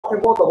what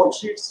about the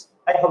worksheets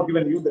I have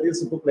given you? There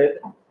is a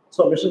booklet.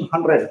 So mission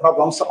 100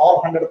 problems, all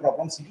 100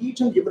 problems,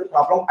 each and every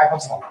problem I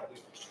have solved.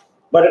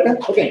 But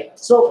okay,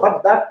 so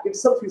but that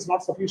itself is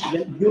not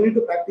sufficient. You need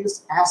to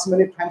practice as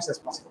many times as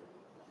possible.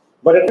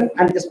 But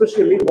and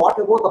especially what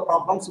about the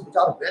problems which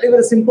are very,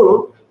 very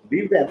simple,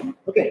 leave them.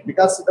 Okay,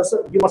 because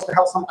you must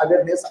have some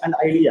awareness and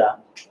idea.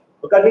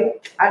 Okay,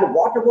 and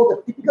what about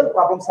the typical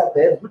problems are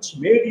there which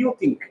made you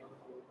think?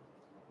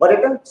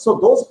 But so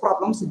those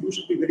problems you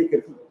should be very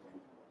careful.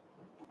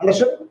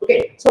 Understood?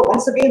 Okay, so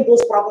once again,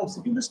 those problems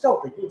you list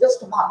out, you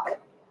just mark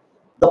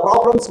the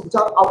problems which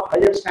are of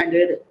higher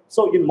standard.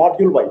 So in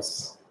module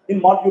wise, in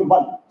module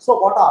 1, so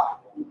what are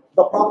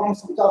the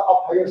problems which are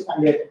of higher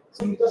standard?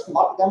 So you just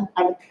mark them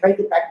and try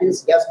to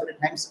practice as many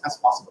times as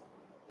possible.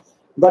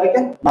 But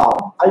again,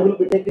 now I will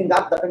be taking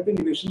up the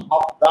continuation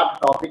of that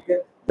topic,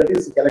 that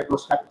is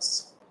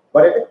electrostatics.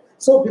 But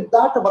so with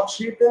that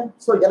worksheet,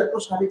 so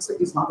electrostatics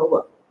is not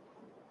over.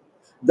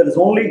 There is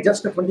only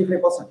just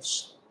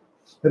 25%.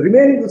 The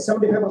remaining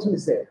 75%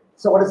 is there.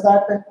 So what is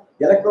that?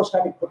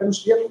 Electrostatic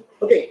potential.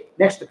 Okay,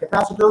 next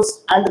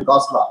capacitors and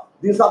Gauss law.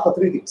 These are the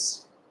 3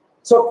 things.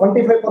 So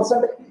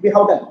 25% we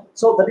have done.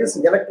 So that is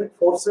electric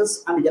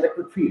forces and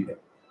electric field.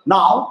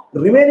 Now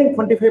remaining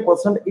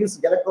 25% is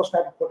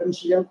electrostatic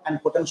potential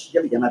and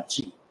potential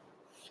energy.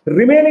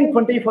 Remaining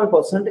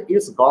 25%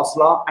 is Gauss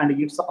law and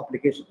its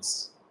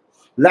applications.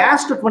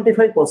 Last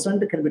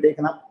 25% can be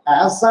taken up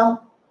as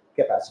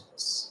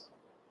capacitors.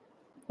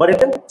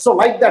 But so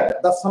like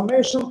that, the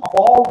summation of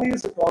all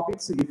these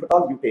topics, if at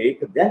all you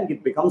take, then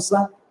it becomes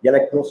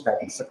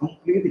electrostatics,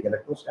 complete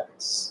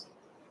electrostatics.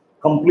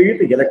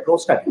 Complete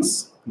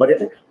electrostatics. But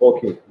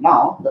okay,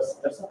 now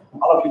that's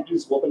all of you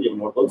please open your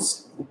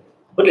notebooks.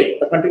 Okay,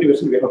 the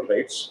continuation we have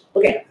tried.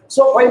 Okay,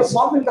 so while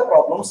solving the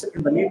problems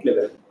in the NEET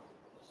level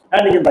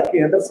and in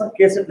the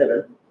case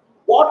level,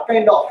 what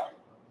kind of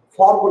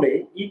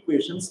formulae,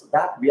 equations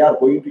that we are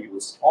going to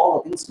use?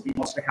 All the things we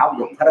must have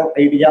a thorough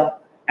idea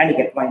and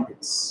get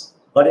pointers.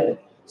 Got it?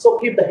 So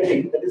keep the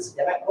heading, that is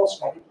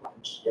electrostatic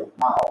potential.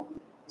 Now,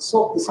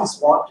 so this is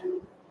what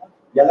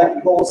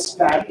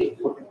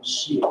electrostatic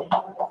potential.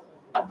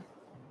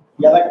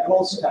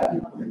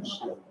 Electrostatic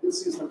potential.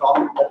 This is the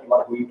topic that you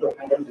are going to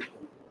handle.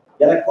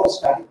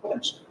 Electrostatic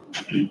potential.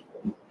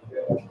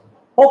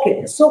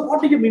 Okay, so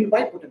what do you mean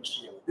by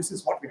potential? This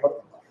is what we have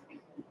done.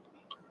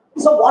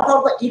 So what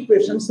are the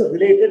equations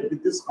related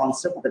with this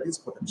concept, that is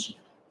potential?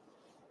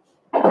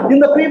 In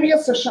the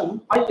previous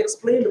session, I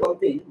explained one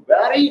thing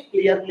very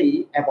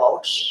clearly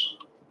about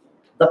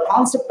the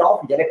concept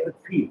of electric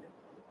field.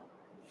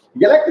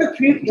 Electric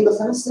field in the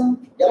sense,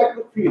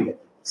 electric field.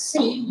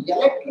 See,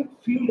 electric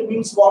field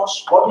means what?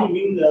 What do you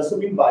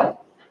mean by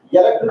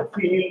electric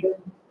field?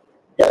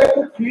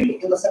 Electric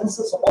field in the sense,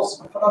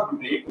 suppose if I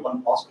take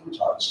one positive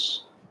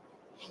charge,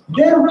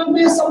 there will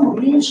be some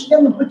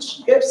region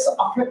which gets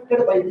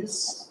affected by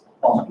this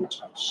positive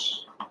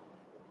charge.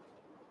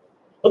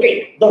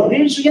 Okay, the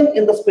region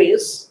in the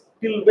space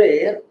till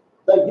where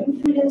the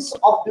influence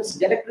of this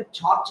electric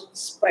charge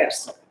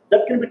spreads,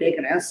 that can be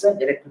taken as an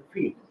electric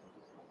field.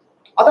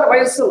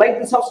 Otherwise, like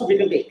this also we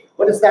can take.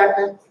 What is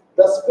that?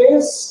 The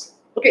space.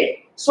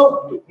 Okay,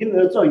 so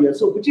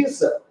which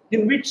is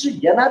in which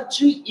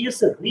energy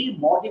is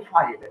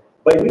remodified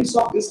by means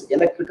of this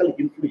electrical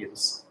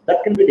influence,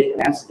 that can be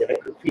taken as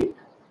electric field.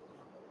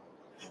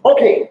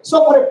 Okay,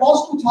 so for a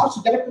positive charge,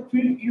 electric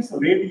field is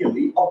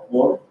radially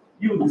upward.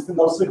 You listen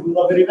also, you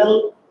know very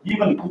well,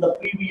 even in the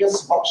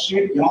previous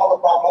worksheet, in all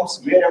the problems,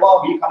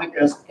 wherever we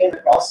came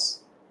across,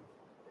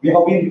 we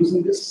have been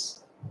using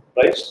this,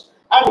 right?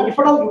 And if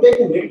at all you take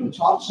a negative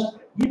charge,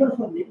 even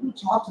for negative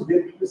charge,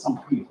 there will be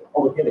some field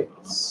over here like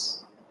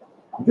this.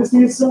 This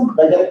is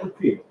the electric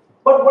field.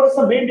 But what is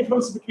the main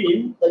difference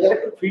between the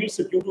electric fields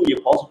due to a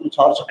positive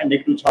charge and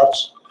negative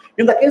charge?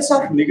 In the case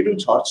of negative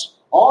charge,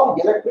 all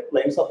electric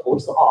lines of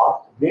force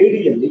are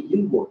radially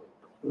inward.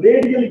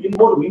 Radially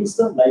inward means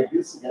like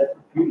this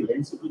electric field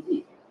lines will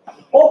be.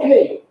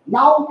 Okay,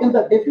 now in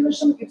the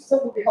definition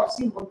itself, we have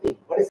seen one thing.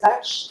 What is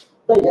that?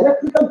 The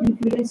electrical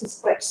influence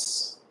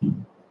spreads.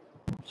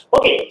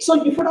 Okay,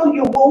 so if at all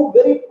you move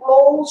very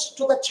close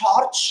to the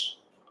charge,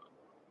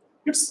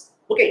 it's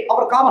okay,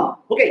 our common,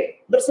 okay,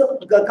 that's a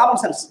common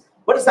sense.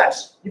 What is that?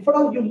 If at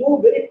all you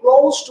move very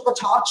close to the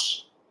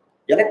charge,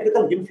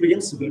 electrical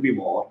influence will be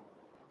more.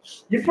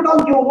 If at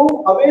all you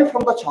move away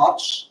from the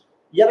charge,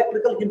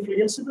 electrical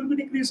influence will be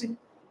decreasing.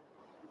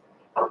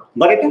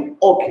 But again,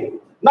 okay.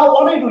 Now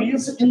what I do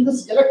is, in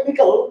this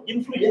electrical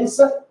influence,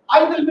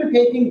 I will be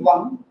taking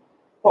one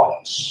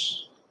point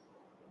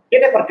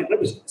at a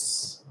particular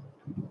distance.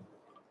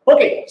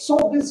 Okay,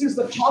 so this is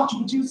the charge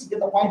which is in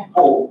the point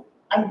O,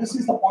 and this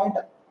is the point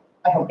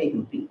I have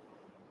taken P.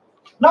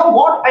 Now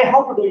what I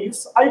have to do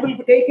is, I will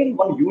be taking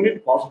one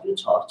unit positive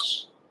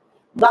charge.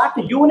 That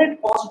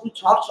unit positive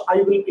charge I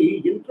will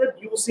be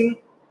introducing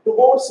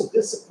towards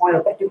this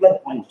point, particular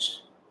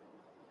point.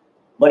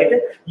 But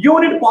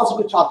unit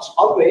positive charge,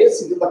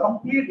 always in the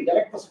complete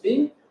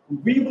electricity,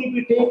 we will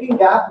be taking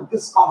that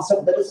this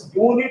concept, that is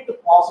unit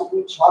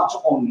positive charge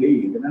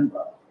only.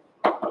 Remember,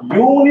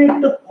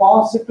 Unit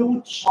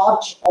positive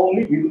charge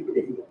only we will be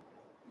taking up.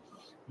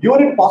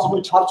 Unit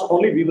positive charge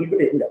only we will be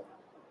taking up.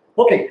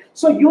 Okay,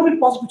 so unit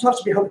positive charge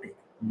we have to take.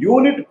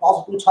 Unit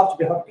positive charge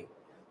we have to take.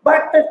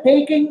 But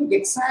taking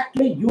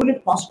exactly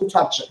unit positive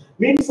charge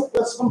means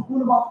plus 1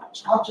 coulomb of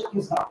charge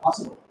is not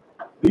possible.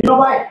 Do you know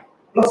why?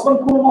 Plus 1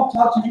 coulomb of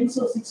charge means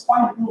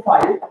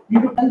 6.25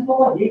 into 10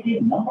 power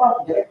 18 number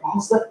of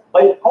electrons.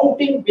 By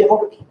counting, we have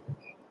to take.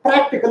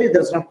 Practically,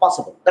 there is not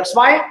possible. That's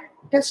why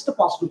test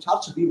positive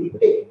charge we will be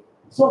taking.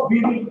 So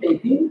we will be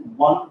taking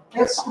one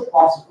test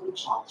positive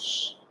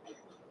charge.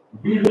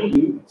 We will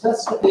be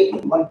just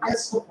taking one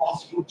test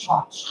positive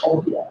charge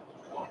over here.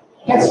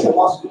 Test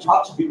positive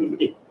charge we will be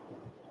taking.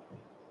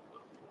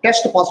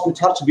 Test positive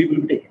charge we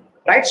will be taking.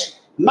 Right?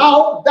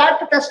 Now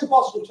that test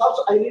positive charge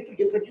I need to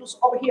introduce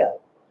over here.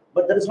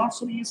 But that is not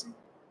so easy.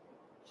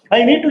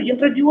 I need to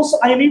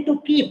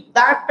keep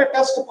that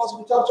test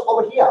positive charge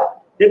over here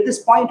at this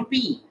point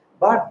P.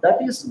 But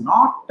that is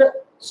not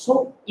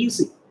so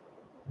easy.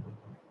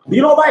 Do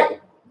you know why?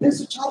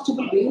 This charge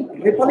will be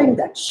repelling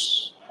that.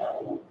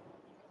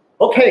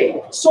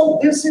 Okay, so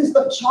this is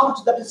the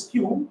charge that is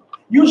Q.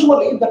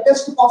 Usually the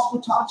test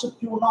positive charge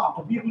Q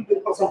naught we will be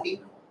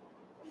representing.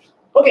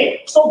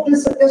 Okay, so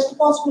this test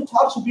positive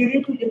charge we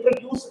need to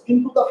introduce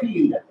into the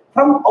field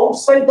from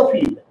outside the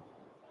field.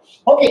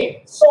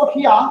 Okay, so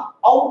here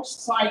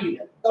outside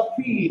the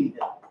field,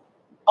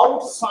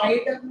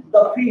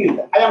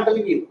 I am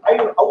telling you,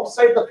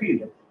 outside the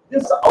field.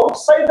 This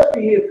outside the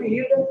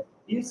field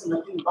is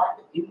nothing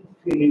but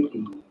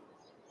infinity.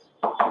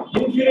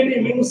 Infinity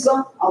means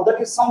that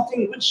is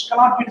something which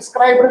cannot be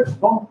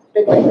described. Don't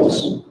take like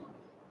this.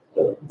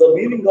 The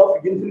meaning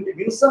of infinity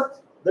means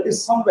that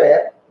is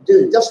somewhere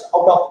just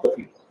out of the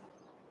field.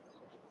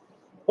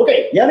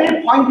 Okay,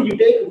 any point you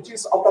take which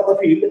is out of the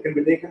field can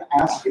be taken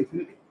as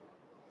infinity.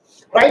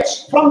 Right?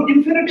 From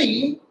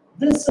infinity,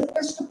 this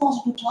test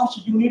positive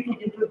charge you need to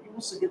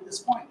introduce at this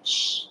point.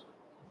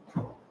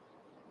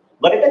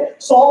 Got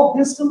it? So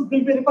this will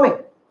be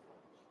repelling.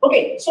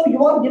 Okay, so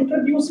you are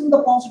introducing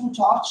the positive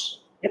charge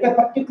at a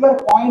particular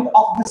point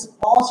of this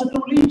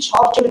positively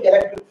charged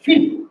electric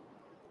field.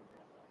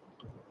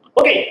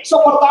 Okay,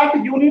 so for that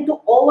you need to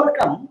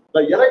overcome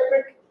the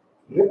electric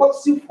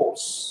repulsive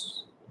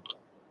force.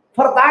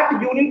 For that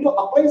you need to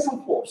apply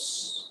some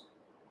force.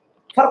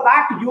 For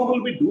that you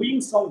will be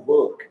doing some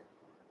work.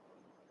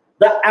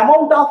 The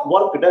amount of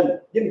work done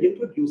in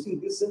introducing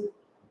this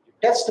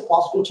test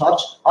positive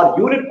charge or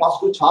unit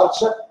positive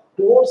charge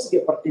towards a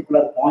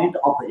particular point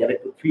of the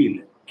electric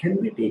field can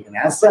be taken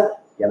as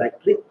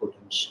electric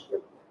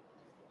potential.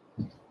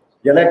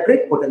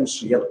 Electric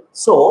potential.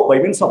 So by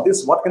means of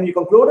this, what can you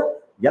conclude?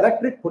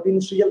 Electric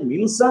potential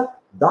means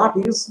that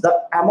is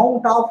the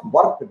amount of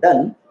work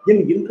done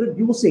in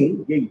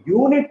introducing a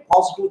unit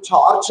positive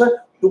charge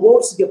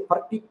towards a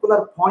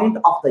particular point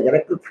of the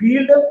electric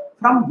field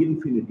from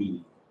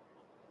infinity.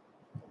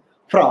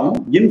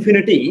 From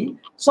infinity,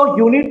 so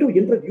you need to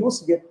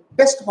introduce a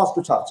test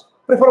positive charge,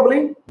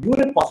 preferably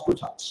unit positive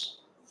charge.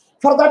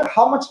 For that,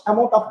 how much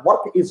amount of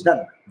work is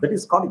done? That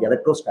is called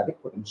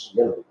electrostatic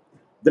potential.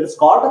 That is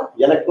called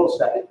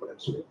electrostatic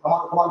potential.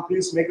 Come on,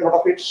 please make a note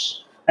of it.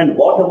 And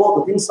what about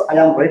the things I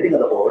am writing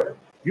on the board?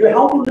 You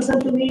have to listen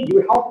to me.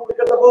 You have to look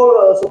at the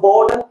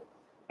board,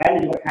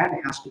 and your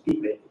hand has to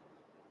keep writing.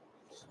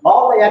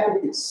 All the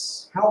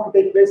activities have to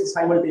take place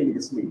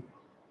simultaneously.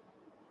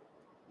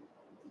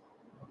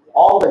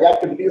 All the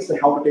activities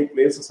have to take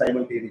place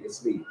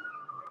simultaneously.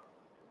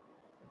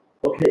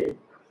 Okay.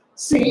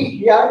 See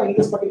here in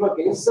this particular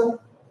case,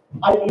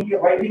 I will be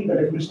writing the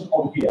definition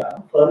over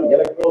here for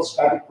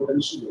electrostatic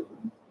potential.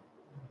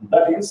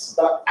 That is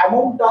the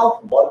amount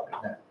of work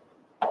done.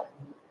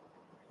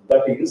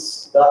 That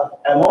is the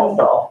amount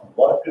of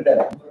work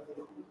done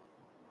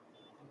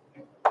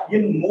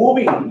in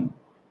moving.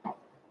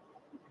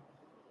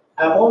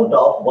 Amount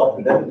of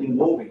work done in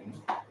moving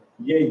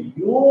a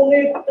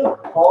unit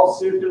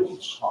positive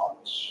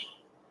charge.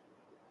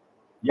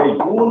 A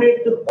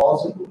unit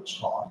positive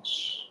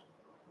charge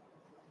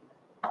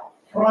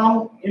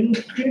from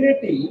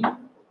infinity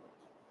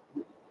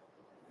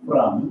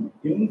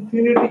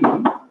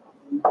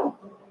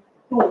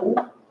to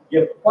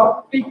a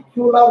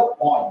particular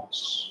point.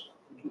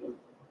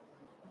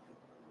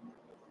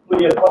 To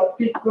a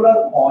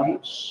particular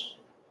point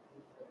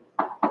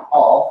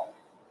of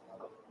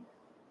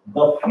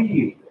the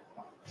field.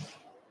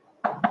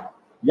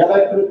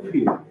 Electric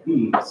field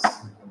is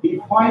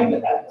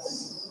defined as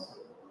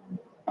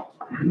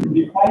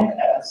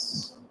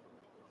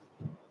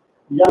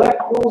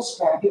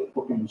electrostatic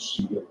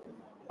potential.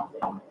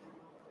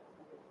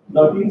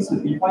 That is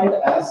defined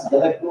as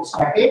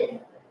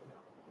electrostatic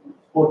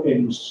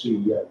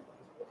potential.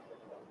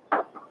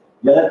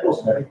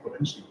 Electrostatic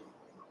potential.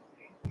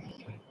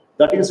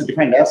 That is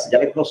defined as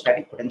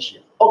electrostatic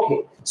potential.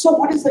 Okay. So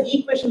what is the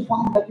equation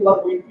form that you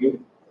are going to give?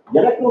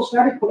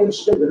 Electrostatic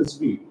potential, that is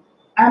V.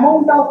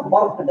 Amount of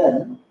work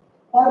done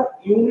per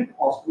unit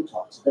positive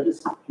charge, that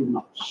is Q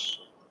naught.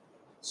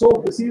 So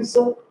this is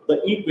the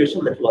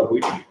equation that you are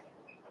going to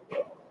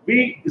give.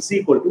 V is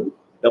equal to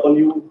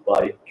W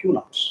by Q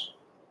naught.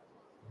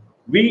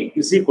 V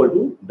is equal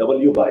to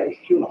W by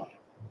Q naught.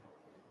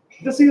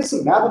 This is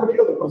a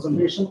mathematical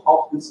representation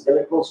of this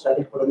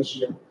electrostatic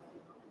potential.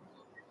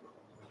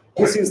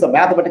 This is the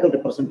mathematical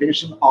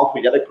representation of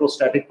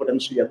electrostatic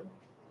potential.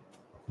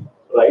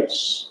 Right.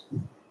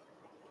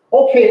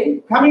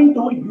 Okay, coming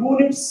to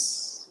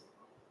units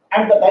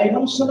and the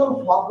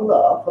dimensional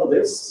formula for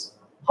this.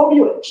 How do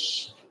you write?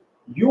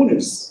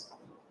 Units.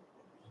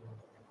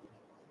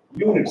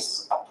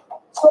 Units.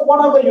 So what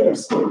are the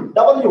units?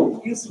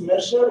 W is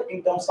measured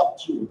in terms of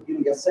Joule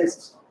in the SI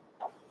system.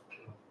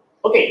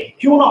 Okay,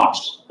 Q naught,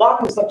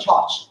 that is the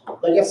charge.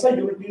 The SI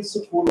unit is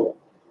Coulomb.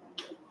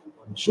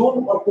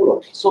 Joule per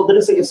Coulomb. So there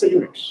is a SI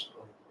unit.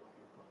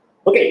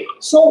 Okay,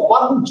 so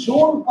 1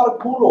 Joule per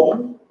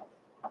Coulomb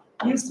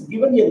is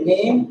given a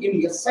name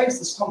in SI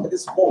system, that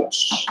is volt.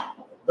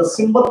 The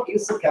symbol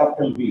is a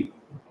capital V.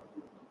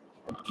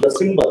 The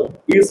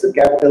symbol is a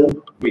capital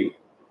V.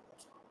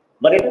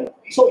 But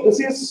so this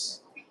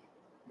is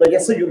the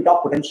SI unit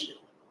of potential.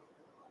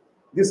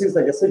 This is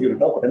the SI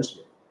unit of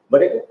potential.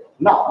 But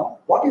now,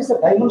 what is the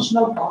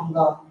dimensional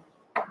formula?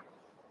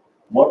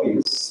 What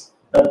is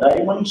the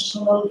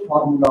dimensional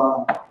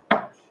formula?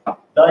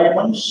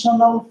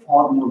 Dimensional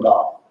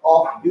formula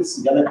of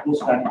this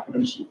electrostatic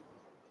potential.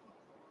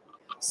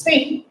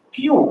 See,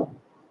 Q,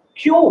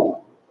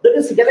 that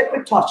is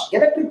electric charge.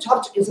 Electric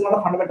charge is not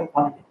a fundamental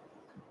quantity.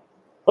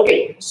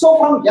 Okay, so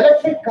from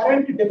electric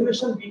current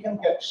definition, we can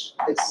get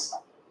this.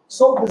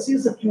 So this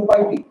is a Q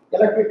by T,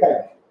 electric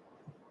current.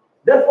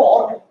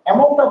 Therefore,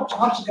 amount of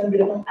charge can be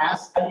written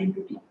as I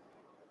into T.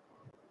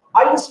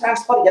 I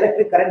stands for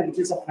electric current, which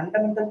is a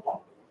fundamental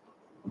quantity.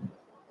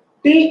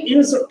 T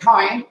is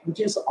time, which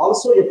is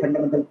also a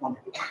fundamental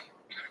quantity.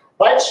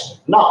 Right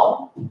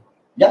now,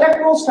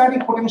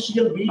 electrostatic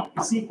potential V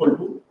is equal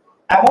to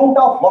amount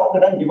of work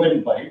done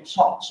divided by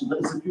charge. That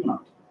is a Q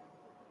naught.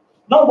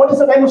 Now, what is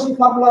the dimensional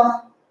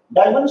formula?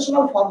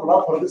 Dimensional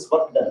formula for this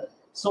work done.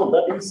 So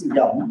that is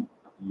M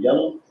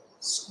L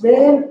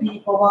square P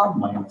power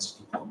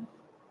minus 2.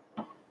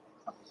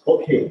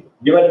 Okay,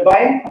 divided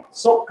by,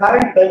 so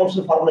current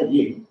dimensional formula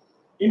A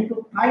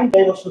into time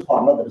dimensional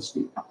formula, that is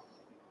T.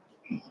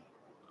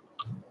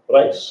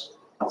 Right.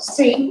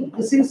 See,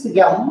 this is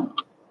M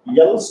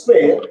L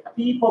square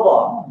P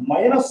power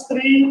minus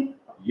 3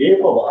 A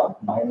power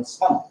minus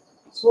 1.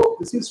 So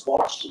this is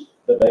what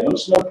the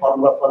dimensional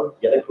formula for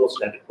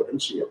electrostatic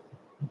potential.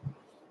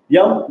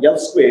 M L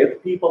square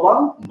P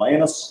power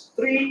minus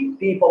 3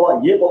 T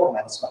power A power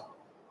minus 1.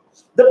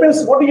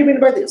 Depends, what do you mean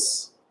by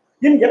this?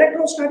 In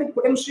electrostatic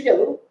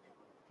potential,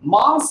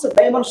 mass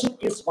dimension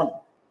is 1,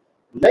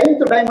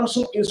 length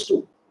dimension is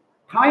 2,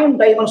 time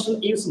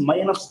dimension is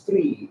minus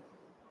 3.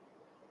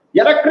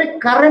 Electric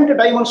current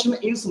dimension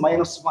is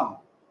minus 1.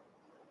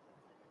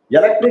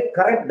 Electric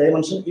current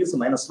dimension is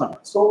minus 1.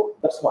 So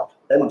that's what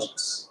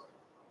dimensions.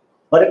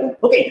 But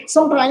okay,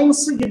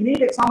 sometimes in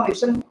NEET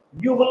examination,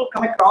 you will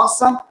come across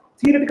some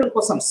theoretical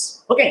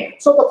questions. Okay,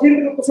 so the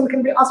theoretical question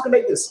can be asked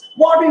like this: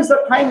 what is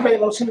the time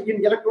dimension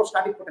in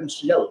electrostatic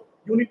potential?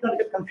 You need not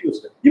get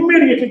confused.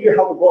 Immediately you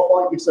have to go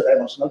for its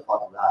dimensional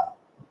formula.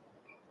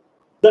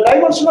 The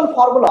dimensional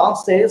formula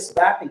says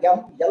that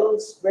M L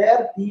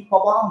square P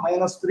power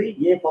minus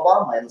 3 A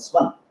power minus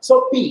 1.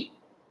 So P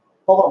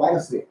power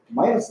minus 3.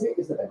 Minus 3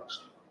 is the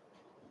dimension.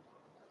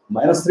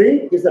 Minus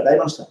 3 is the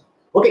dimension.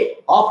 Okay,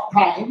 of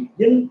time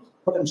in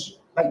potential,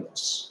 like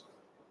this.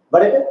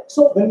 But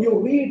so when you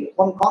read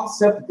one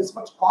concept this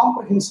much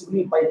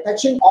comprehensively by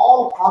touching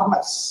all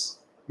corners,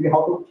 you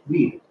have to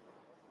read.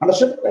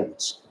 Understood? Like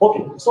this.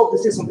 Okay, so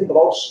this is something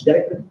about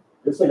electric.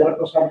 This is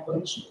electrostatic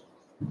potential.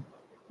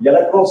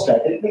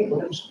 Electrostatic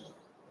potential.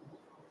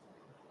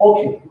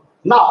 Okay,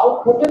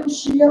 now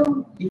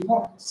potential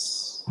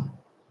difference.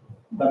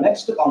 The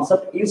next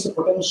concept is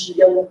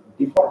potential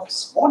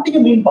difference. What do you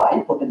mean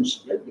by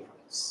potential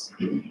difference?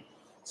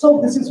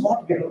 So this is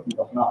what we have to think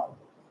of now.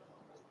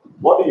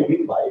 What do you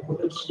mean by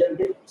potential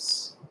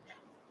difference?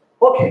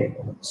 Okay,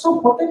 so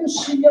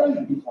potential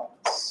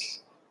difference.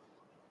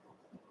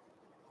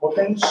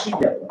 Potential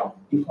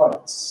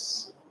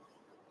difference.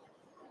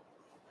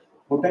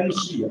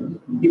 Potential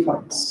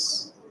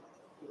difference.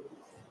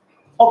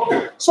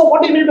 Okay, so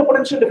what do you mean by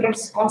potential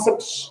difference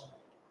concepts?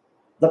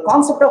 The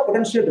concept of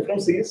potential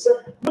difference is,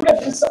 look at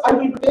this, I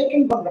will be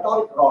taking one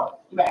metallic rod.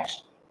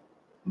 Imagine.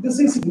 This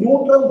is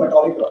neutral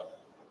metallic rod.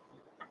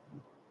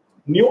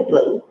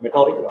 Neutral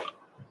metallic rod.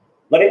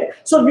 Right?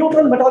 So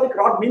neutral metallic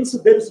rod means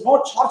there is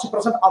no charge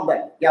present on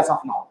that as of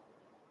now.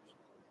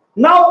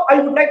 Now I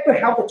would like to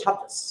have the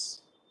charges.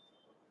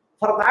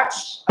 For that,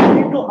 I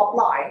need to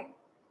apply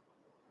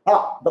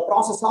the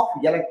process of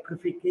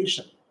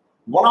electrification.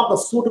 One of the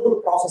suitable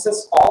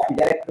processes of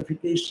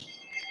electrification.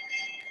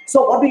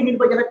 So what do you mean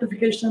by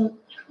electrification?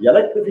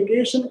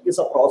 Electrification is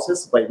a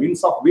process by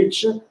means of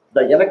which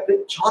the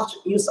electric charge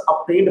is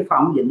obtained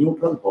from a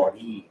neutral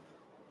body.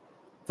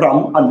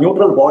 From a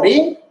neutral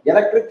body,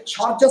 electric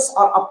charges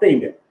are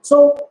obtained.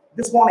 So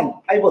this morning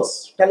I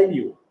was telling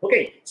you,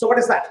 okay, so what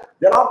is that?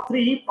 There are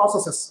three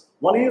processes.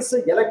 One is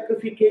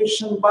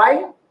electrification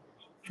by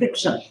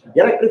friction,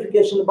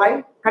 electrification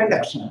by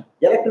conduction,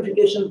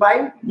 electrification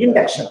by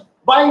induction.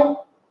 By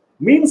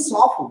means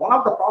of one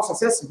of the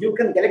processes, you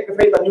can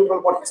electrify the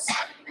neutral bodies.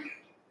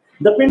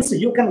 That means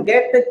you can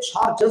get the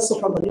charges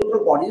from the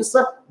neutral bodies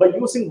by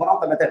using one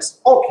of the methods.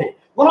 Okay,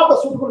 one of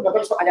the suitable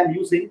methods I am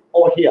using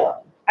over here,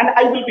 and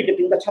I will be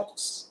getting the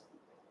charges.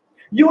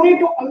 You need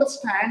to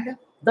understand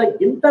the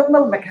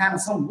internal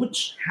mechanism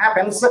which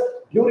happens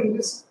during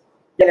this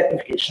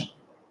electrification.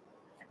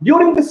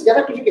 During this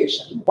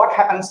electrification, what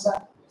happens?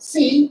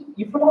 See,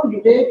 if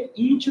you take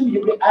each and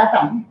every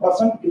atom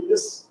present in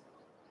this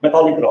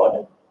metallic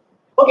rod.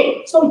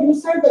 Okay, so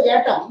inside the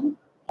atom,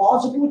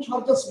 positive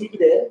charges will be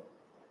there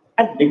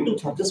and negative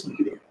charges will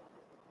be there.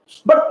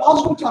 But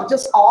positive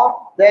charges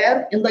are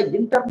there in the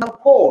internal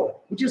core,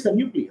 which is the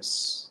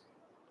nucleus.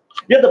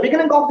 At the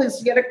beginning of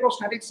this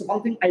electrostatics,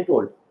 one thing I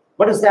told.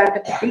 What is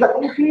that? In the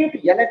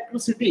complete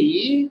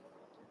electricity,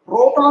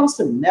 protons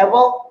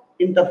never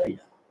interfere.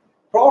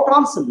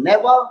 Protons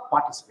never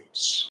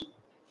participate.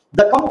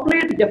 The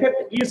complete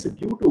effect is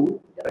due to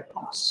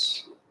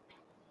electrons.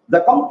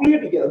 The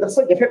complete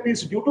effect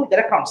is due to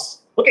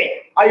electrons.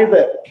 Okay,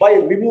 either by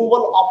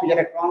removal of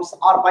electrons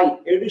or by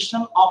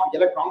addition of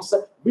electrons,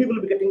 we will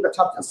be getting the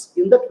charges.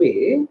 In that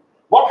way,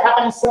 what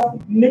happens?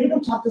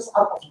 Negative charges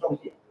are positive over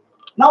here.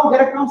 Now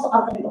electrons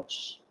are coming out.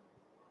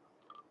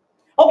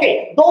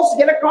 Okay, those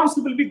electrons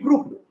will be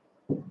grouped.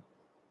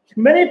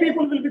 Many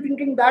people will be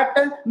thinking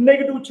that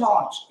negative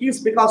charge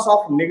is because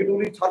of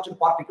negatively charged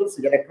particles,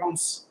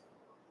 electrons,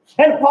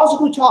 and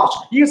positive charge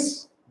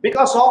is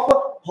because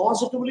of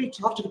positively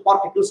charged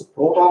particles,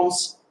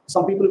 protons.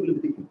 Some people will be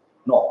thinking,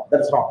 no,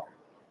 that is wrong.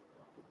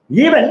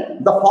 Even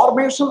the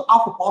formation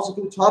of a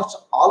positive charge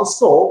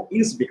also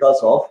is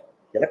because of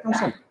electrons.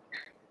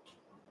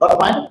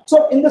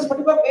 So in this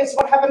particular case,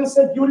 what happens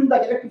during the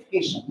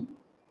electrification?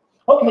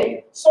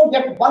 Okay, so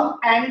at one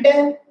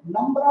end,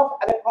 number of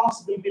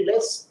electrons will be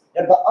less.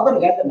 At the other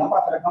end, the number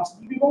of electrons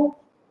will be more.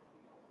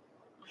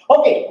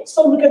 Okay,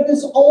 so look at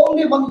this.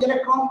 Only one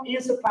electron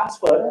is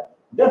transferred.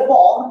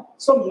 Therefore,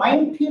 so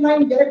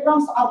 99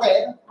 electrons are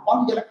there.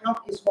 One electron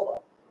is over.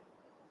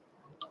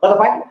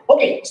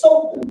 Okay,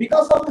 so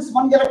because of this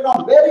one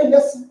electron, very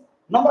less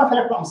number of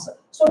electrons.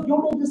 So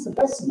due to this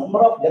less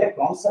number of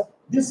electrons,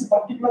 this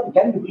particular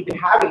end will be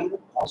having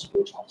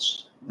positive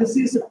charge. This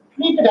is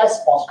treated as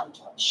positive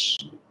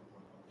charge.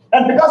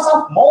 And because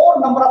of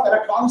more number of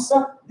electrons,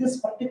 this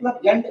particular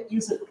end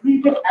is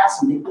treated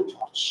as negative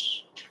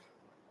charge.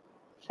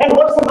 And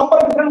what is the number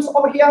difference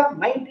over here?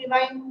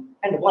 99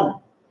 and 1.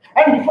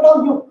 And if at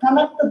all you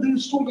connect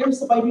these two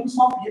ends by means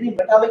of any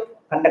metallic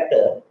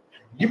conductor,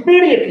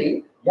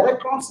 immediately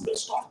electrons will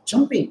start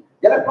jumping.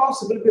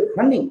 Electrons will be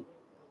running.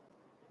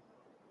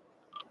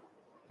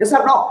 Yes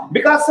or no?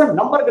 Because the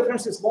number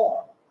difference is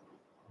more.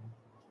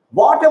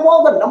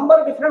 Whatever the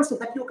number difference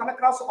that you come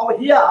across over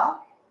here,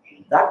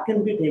 that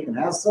can be taken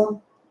as a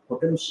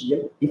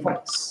potential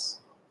difference.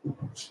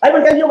 I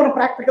will tell you one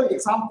practical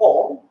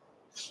example.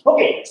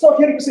 Okay, so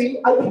here you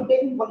see, I will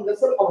take one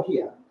vessel over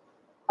here.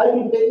 I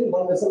will take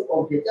one vessel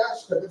over here.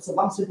 Just it's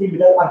 1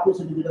 centimeter or 2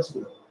 centimeters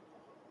below.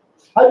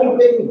 I will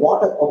take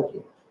water over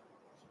here.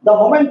 The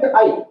moment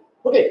I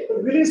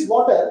release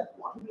water,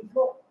 water will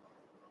flow.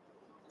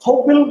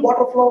 How will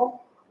water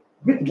flow?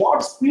 With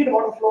what speed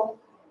water flow?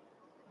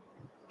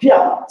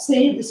 Here,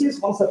 see, this is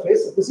one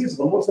surface, this is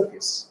one more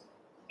surface.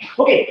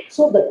 Okay,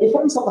 so the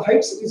difference of the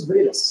heights is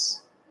very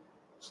less.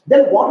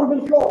 Then water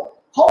will flow.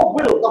 How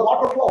will the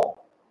water flow?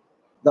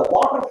 The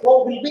water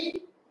flow will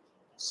be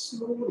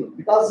slowly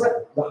because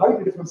the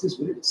height difference is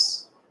very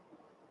less.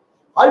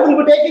 I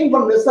will be taking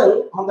one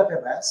vessel on the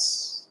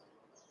terrace.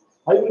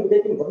 I will be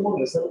taking one more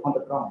vessel on the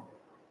ground.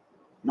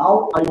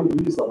 Now I will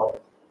release the water.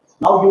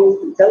 Now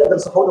you tell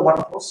us how the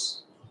water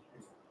flows.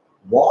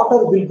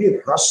 Water will be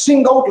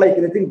rushing out like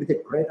anything with a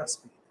greater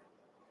speed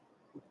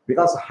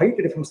because height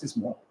difference is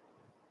more.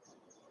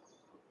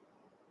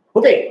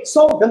 Okay,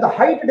 so when the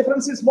height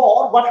difference is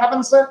more, what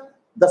happens?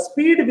 The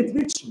speed with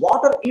which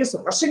water is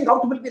rushing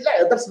out will be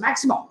less. That's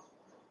maximum.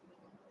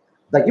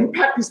 The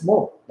impact is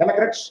more. Am I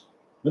correct?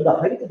 When the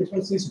height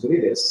difference is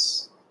very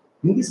less,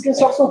 in this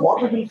case also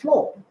water will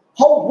flow.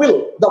 How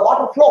will the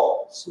water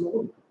flow?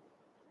 Slowly.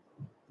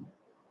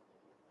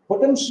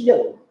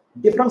 Potential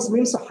difference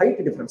means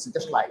height difference,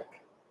 just like.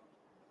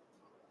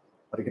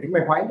 Are you getting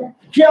my point?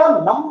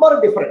 Here,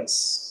 number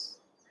difference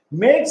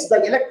makes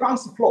the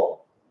electrons flow.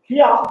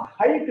 Here,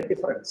 height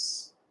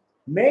difference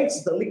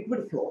makes the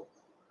liquid flow.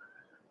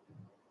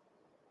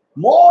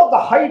 More the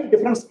height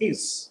difference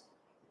is,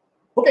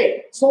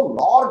 okay, so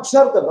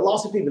larger the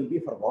velocity will be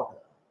for water.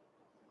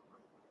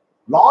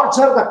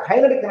 Larger the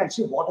kinetic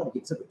energy water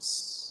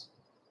exhibits.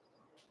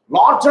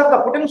 Larger the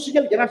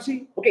potential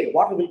energy, okay,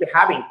 water will be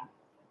having.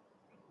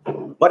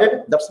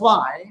 But that's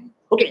why,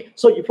 okay,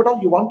 so if at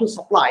all you want to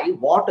supply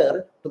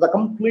water to the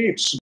complete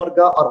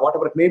Swarga or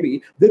whatever it may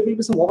be, there will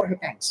be some overhead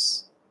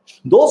tanks.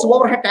 Those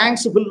overhead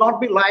tanks will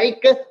not be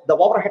like the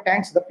overhead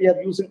tanks that we are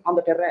using on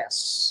the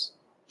terrace.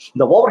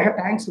 The overhead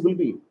tanks will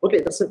be, okay,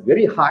 that's a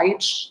very high,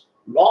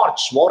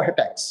 large overhead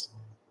tanks.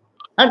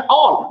 and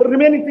all the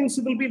remaining things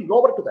will be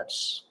lower to that.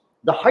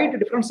 The height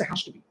difference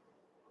has to be.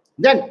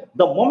 Then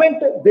the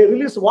moment they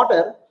release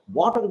water,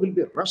 water will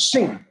be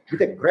rushing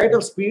with a greater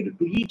speed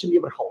to each and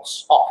every house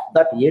of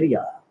that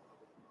area.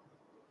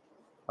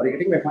 Are you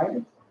getting my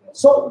point?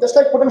 So just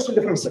like potential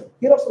difference,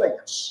 here also like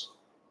this.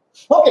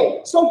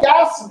 Okay, so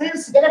as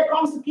these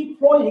electrons keep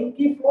flowing,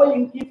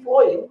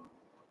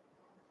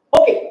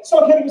 okay,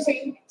 so here you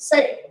see,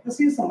 say this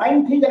is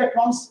 90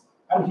 electrons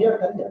and here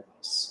 10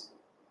 electrons.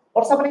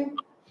 What's happening?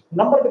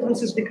 Number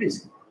difference is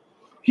decreasing.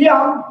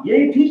 Here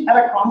 80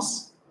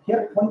 electrons,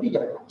 here 20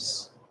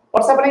 electrons.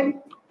 What's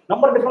happening?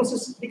 Number difference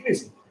is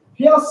decreasing.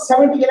 Here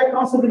 70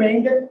 electrons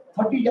remained,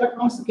 30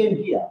 electrons came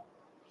here.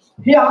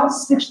 Here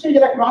 60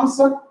 electrons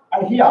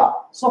and here,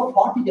 so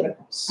 40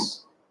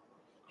 electrons.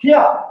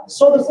 Here,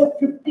 so there's a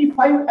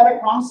 55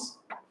 electrons,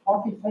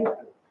 45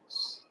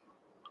 electrons.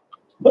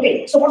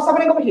 Okay, so what's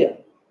happening over here?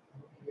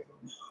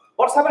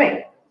 What's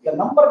happening? The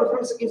number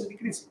difference is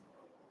decreasing.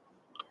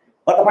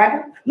 But the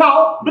point?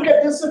 Now, look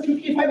at this,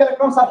 55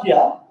 electrons are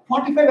here,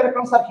 45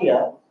 electrons are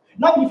here.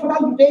 Now, if at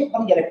all you take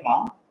one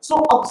electron,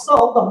 so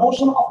observe the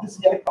motion of this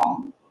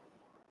electron.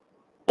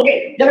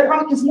 Okay, the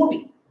electron is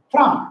moving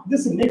from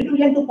this negative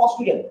end to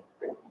positive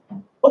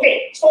end.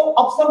 Okay, so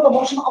observe the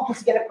motion of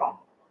this electron.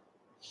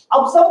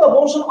 Observe the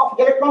motion of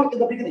electron in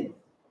the beginning.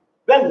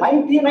 When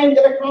 99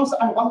 electrons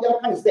and 1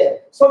 electron is there,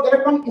 so the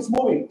electron is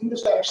moving in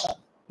this direction.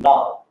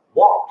 Now,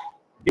 what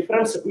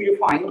difference do you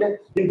find in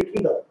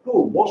between the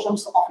two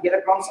motions of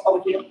electrons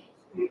over here?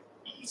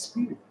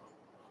 Speed.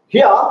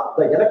 Here,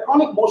 the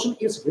electronic motion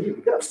is very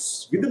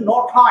vigorous. Within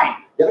no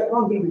time, the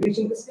electron will be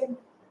reaching the same.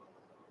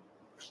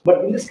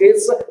 But in this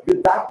case,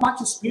 with that much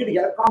speed, the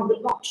electron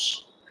will not,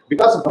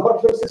 because the number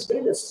of difference is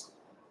very less.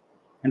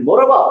 And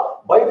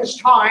moreover, by this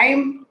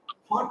time,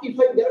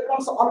 45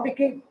 electrons already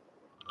came.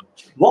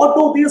 What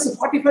do these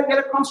 45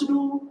 electrons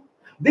do?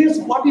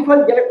 These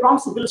 45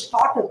 electrons will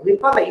start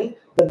repelling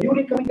the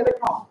newly coming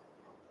electron.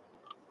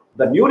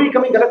 The newly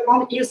coming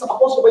electron is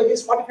opposed by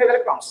these 45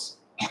 electrons.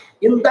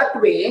 In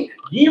that way,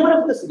 even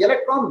if this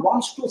electron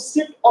wants to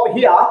sit over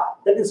here,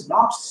 that is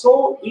not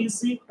so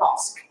easy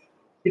task.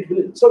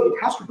 So it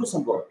has to do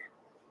some work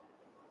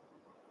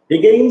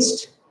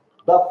against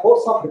the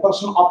force of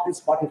repulsion of these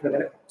 45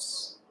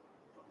 electrons.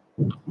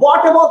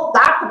 Whatever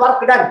that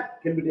work done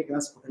can be taken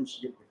as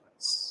potential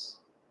difference.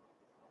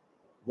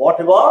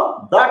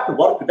 Whatever that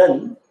work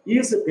done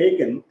is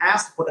taken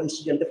as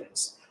potential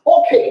difference.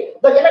 Okay,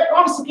 the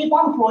electrons keep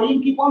on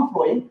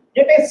flowing.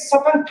 At a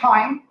certain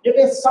time, at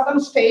a certain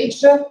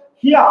stage,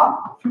 here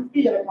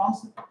 50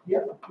 electrons,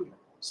 here 50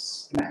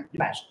 electrons.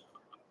 Imagine.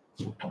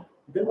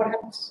 Then what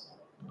happens?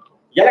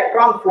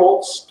 Electron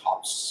flow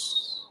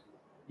stops.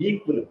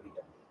 Equilibrium.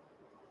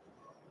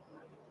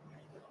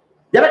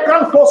 The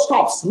electron flow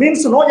stops,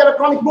 means no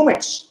electronic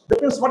movements.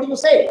 That means, what do you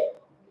say?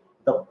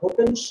 The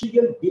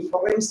potential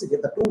difference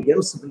with the two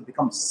ends will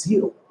become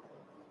zero.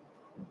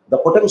 The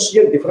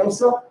potential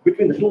difference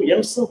between the two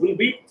ends will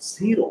be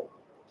zero.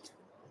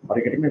 Are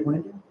you getting my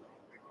point?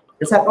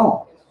 Yes or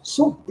no?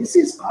 So this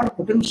is called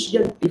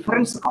potential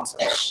difference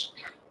concept.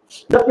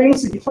 That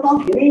means if at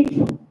all any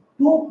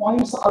 2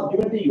 points are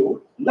given to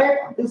you,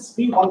 let this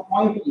be one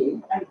point A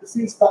and this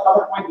is the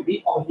other point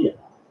B over here.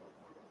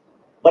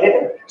 But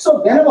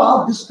so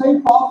whenever this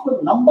type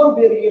of number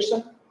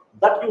variation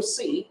that you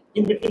see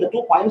in between the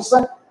 2 points,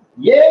 A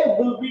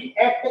will be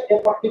at a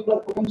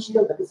particular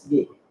potential, that is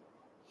A,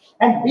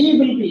 and B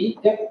will be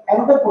at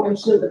another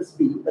potential, that is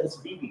B, that is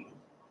BB.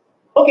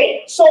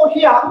 Okay, so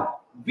here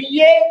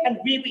VA and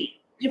VB,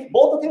 if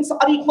both the things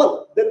are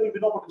equal, there will be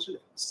no potential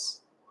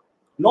difference.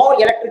 No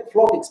electric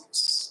flow takes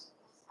place.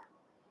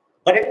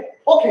 But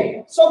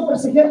okay, so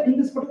here in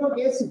this particular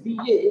case,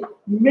 VA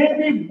may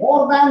be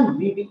more than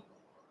VB.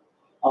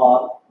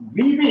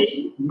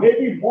 VB may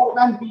be more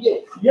than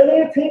VA.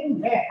 Anything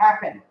may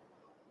happen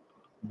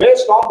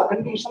based on the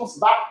conditions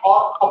that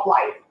are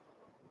applied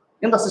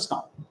in the system.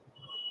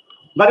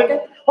 Got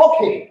it?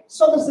 Okay,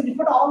 so this if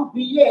at all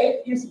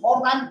VA is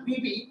more than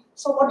VB,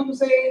 so what do you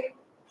say?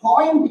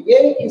 Point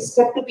A is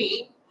said to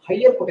be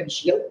higher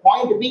potential,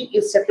 point B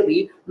is said to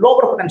be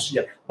lower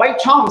potential. By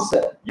chance,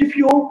 if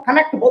you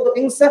connect both the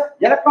things,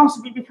 electrons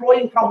will be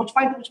flowing from which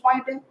point to which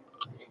point?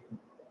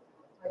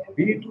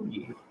 B to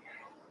A.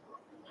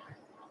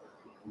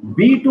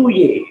 B to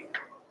A.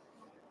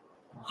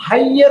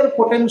 Higher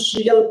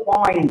potential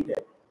point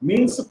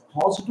means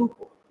positive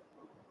pole.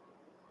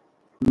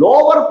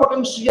 Lower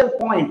potential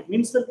point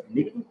means the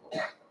negative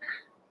pole.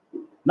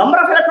 Number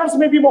of electrons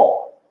may be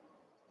more.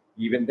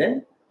 Even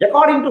then,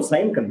 according to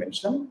sign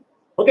convention,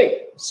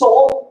 okay,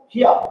 so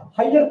here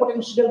higher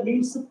potential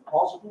means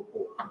positive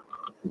pole.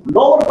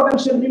 Lower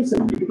potential means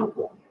negative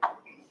pole.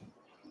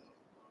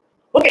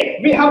 Okay,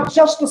 we have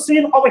just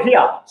seen over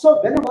here.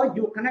 So whenever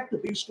you connect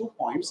these 2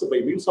 points by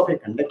means of a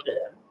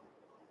conductor,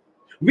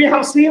 we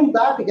have seen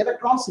that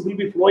electrons will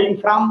be flowing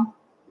from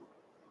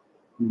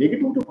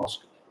negative to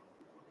positive.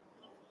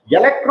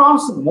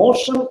 Electrons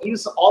motion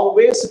is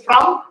always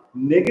from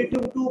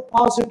negative to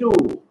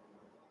positive.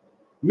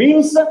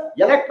 Means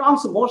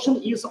electrons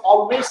motion is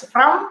always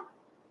from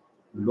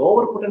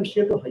lower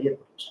potential to higher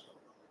potential.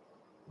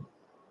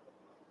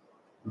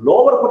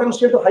 Lower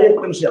potential to higher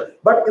potential.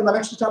 But in the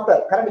next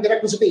chapter, current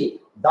electricity,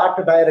 that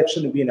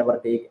direction we never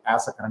take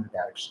as a current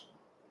direction.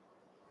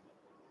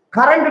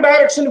 Current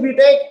direction we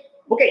take,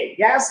 okay,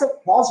 as a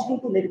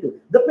positive to negative.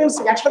 That means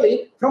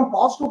actually from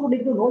positive to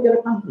negative, no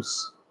electron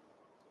moves.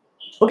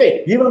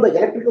 Okay, even the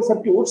electrical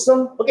circuits,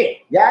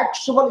 okay, the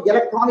actual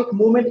electronic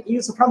movement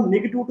is from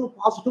negative to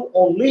positive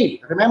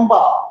only.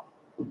 Remember,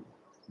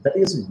 that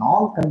is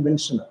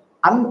non-conventional,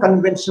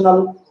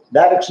 unconventional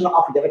direction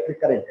of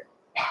electric current.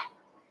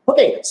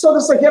 Okay, so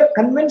this here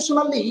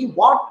conventionally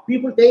what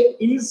people take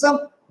is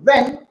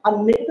when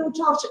a negative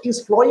charge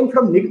is flowing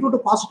from negative to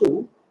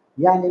positive,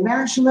 an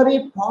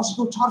imaginary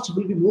positive charge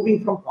will be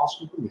moving from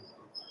positive to negative.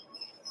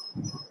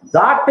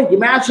 That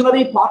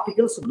imaginary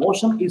particle's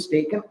motion is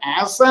taken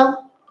as a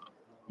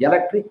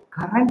electric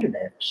current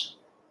direction.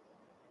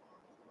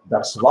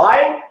 That's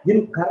why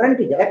in current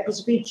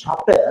electricity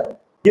chapter,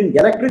 in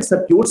electric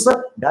circuits,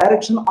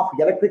 direction of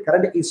electric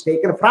current is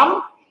taken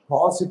from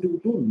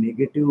positive to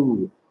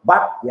negative.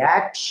 But the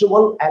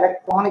actual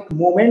electronic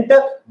movement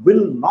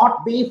will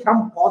not be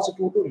from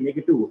positive to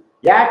negative.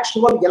 The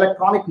actual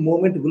electronic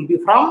movement will be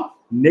from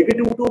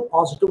negative to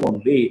positive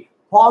only.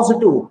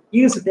 Positive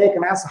is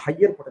taken as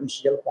higher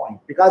potential point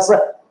because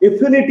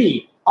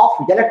affinity of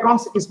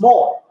electrons is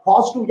more.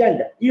 Positive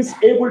end is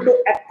able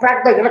to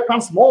attract the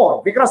electrons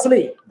more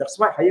vigorously. That's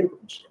why higher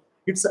potential.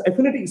 Its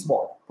affinity is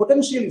more.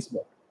 Potential is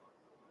more.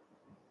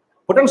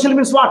 Potential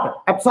means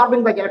what?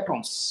 Absorbing the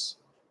electrons.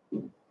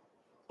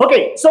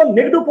 Okay, so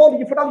negative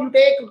pole, if at all you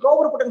take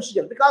lower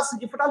potential, because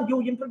if at all you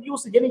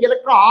introduce any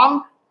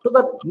electron to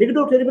the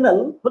negative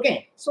terminal,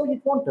 okay, so it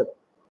won't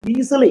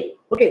easily,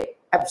 okay,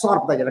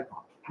 absorb the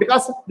electron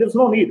because there's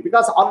no need,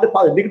 because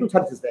already negative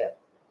charge is there.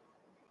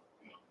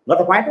 Got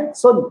the point?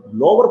 So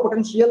lower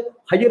potential,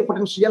 higher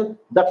potential,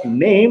 that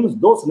names,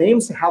 those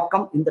names have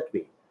come in that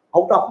way,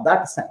 out of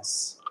that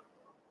sense.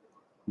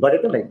 Got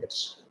it like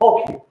this.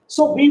 Okay,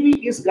 so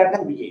VV is greater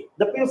than VA.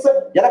 That means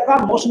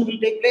electron motion will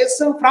take place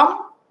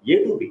from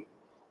A to B.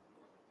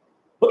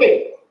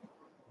 Okay,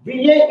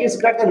 VA is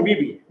greater than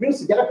VB.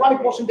 Means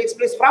electronic motion takes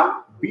place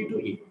from B to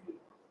A.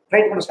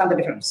 Try to understand the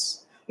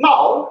difference.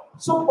 Now,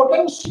 so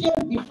potential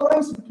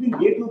difference between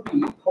A to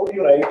B, how do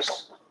you write?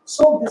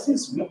 So this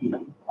is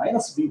VB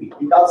minus VB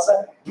because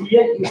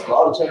VA is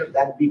larger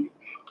than VB.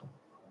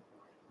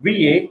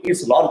 VA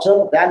is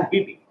larger than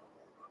VB.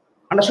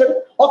 Understood?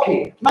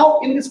 Okay. Now,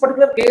 in this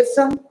particular case,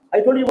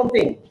 I told you one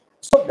thing.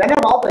 So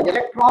whenever the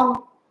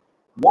electron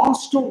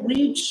wants to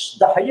reach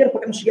the higher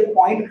potential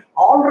point,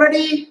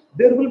 already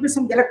there will be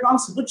some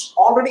electrons which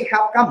already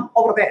have come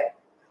over there.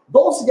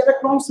 Those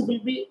electrons will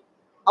be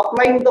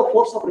applying the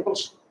force of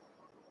repulsion.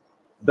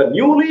 The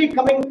newly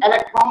coming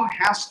electron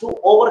has to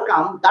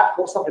overcome that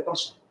force of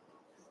repulsion.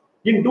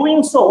 In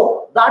doing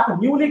so, that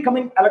newly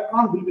coming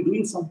electron will be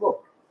doing some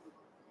work.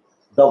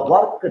 The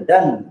work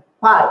done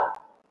per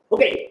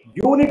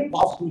unit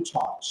positive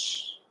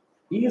charge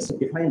is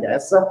defined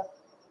as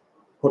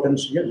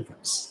potential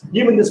difference.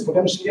 Even this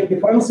potential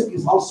difference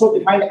is also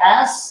defined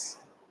as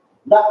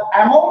the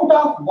amount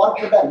of work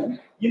done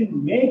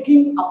in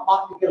making a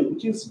particle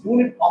which is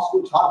unit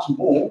positive charge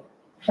move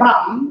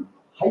from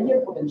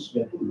higher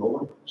potential to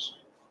lower potential.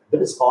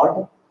 That is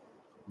called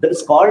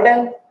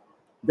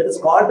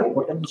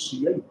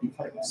potential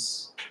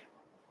difference.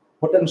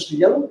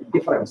 Potential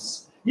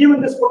difference.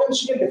 Even this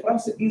potential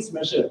difference is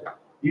measured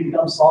in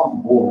terms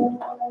of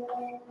volt.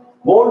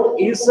 Volt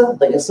is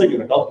the SI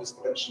unit of this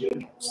potential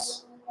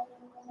difference.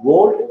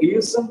 Volt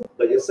is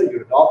the SI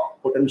unit of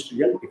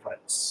potential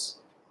difference.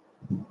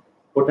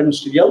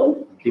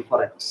 Potential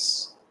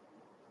difference.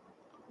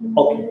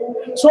 Okay.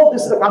 So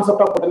this is the concept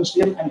of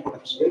potential and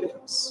potential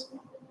difference.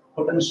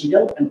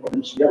 Potential and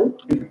potential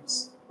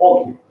difference.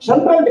 Okay.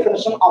 General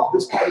definition of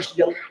this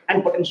potential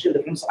and potential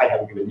difference I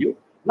have given you.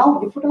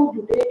 Now, if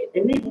you take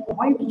any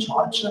point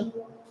charge,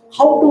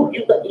 how to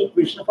give the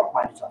equation for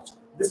point charge?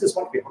 This is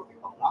what we have to do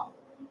now.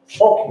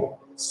 Okay.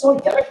 So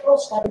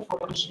electrostatic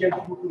potential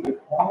due to a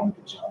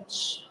point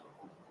charge.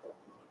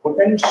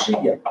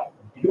 Potential due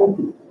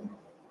to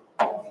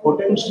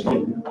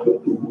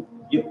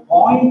a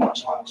point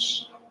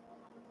charge.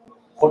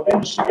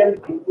 Potential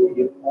due to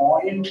a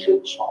point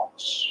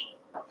charge.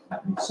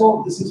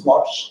 So this is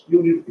what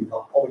you need to think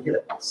of over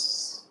here.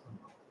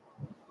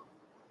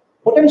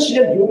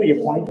 Potential due to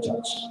a point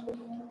charge.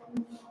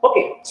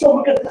 Okay, so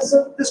look at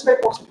this type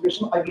of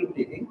situation I will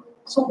be taking.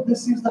 So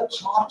this is the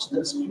charge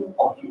that is Q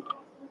of Q.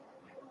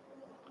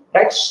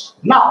 Right?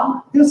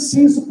 Now this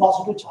is a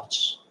positive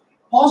charge.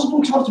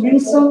 Positive charge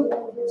means so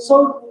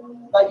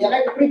the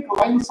electric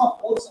lines of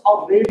force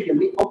are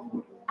radially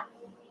outward.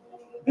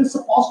 This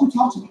positive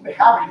charge will be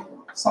having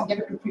some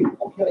electric field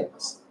of here like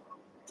this.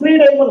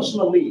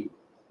 Three-dimensionally,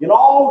 in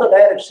all the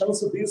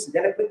directions, these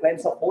electric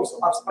lines of force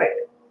are spread.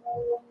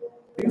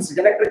 These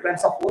electric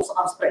lines of force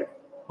are spread.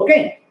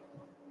 Okay.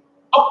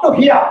 Up to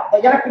here, the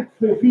electric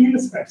field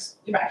spreads.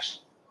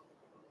 Imagine.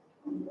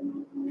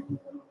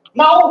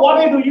 Now, what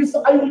I do is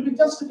I will be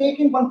just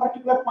taking one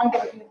particular point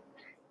over here.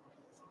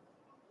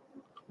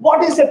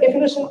 What is the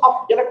definition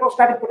of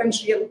electrostatic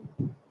potential?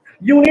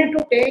 You need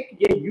to take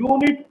a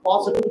unit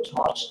positive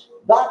charge.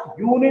 That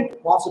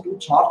unit positive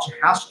charge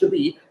has to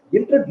be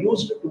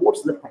introduced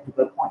towards the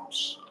particular point.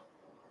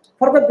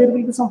 Further, there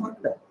will be some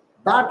work done.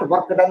 That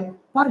work done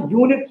per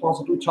unit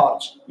positive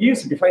charge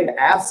is defined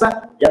as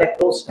a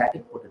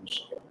electrostatic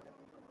potential.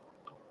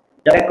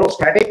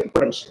 Electrostatic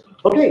potential.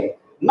 Okay.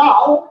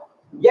 Now,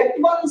 at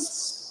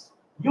once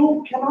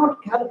you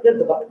cannot calculate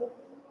the work done.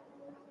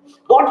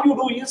 What you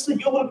do is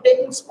you will take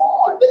a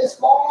small, very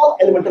small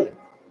elemental.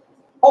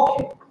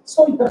 Okay.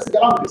 So that's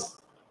along this.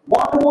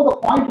 Whatever the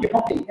point you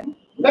have taken,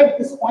 let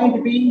this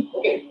point be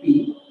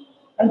P,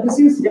 and this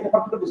is a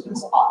particular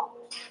distance R.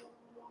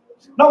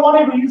 Now what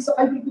I do is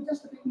I will be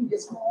just taking a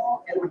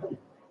small elemental.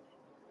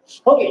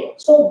 Okay,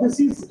 so this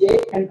is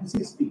A and this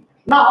is B.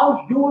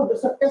 Now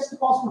there's a test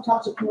positive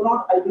charge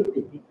Q0 I will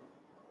take it.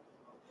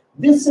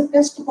 This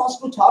test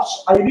positive charge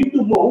I need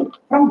to move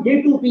from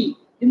A to B.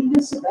 In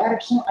this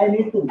direction I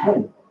need to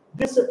move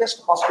this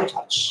test positive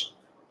charge.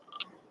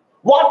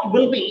 What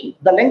will be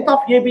the length of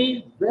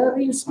AB?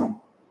 Very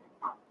small.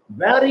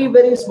 Very,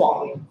 very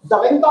small. The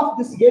length of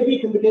this AB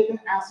can be taken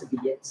as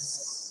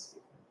dx.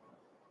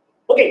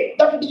 Okay,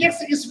 that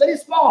dx is very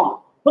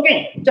small.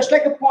 Okay, just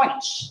like a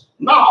point.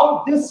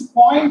 Now, this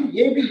point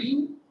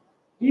AB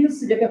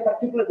is at a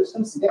particular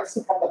distance x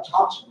from the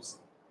charge you see.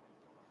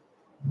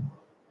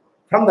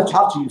 From the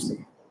charge you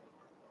see.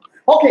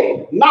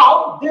 Okay,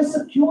 now this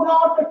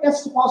Q0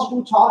 test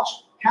positive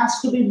charge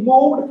has to be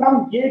moved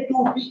from A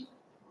to B.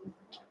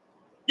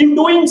 In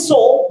doing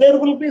so, there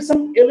will be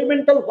some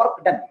elemental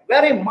work done.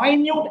 Very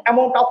minute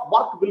amount of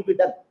work will be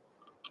done.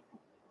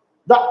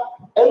 The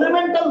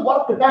elemental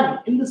work done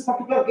in this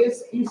particular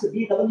case is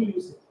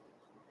dW.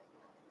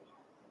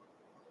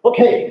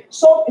 Okay,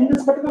 so in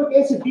this particular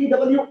case,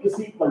 dW is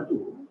equal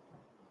to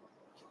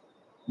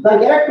the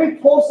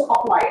electric force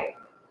applied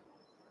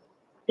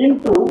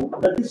into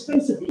the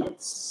distance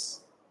dx.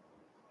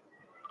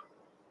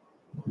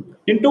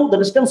 Into the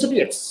distance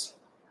dx.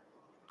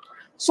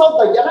 So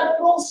the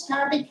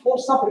electrostatic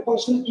force of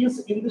repulsion is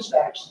in this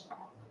direction,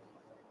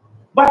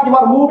 but you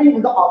are moving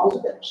in the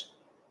opposite direction.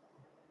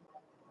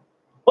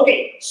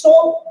 Okay,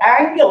 so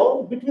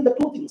angle between the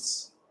two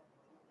things,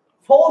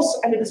 force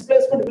and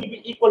displacement, will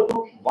be equal to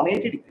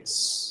 180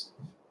 degrees.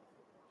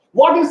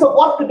 What is the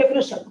work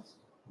definition?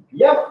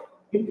 F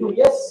into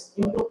S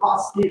into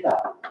cos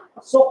theta.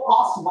 So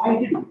cos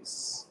 180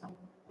 degrees.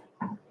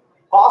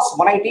 Cos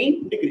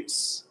 180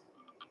 degrees.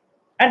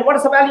 And what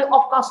is the value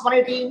of cos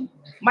 180?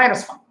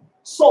 Minus 1.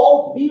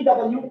 So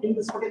dW in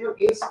this particular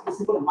case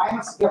is equal to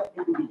minus F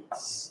into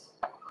dx.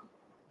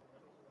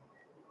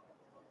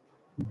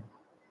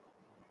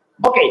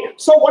 Okay,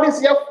 so what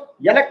is F?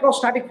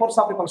 Electrostatic force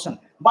of repulsion.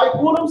 By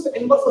Coulomb's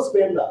inverse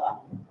square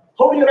law,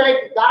 how do you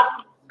write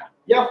that?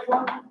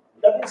 F1,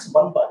 that is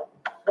 1 by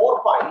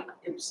 4 pi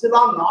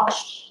epsilon naught.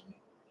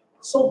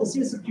 So this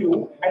is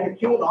Q and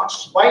Q naught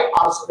by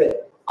R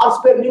square. R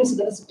square means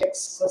that is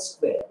x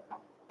square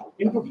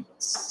into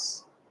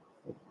dx.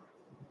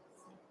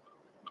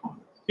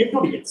 Into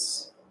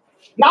dx.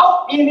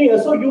 Now,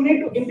 so you need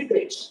to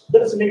integrate.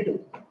 There is negative.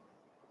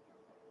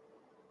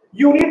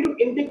 You need to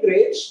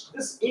integrate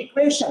this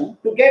equation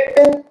to get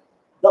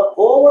the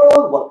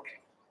overall work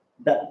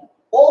done.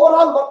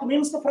 Overall work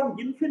means from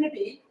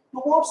infinity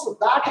towards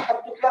that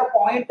particular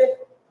point.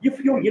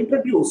 If you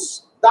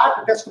introduce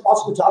that test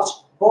positive charge,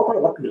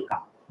 total work will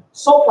come.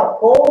 So for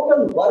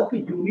total work,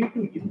 you need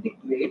to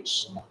integrate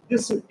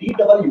this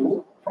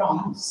dW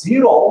from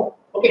 0,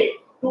 okay,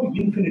 to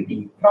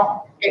infinity.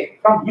 From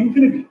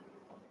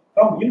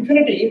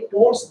infinity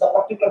towards the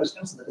particular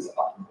distance that is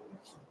R.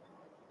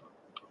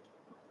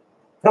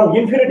 From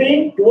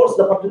infinity towards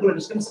the particular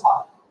distance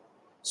R.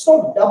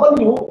 So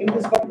W in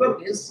this particular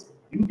case,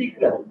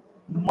 integral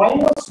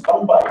minus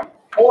 1 by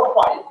 4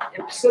 pi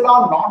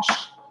epsilon naught.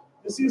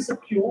 This is a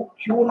Q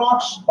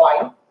naught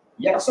by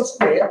x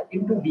square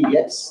into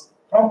dx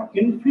from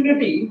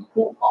infinity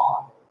to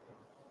R.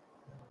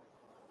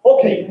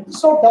 Okay,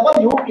 so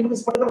W in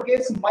this particular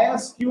case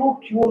minus Q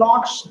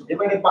naught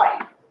divided by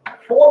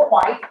 4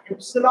 pi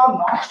epsilon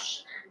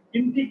naught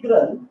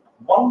integral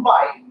 1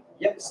 by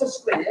x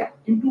square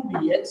into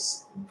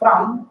dx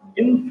from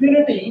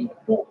infinity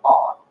to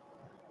R.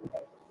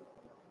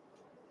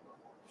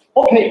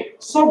 Okay,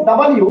 so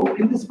W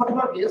in this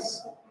particular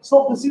case,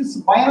 so this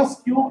is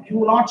minus Q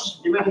naught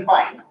divided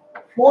by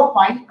 4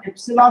 pi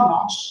epsilon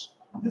naught.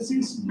 This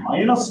is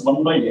minus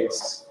 1 by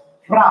x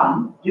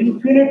from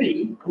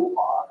infinity to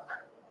R.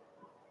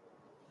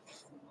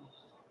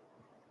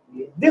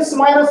 This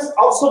minus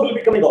also will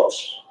be coming out.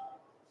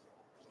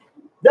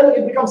 Then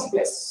it becomes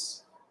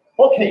plus.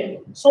 Okay,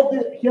 so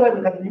here I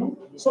will continue.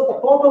 So the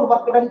total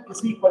work done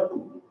is equal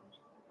to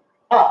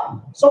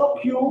so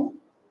Q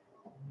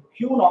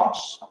naught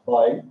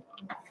by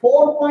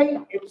 4 pi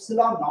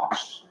epsilon naught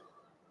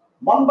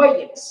 1 by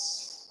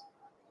x.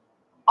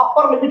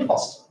 Upper limit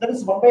first, that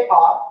is 1 by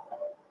R,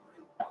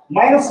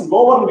 minus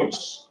lower limit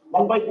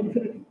 1 by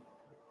infinity.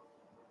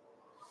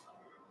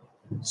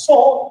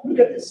 So look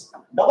at this.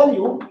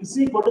 W is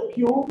equal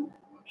to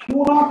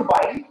Q naught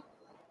by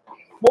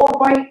 4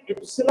 by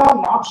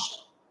epsilon naught.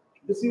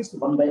 This is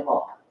 1 by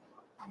r.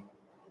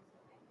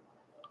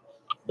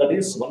 That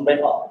is 1 by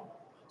r.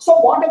 So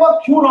whatever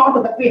Q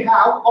naught that we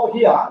have over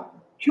here,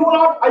 Q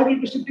naught I will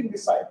be shifting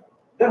this side.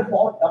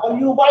 Therefore,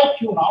 W by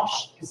Q naught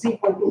is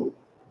equal to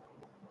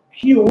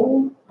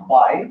Q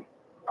by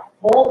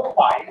 4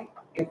 pi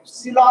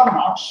epsilon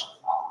naught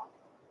r.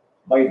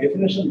 By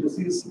definition, this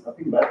is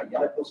nothing but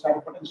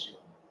electrostatic potential.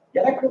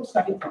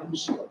 Electrostatic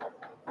potential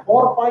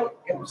 4 pi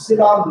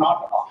epsilon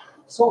naught r.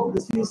 So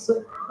this is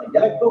the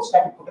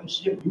electrostatic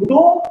potential due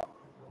to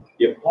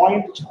a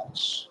point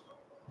charge.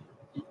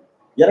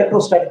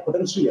 Electrostatic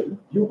potential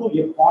due to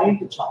a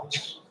point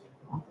charge.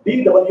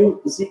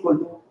 dW is equal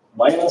to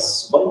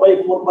minus 1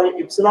 by 4 by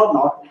epsilon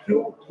naught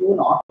Q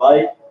naught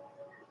by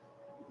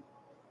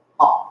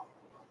R.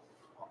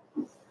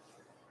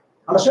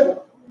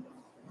 Understood?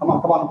 Come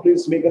on,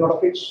 please make a note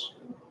of it.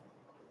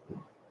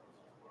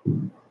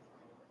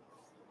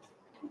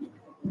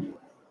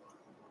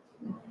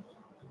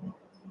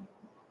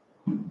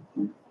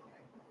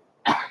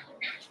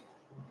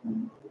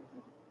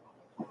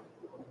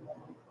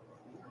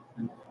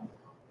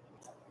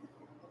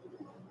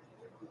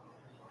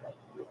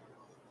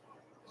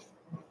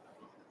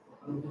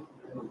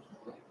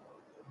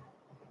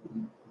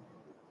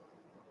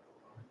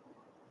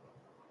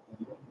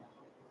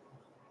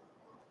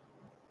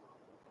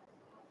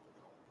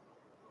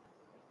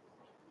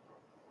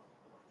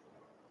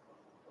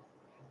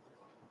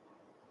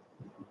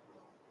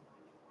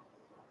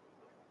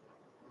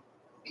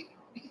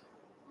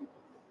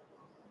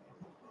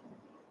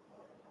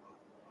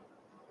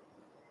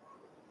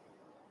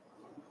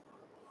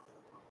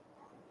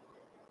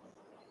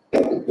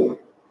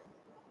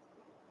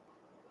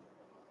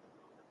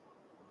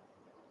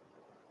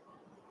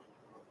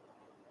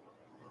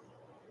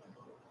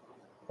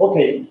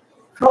 Okay,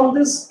 from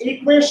this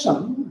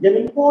equation, an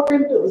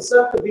important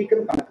result we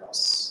can come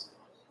across.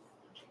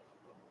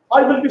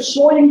 I will be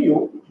showing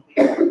you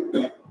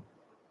the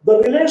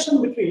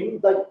relation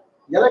between the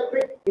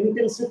electric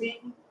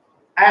intensity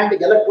and the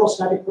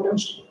electrostatic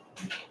potential.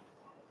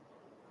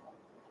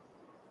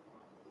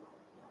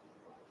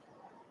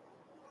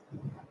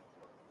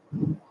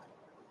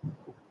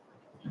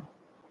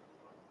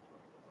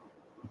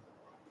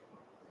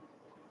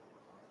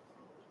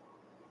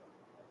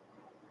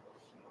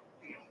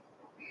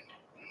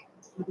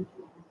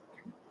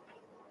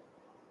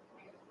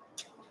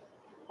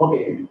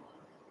 Okay,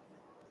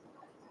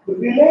 the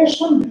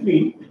relation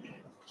between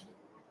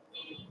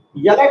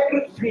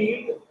electric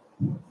field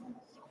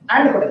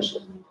and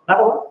potential.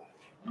 Not over?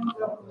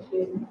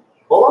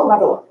 Over,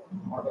 not over?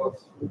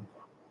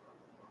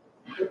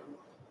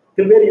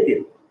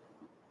 Convariative.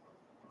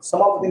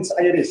 Some of the things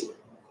I erased.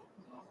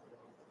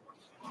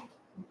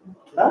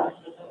 Huh?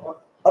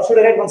 Or should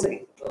I write once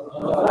again?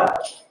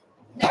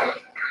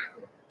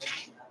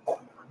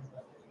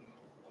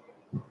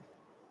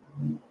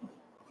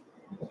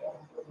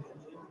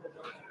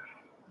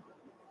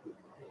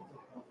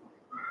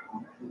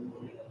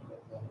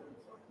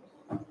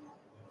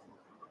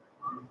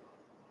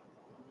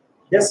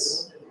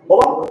 Yes.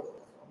 Over.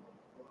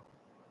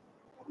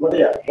 What are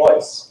your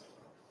boys?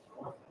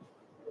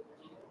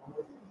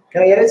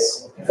 Can I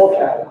erase?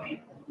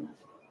 Okay.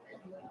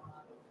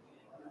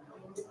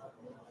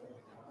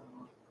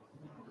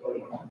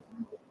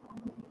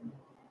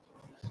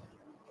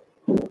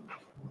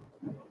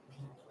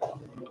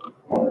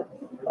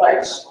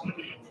 Right.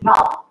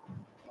 Now,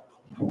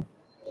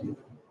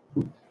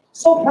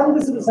 so from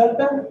this result,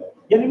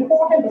 an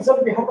important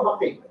result we have to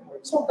obtain.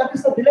 So that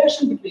is the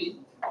relation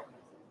between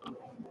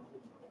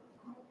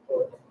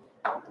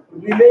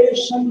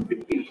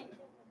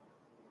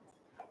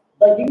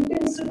the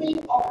intensity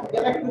of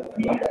electric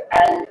field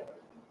and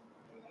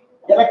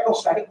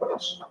electrostatic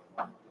potential.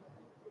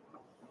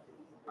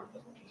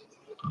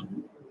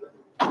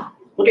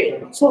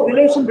 Okay, so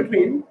relation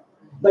between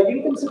the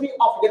intensity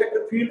of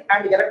electric field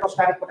and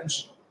electrostatic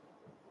potential.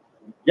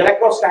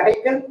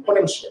 Electrostatic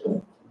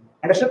potential.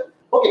 Understood?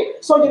 Okay,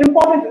 so an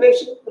important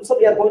relation so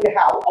we are going to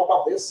have out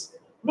of this.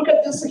 Look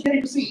at this here,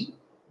 you see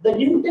the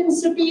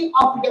intensity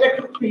of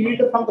electric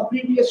field from the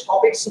previous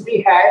topics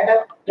we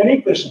had an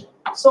equation.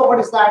 So what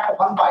is that?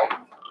 1 by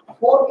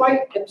 4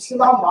 by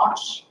epsilon naught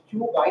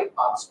Q by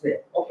R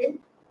square. Okay.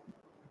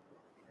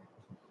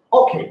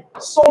 Okay,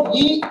 so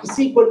E is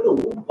equal to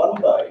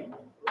 1 by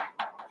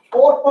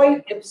 4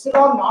 pi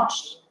epsilon naught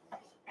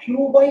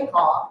Q by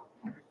R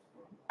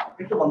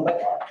into 1 by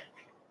R.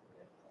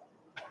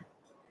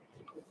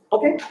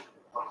 Okay.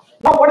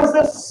 Now what is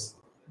this?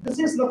 This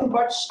is nothing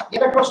but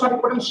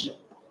electrostatic potential.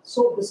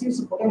 So this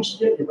is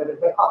potential divided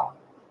by R.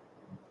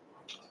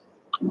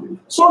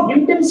 So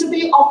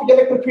intensity of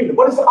electric field.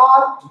 What is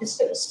R?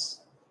 Distance.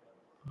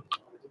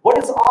 What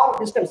is R?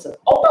 Distance.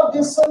 Out of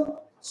this,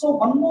 so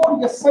one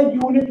more SI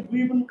unit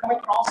we will come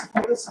across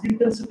for this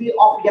intensity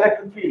of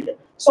electric field.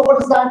 So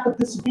what is that?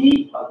 This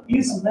V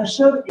is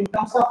measured in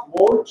terms of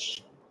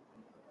volts.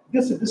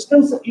 This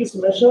distance is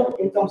measured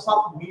in terms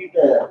of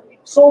meter.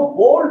 So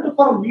volt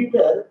per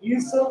meter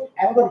is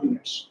another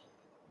unit.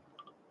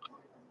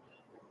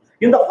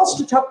 In the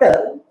first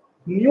chapter,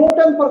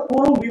 Newton per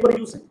Coulomb we were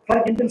using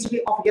for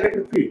intensity of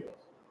electric field.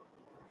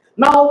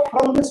 Now,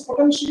 from this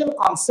potential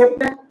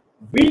concept,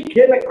 we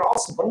came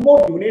across one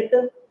more unit,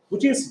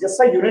 which is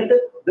SI unit,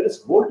 that is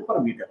volt per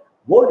meter.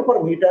 Volt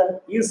per meter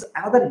is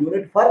another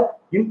unit for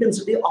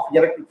intensity of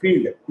electric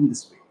field in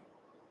this way.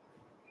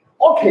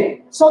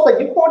 Okay, so the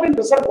important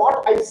result,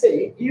 what I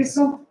say is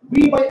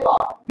V by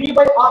R. V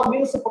by R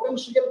means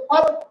potential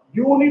per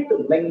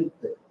unit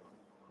length.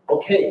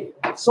 Okay,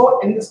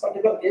 so in this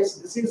particular case,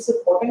 this is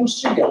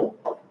potential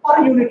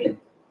per unit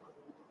length.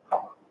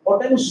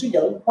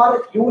 Potential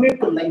per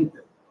unit length.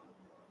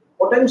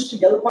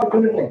 Potential per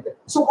unit length.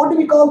 So what do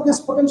we call this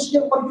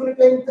potential per unit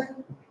length?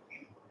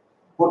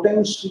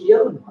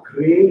 Potential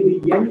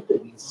gradient,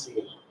 we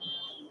say.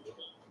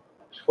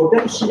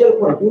 Potential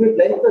per unit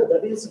length,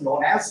 that is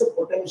known as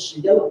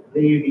potential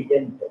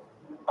gradient.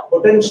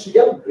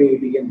 Potential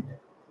gradient.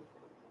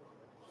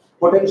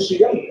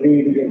 Potential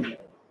gradient.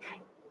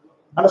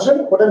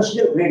 Understand?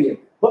 Potential gradient.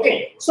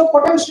 Okay. So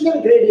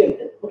potential gradient.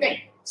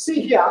 Okay.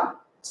 See here.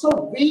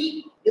 So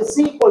V is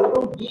equal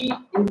to E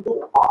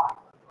into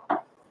R.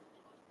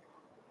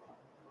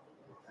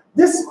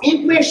 This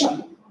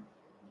equation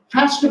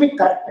has to be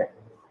corrected.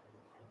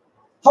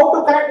 How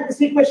to correct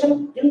this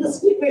equation? In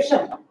this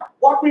equation,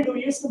 what we do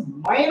is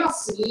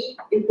minus E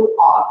into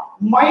R.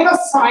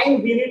 Minus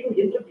sign we need to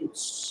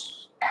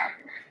introduce.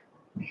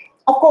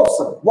 Of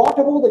course, what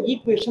about the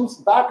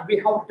equations that we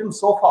have written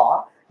so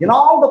far? In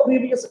all the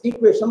previous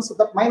equations,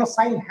 that minus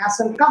sign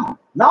hasn't come.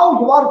 Now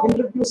you are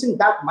introducing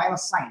that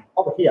minus sign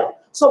over here.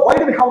 So why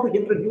do we have to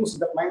introduce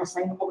that minus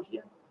sign over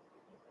here?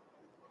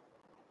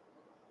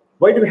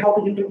 Why do we have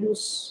to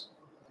introduce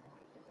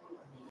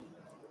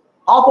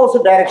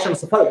opposite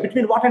directions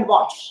between what and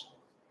what?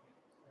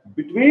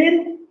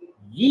 Between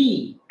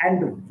E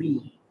and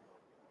V.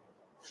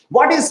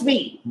 What is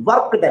V?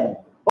 Work done.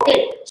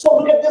 Okay, so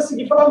look at this.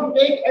 If I don't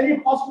take any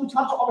positive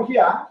charge over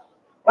here,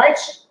 right,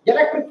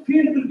 electric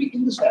field will be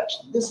in this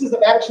direction. This is the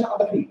direction of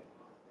the field,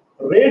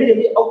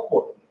 radially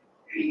outward.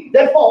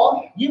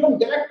 Therefore,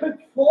 even electric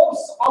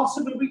force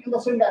also will be in the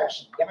same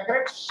direction. Am I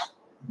correct?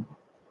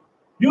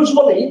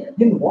 Usually,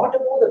 in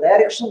whatever the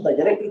direction the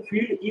electric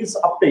field is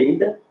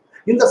obtained,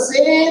 in the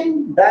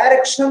same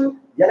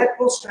direction,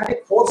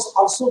 electrostatic force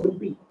also will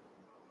be.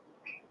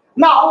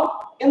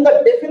 Now, in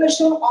the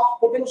definition of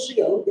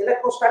potential,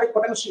 electrostatic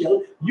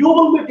potential, you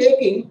will be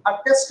taking a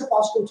test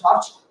positive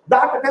charge.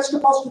 That test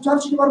positive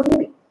charge you are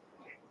moving.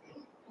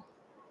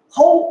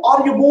 How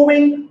are you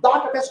moving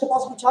that test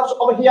positive charge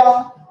over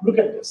here? Look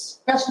at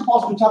this. Test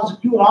positive charge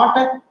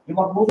Q0, you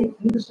are moving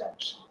in this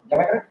direction. Am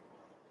I correct?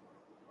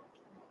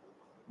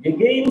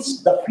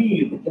 Against the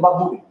field, you are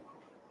moving.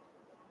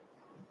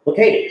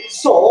 Okay,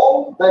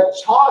 so the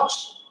charge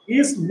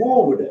is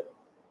moved,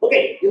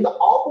 okay, in the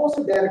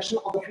opposite direction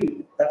of the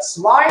field. That's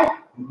why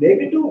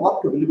negative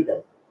work will be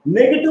done.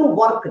 Negative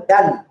work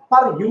done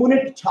per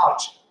unit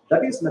charge.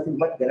 That is nothing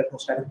but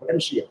electrostatic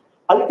potential.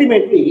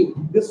 Ultimately,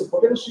 this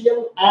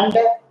potential and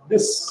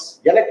this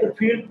electric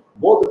field,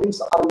 both the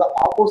things are in the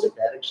opposite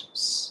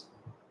directions.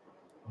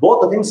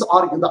 Both the things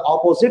are in the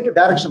opposite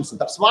directions.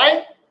 That's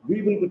why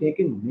we will be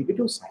taking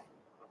negative sign.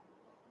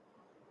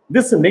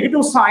 This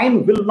negative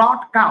sign will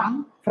not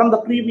come from the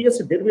previous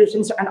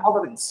derivations and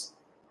other things.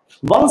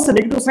 Once the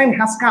negative sign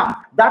has come,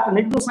 that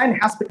negative sign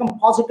has become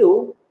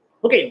positive.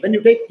 Okay, when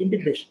you take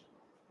integration.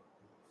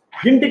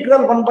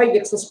 Integral 1 by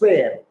x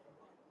square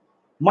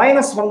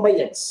minus 1 by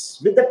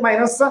x. With that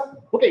minus,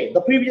 okay,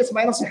 the previous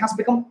minus has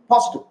become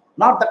positive,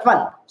 not that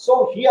one.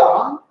 So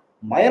here,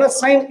 minus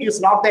sign is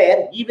not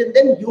there. Even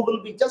then, you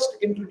will be just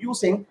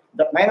introducing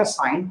the minus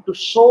sign to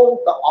show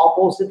the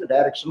opposite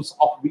directions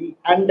of V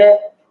and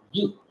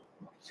E.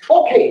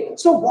 Okay,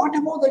 so what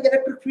about the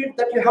electric field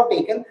that you have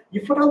taken?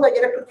 If at all the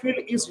electric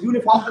field is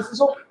uniform, this is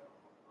okay.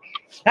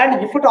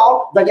 And if at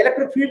all the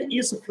electric field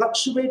is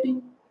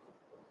fluctuating,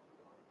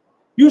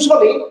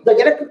 usually the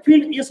electric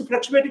field is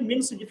fluctuating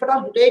means if at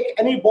all you take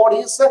any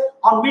bodies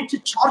on which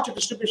charge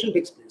distribution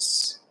takes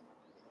place.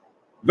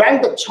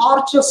 When the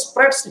charge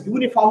spreads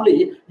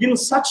uniformly, in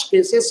such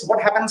cases,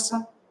 what happens?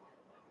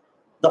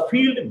 The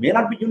field may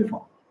not be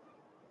uniform.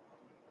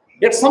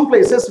 At some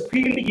places,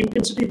 field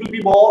intensity will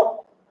be more.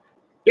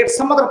 At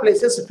some other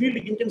places, field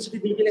intensity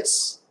will be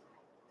less.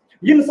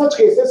 In such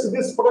cases,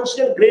 this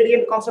potential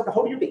gradient concept,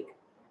 how do you take?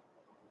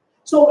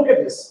 So look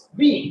at this.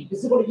 V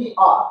is equal to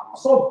ER.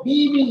 So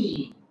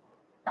dV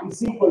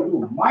is equal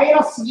to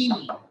minus E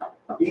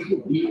into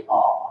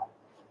dr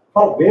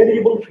for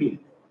variable field.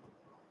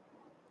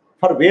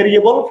 For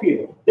variable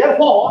field.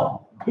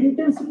 Therefore,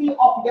 intensity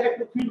of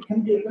electric field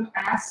can be written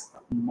as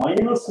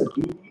minus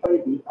dV by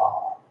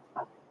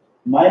dr.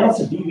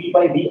 Minus dV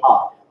by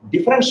dr.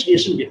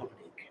 Differentiation we have to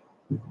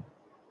take.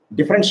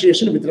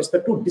 Differentiation with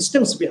respect to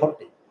distance we have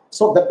to take.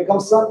 So that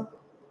becomes the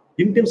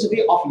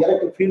intensity of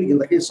electric field in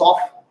the case of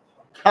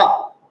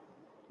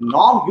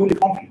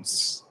non-uniform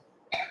fields.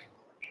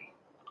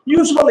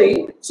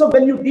 Usually, so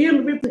when you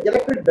deal with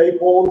electric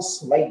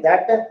dipoles like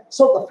that,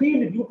 so the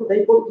field due to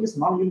dipole is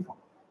non-uniform.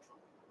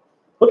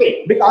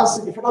 Okay,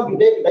 because if at all you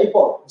take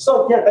dipole,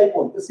 so here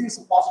dipole, this is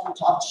positive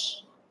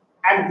charge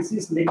and this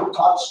is negative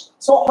charge.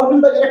 So how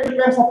will the electric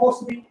lines of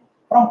force be?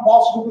 From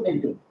positive to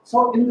negative.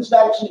 So in this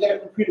direction, the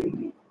electric field will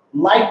be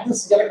like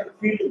this. Electric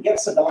field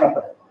gets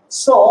developed.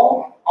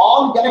 So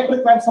all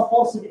electric lines of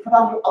force, if at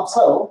all you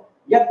observe,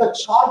 yet the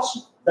charge,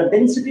 the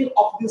density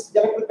of this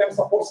electric lines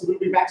of force will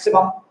be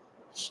maximum.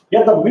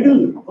 At the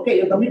middle,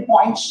 okay, at the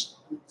midpoints,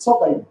 so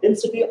the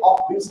density of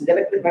this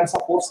electric lines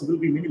of force will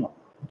be minimum.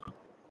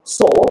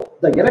 So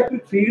the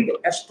electric field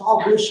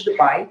established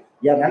by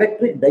an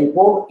electric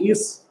dipole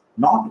is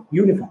not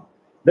uniform.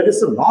 That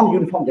is a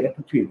non-uniform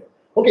electric field.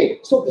 Okay,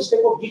 so this type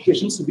of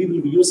equations we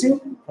will be using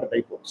for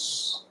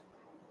dipoles.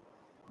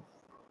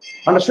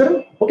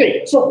 Understood?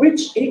 Okay, so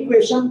which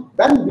equation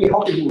when we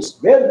have to use,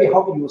 where we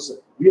have to use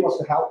it, we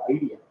must have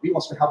idea, we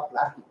must have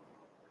clarity.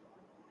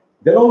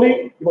 Then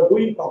only you are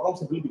doing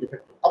problems will be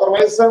effective.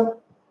 Otherwise,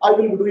 I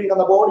will be doing on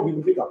the board, we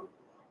will be copying.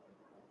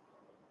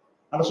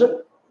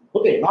 Understood?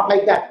 Okay, not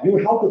like that. You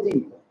have to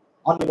think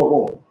on your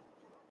own.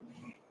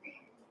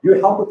 You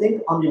have to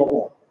think on your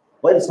own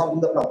while solving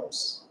the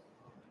problems.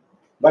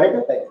 Right?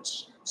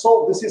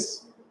 So this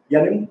is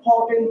an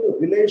important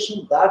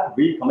relation that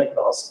we come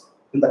across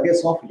in the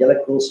case of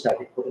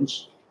electrostatic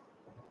potential.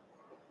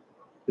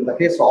 In the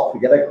case of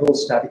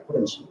electrostatic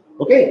potential.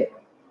 Okay.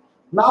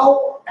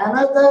 Now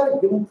another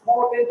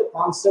important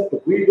concept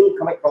we will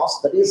come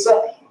across, that is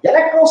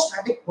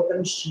electrostatic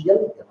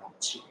potential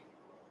energy.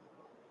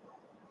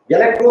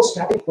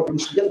 Electrostatic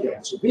potential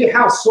energy. We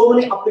have so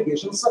many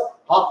applications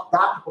of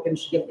that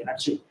potential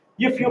energy.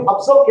 If you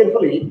observe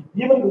carefully,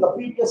 even in the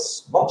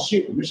previous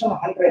worksheet, mission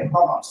 100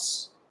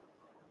 problems.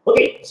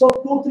 Okay, so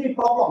 2-3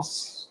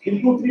 problems.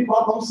 In 2-3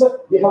 problems,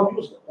 we have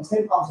used the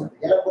same concept,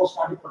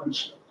 electrostatic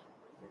potential.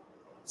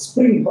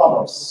 Spring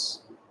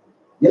problems,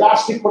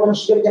 elastic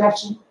potential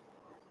energy.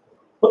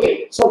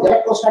 Okay, so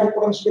electrostatic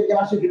potential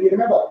energy, do you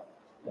remember?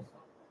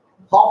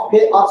 Half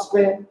k r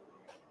square.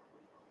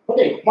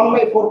 Okay, 1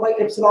 by 4 by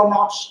epsilon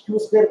naught q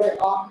square by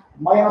r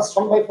minus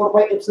 1 by 4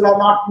 by epsilon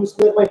naught q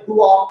square by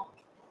 2r.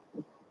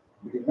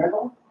 Do you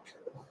remember?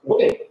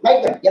 Okay,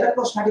 like that,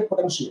 electrostatic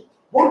potential.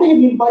 What do you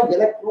mean by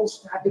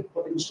electrostatic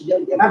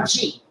potential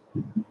energy?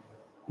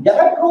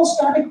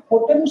 Electrostatic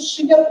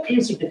potential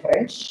is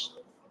different.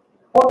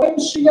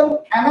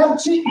 Potential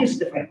energy is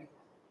different.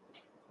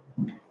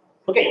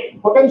 Okay,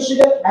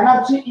 potential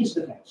energy is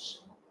different.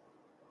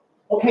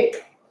 Okay.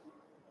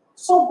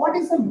 So what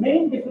is the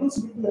main difference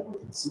between the two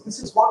things? This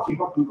is what we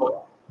have to go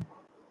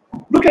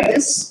on. Look at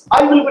this.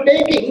 I will be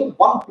taking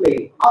one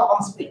plane or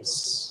one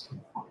space.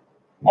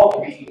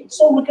 Okay.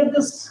 So look at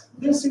this.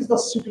 This is the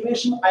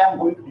situation I am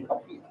going to take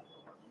up here.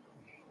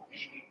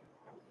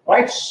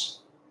 Right?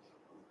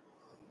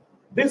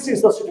 This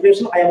is the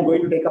situation I am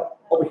going to take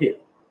up over here.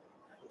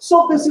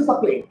 So this is the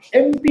plane,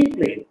 empty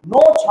plane.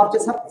 No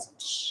charges are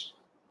present.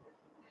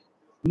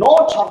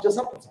 No charges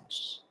are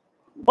present.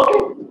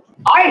 Okay.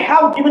 I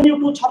have given you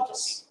 2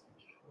 charges.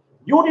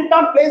 You did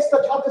not place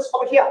the charges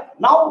over here.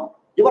 Now,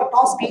 your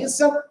task is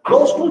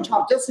those 2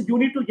 charges you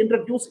need to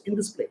introduce in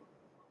this plane.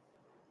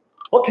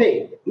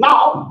 Okay.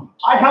 Now,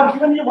 I have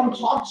given you 1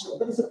 charge,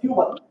 that is a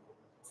Q1.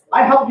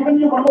 I have given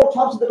you 1 more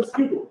charge, that is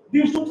Q2.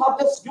 These 2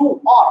 charges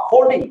you are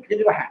holding in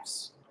your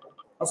hands.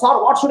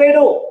 Sir, what should I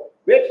do?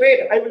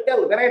 Wait, I will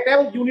tell. When I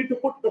tell, you need to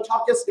put the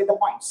charges in the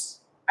points.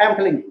 I am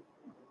telling you.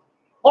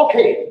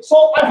 Okay.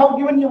 So, I have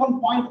given you 1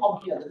 point over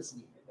here, that is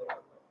D.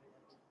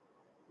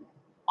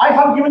 I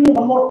have given you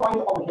 1 more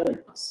point over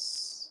here.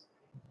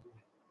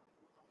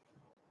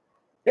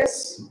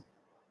 Yes.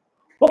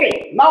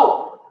 Okay.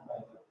 Now,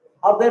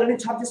 are there any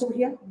charges over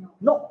here?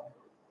 No.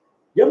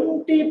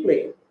 Empty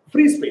plane,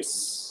 free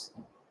space.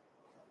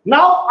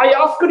 Now, I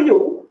asked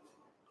you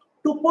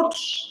to put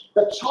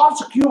the charge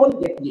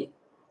Q1 at A.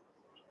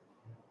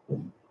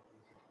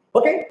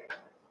 Okay.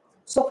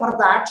 So, for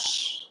that,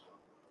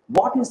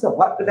 what is the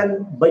work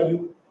done by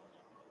you?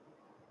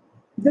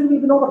 There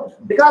will be no work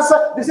because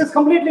this is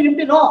completely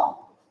empty.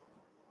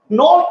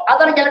 No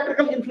other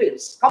electrical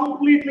influence,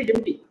 completely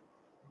empty.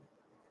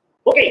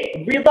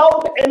 Okay,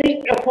 without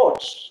any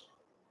effort,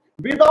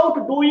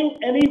 without doing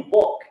any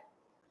work,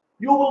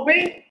 you will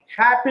be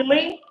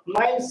happily,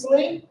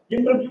 nicely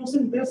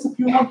introducing this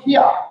Q1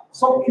 here.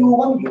 So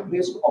Q1 you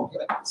place on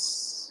here like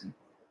this.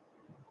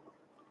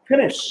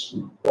 Finish.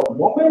 The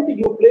moment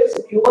you place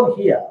Q1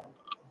 here,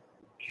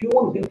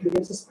 Q1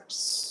 influences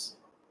spreads.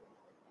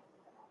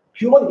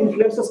 Q1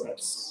 influences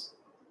spreads.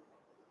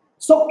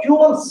 So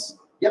Q1's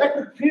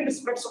electric field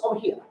spreads over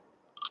here.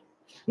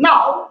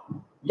 Now,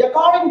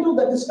 according to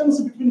the distance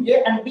between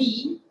A and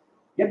B,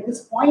 at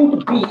this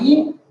point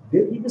B,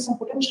 there will be some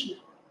potential.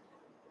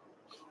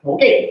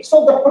 Okay,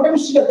 so the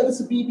potential, that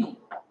is BB.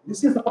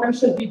 This is the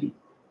potential BB.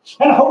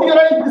 And how do you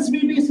write this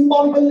BB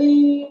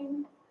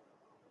symbolically?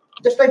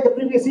 Just like the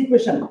previous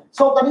equation.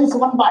 So that is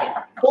 1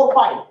 by 4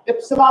 pi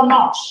epsilon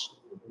naught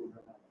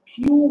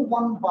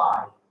Q1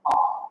 by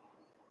R.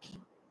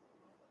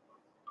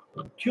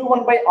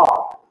 Q1 by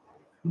R.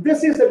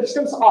 This is the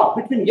distance R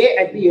between A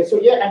and B. So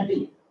A and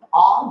B.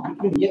 R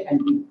between A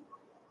and B.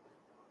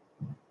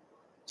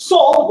 So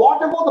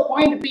what about the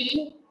point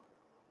B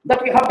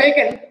that we have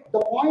taken? The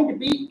point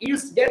B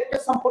is get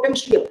some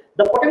potential.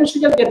 The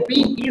potential at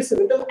B is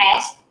written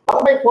as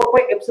 1 by 4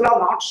 pi epsilon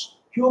naught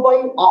Q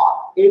by R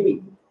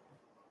AB.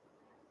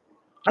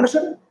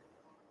 Understood?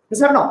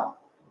 Yes or no?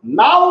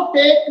 Now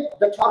take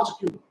the charge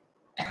Q.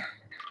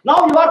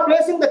 Now you are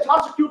placing the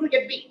charge Q to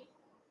get B.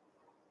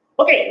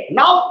 Okay,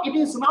 now it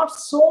is not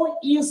so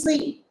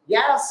easy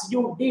as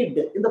you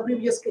did in the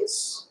previous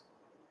case.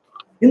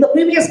 In the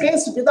previous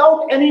case,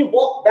 without any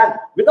work done,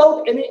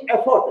 without any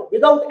effort,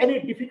 without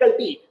any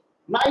difficulty,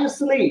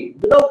 nicely,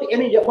 without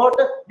any effort,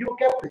 you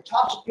kept the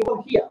charge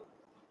Q1 here.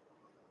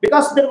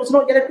 Because there was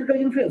no electrical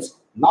influence.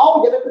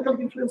 Now electrical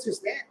influence is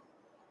there.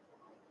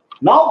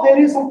 Now there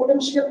is some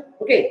potential,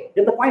 okay,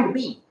 in the point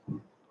B.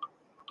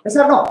 Yes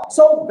or no?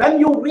 So when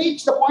you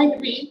reach the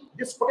point B,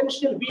 this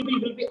potential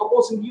VB will be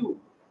opposing you.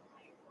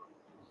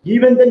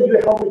 Even then you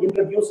have to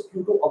introduce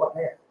Q2 over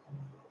there.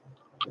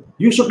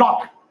 You should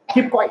not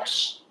keep quiet.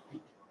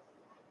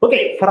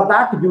 Okay, for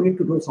that you need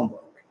to do some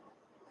work.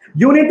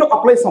 You need to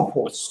apply some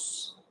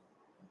force.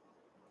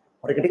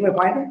 Are you getting my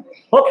point?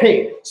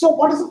 Okay, so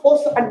what is the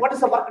force and what is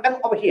the work done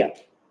over here?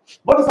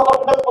 What is the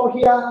work done over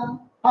here?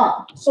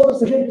 So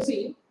this is here you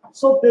see.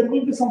 So there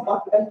will be some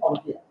work done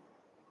over here.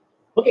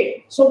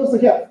 Okay, so this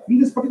is here. In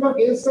this particular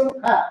case,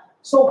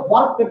 so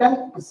work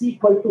done is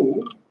equal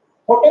to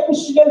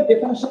potential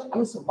definition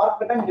is work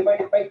done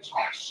divided by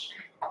charge.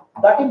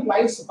 That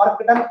implies work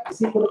done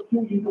is equal to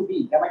Q into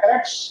V. Am I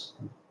correct?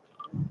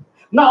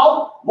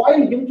 Now, while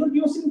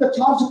introducing the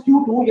charge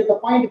Q2 at the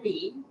point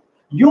B,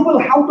 you will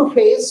have to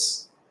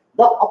face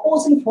the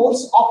opposing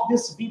force of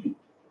this VB.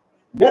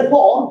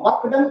 Therefore,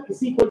 work done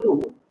is equal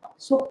to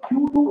so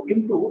Q2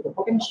 into the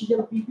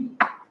potential VB.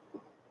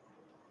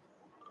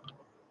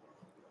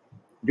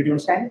 Did you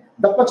understand?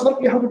 That much work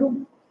we have to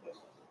do.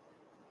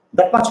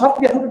 That much work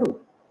we have to do.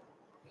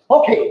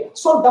 Okay,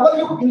 so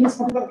W in this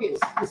particular case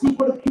is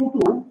equal to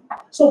Q2.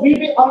 So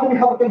VB already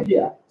have written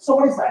here. So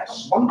what is that?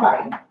 1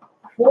 by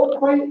 4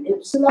 pi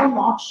epsilon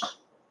naught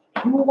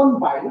Q1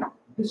 by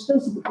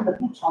distance between the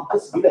two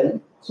charges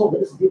given. So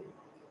that is the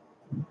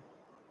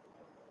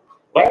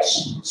right.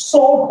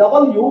 So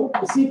W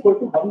is equal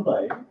to 1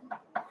 by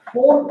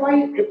 4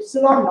 pi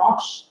epsilon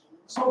naught.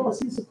 So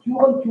this is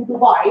Q1 Q2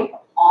 by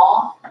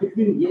R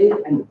between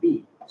A and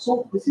B.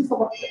 So this is the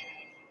work.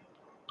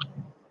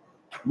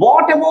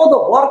 Whatever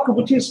the work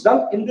which is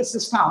done in this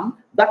system,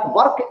 that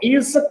work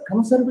is a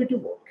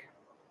conservative work.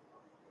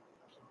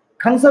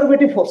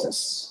 Conservative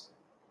forces.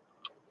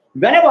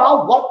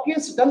 Whenever work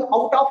is done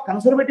out of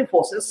conservative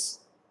forces,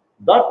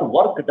 that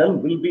work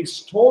done will be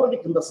stored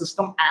in the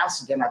system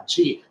as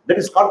energy. That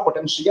is called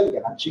potential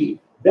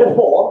energy.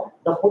 Therefore,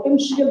 the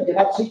potential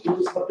energy in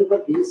this particular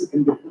case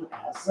can be written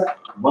as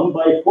 1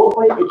 by 4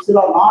 pi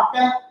epsilon naught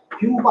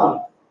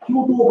Q1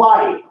 Q2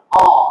 by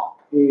R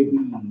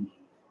AB.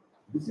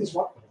 This is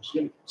what potential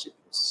energy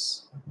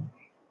is.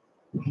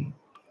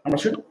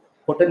 Understood?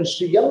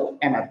 Potential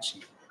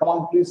energy. Come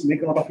on, please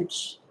make a note of it.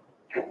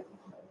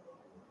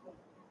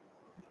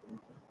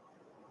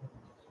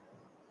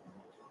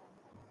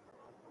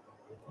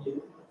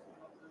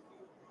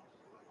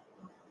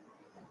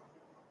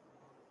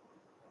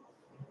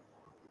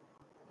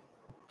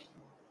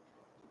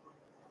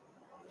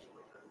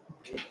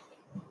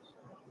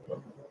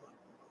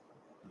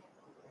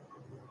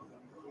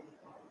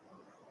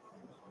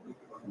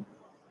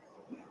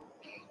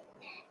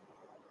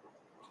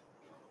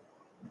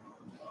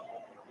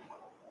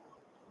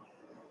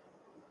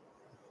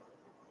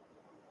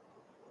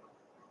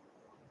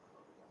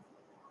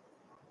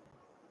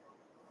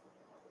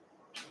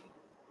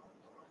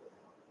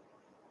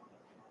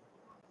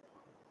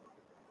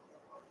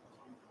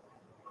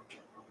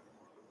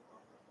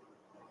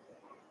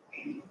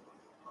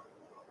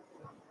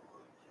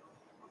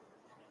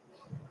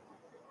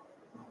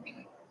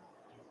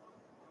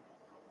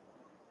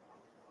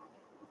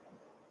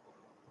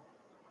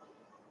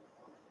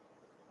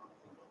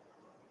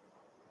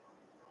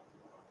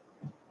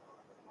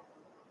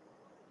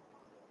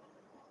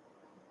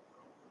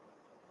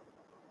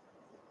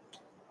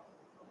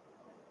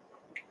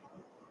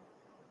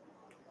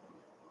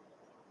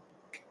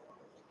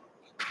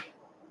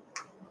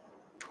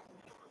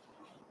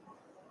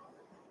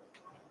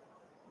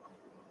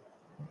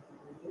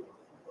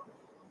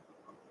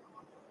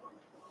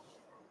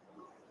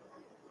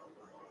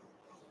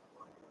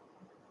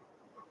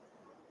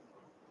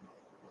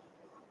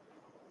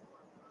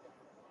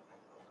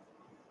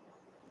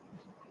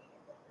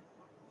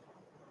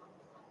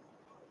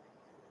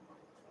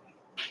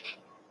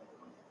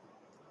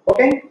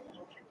 Okay?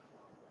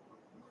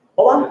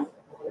 Hold on.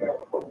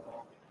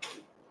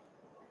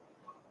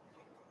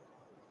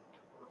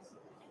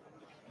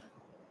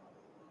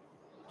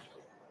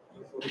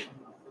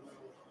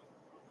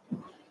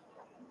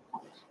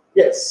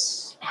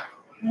 Yes.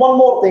 One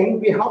more thing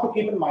we have to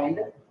keep in mind.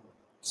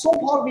 So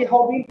far, we have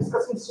been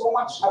discussing so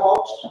much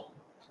about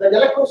the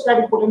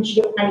electrostatic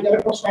potential and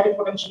electrostatic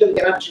potential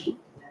energy,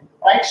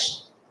 right?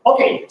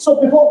 Okay,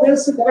 so before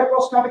this, the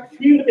electrostatic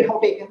field we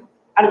have taken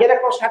and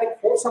electrostatic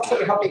force also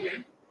we have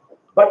taken.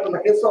 But in the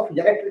case of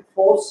electric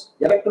force,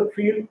 electric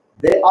field,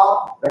 they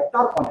are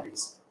vector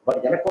quantities.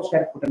 But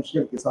electrostatic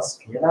potential is a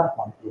scalar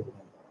quantity.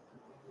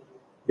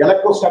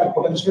 Electrostatic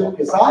potential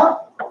is a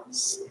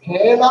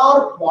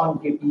scalar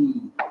quantity.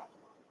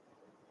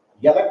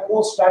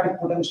 Electrostatic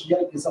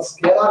potential is a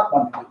scalar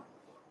quantity.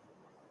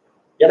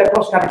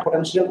 Electrostatic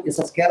potential is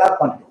a scalar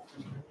quantity.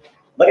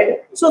 Okay.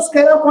 So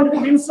scalar quantity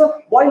means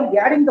while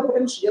adding the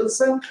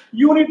potentials,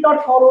 you need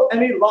not follow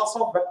any laws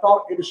of vector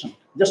addition,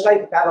 just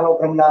like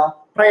parallelogram law,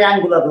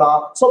 triangular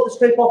law. So this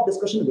type of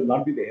discussion will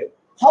not be there.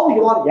 How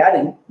you are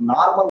adding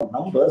normal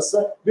numbers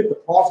with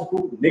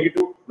positive,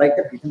 negative, like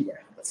that we can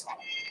add. That's all.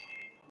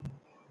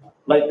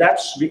 Like that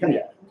we can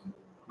add.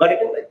 Got it?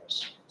 Like this.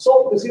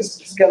 So this is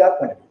scalar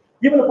quantity.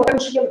 Even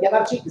potential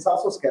energy is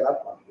also scalar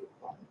quantity.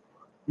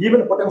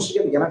 Even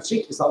potential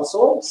energy is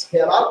also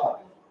scalar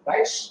quantity.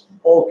 Right?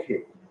 Okay.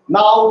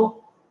 Now,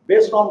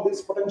 based on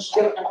this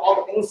potential and all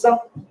the things,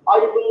 I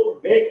will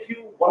make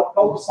you work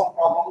out some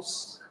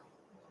problems.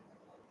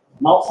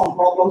 Now, some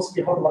problems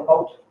we have to work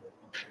out.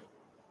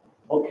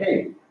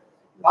 Okay.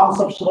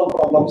 Conceptual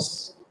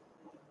problems.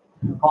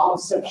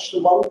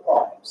 Conceptual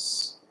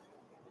problems.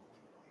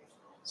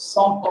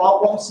 Some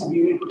problems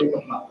we need to take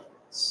up now.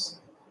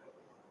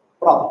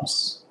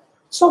 Problems.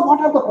 So,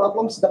 what are the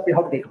problems that we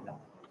have to take up now?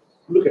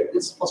 Look at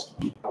this first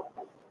one.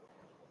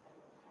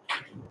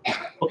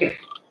 Okay.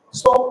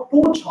 So,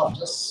 two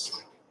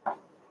charges.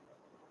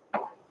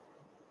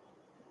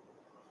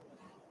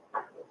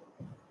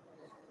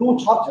 Two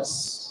charges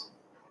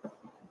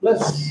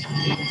plus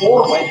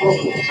 4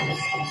 microcoulomb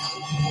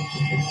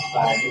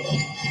and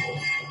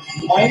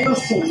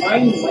minus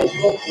 9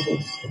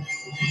 microcoulomb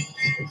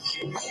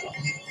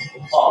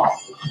are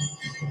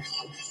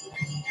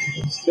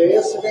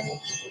placed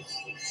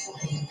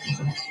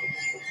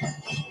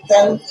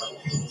 10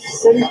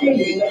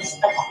 centimeters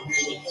apart.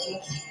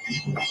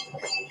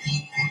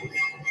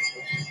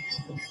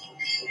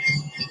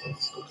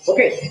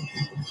 Okay,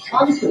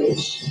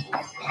 calculate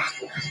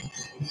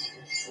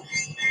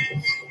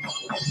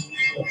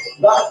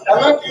the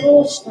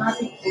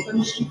electrostatic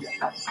potential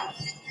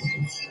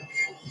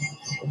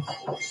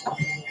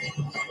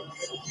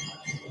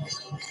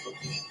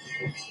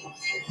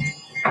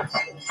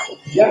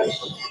yes,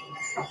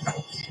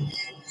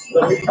 the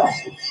recap.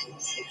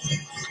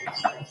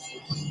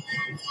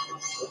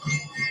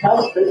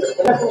 Calculate the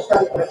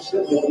electrostatic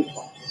potential the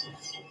recap.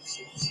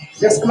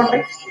 Yes, come on,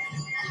 right?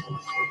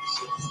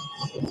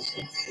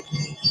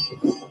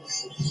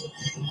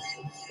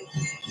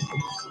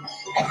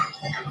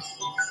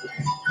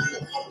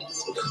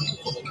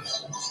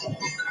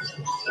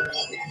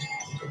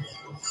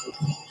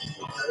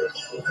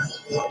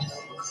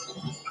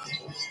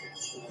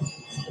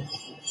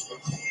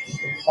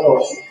 Hello.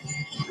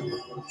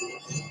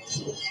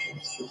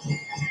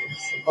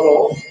 Hello.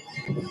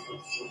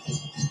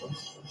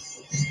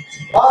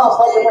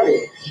 Sir, చెప్పండి.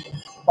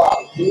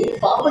 ఈ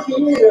పాపకి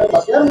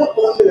మధ్యాహ్నం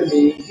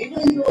కుదరలేదండి.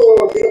 Evening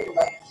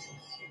తీరుతుందా?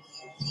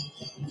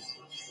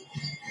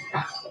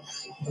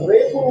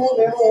 రేపు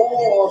నేను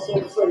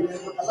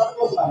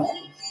కర్ణాటకలో ఉన్నాను.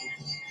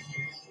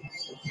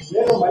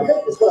 నేను Monday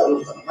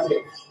తీసుకురాగలుగుతాను. Monday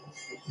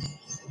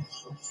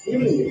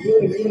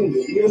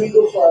evening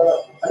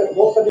అంటే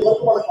 4:30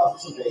 వరకు మన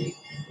క్లాసెస్ ఉంటాయి.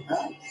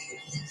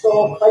 సో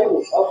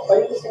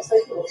 5 to 6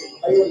 అయితే ఓకే.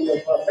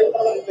 5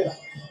 తర్వాత చెప్పేనా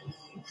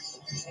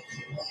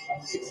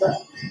 6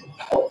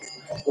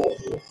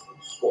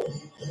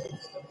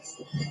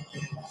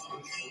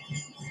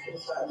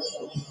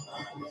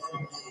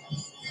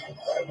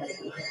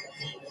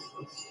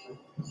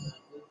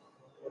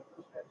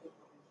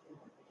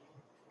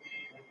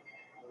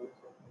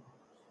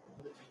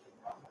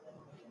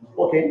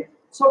 Okay,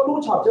 so two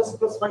charges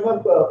plus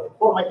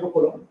 4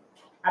 microcoulomb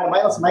and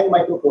minus 9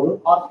 microcoulomb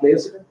are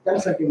placed 10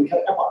 centimeter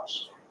apart.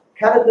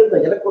 Calculate the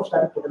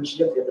electrostatic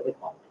potential at the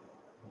point.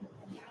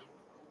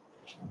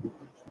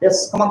 Yes,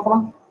 come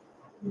on.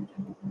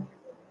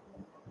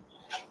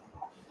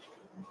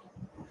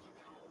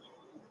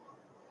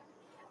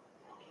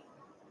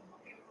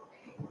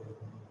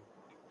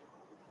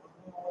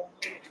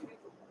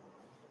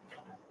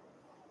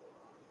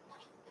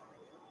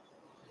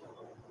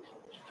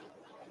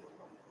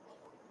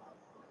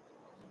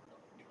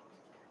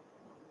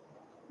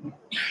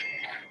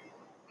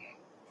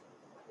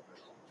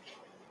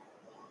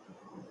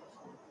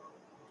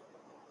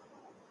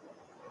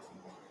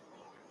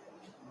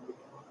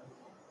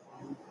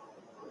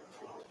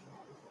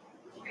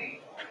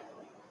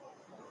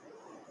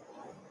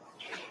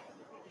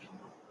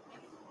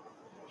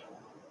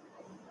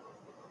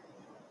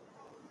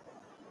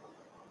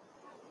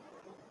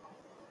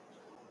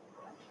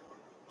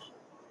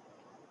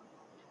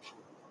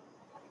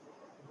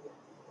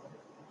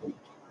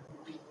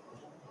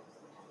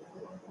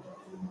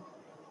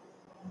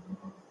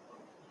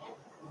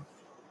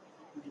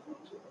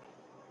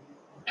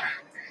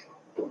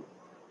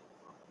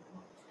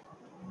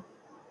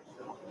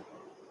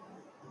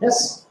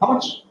 Yes, how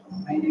much?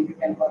 9 into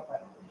 10 power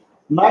 5.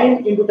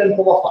 9 into 10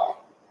 power 5.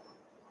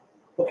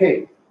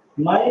 Okay,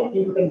 9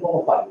 into 10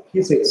 power 5.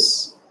 He says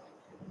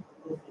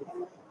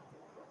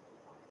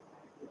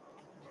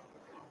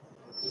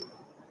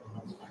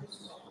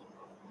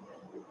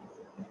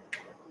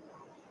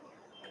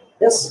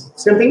Yes,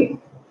 same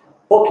thing.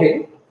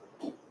 Okay.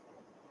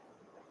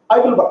 I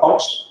will work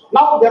out.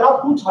 Now there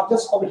are two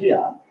charges over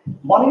here.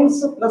 One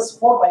is plus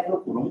 4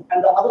 microcoulomb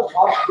and the other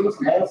charge is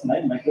minus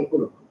 9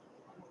 microcoulomb.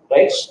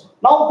 Right?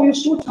 Now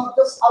these two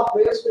charges are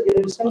placed in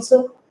a distance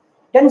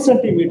 10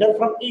 centimeter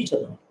from each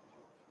other.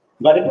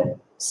 Got it?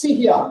 See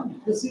here,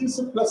 this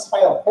is plus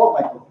 4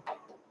 microcoulomb.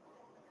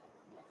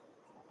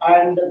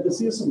 And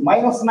this is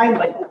minus 9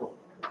 microcoulomb.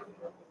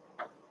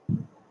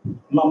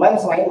 Now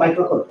minus 9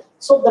 microcoulomb.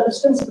 So the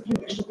distance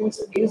between these two things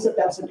is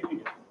 10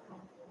 centimeter.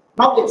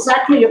 Now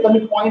exactly at the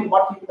midpoint,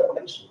 what will be the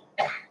potential?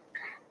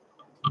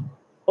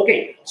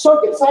 Okay, so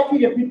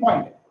exactly at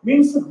midpoint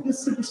means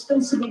this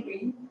distance will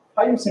be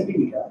 5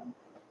 centimeter,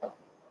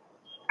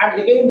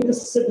 and again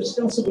this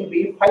distance will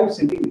be 5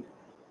 centimeter.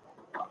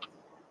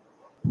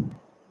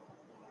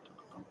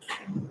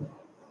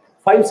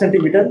 5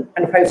 centimeter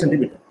and 5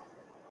 centimeter.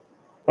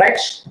 Right?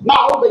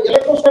 Now the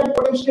electrostatic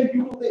potential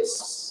due to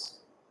this.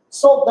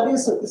 So that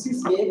is this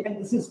is A and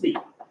this is B.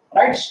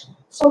 Right?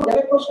 So the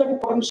electrostatic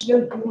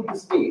potential due to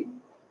this A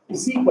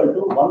is equal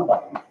to 1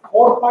 by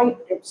 4 pi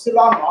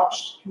epsilon naught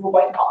q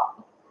by r.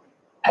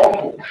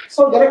 Okay.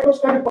 So the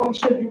electrostatic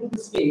potential due to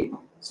this A.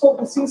 So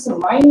this is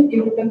 9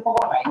 into 10 power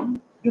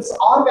 9. This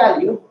r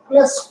value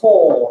plus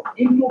 4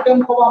 into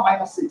 10 power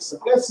minus 6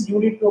 plus you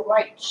need to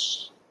write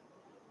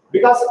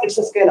because it's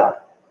a scalar.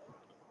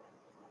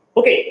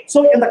 Okay,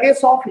 so in the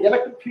case of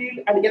electric field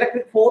and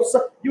electric force,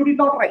 you did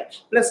not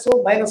write plus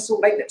so minus so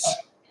like this.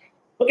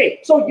 Okay,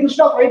 so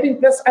instead of writing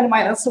plus and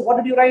minus, what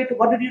did you write?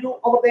 What did you do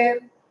over there?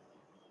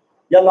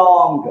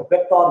 Along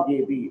vector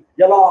AB,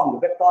 along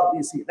vector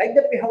BC. Like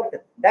that we have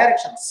written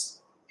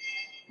directions.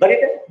 Got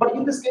it? But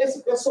in this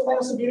case, plus or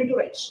minus we need to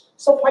write.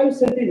 So 5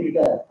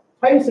 centimeter,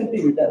 5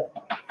 centimeter,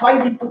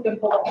 5 into 10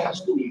 power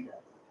minus 2 meter.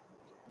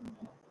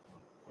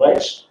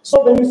 Right?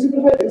 So when you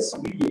simplify this,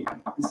 VA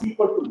is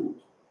equal to,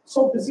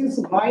 so this is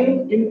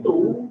 9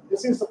 into,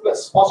 this is the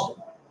plus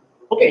positive.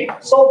 Okay,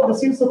 so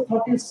this is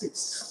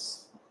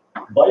 36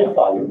 by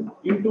 5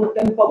 into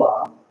 10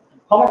 power,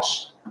 how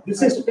much?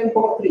 This is 10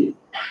 power 3.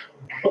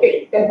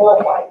 Okay, 10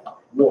 power 5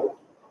 volt.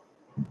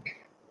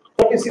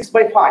 36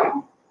 by 5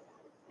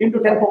 into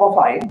 10 power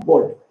 5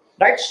 volt.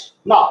 Right?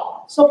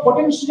 Now, so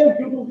potential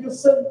due to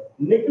this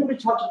negatively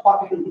charged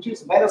particle, which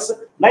is minus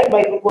 9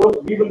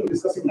 microcoulomb, we will be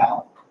discussing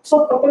now.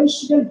 So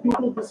potential due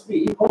to this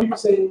V, how do you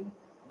say?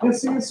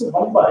 This is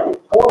 1 by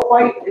 4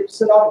 pi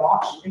epsilon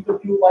naught into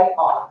q by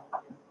r.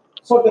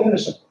 So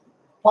definition,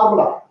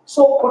 formula.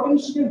 So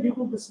potential due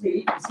to this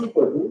V is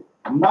equal to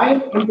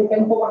 9 into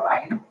 10 power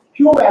 9.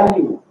 Q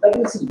value, that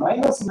is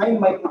minus 9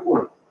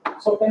 microcoulomb.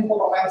 So 10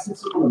 power minus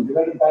 6 coulomb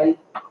divided by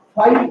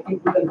 5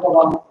 into 10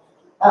 power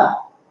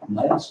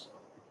minus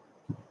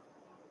 2.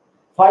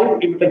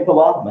 5 into 10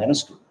 power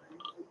minus 2.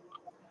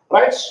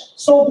 Right?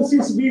 So this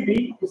is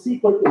VB is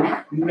equal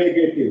to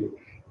negative.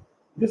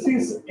 This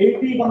is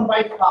 81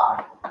 by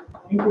 5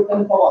 into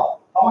 10 power.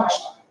 How much?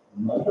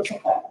 Minus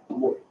 5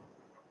 volt.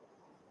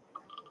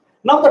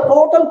 Now the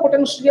total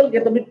potential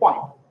at the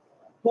midpoint.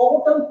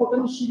 Total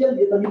potential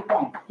at the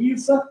midpoint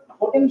is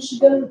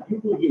potential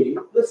due to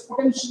A plus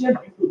potential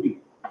due to B.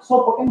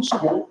 So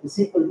potential is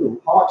equal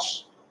to how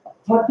much?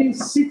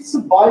 36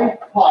 by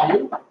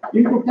 5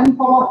 into 10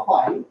 power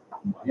 5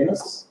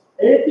 minus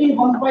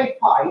 81 by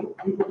 5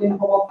 into 10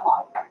 power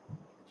 5.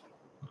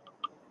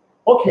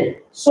 Okay,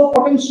 so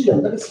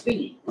potential, that is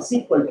P, is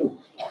equal to,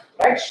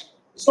 right?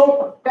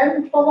 So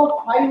 10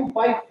 power 5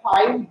 by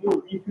 5,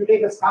 if you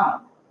take a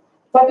sum,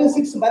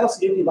 36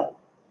 minus 81.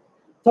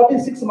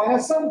 36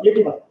 minus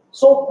 81.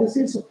 So this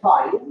is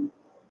 5.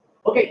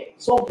 Okay,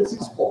 so this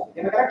is 4.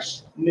 Am I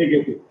correct?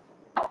 Negative.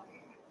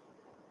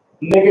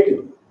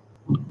 Negative.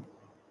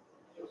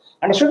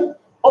 Understood?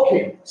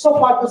 Okay, so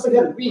for this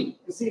here, V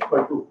is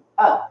equal to,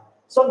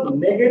 so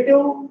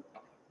negative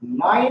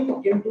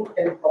 9 into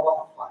 10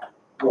 power 5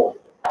 volt.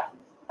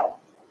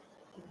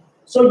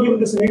 So you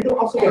this negative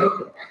also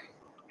negative.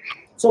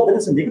 So there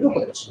is a negative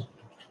potential.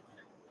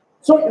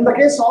 So in the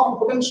case of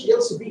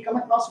potentials, we come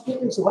across two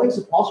things. One is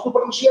a positive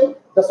potential,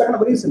 the second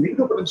one is a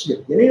negative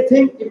potential.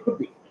 Anything it could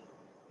be.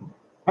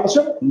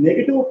 Understood?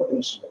 Negative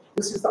potential.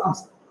 This is the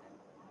answer.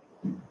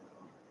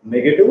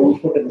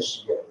 Negative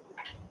potential.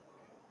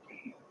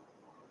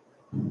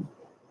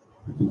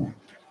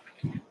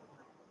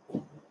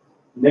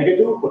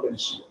 Negative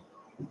potential.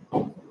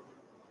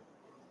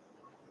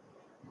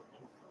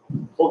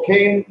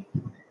 Okay.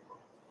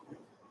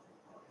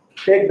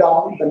 Take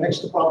down the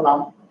next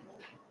problem.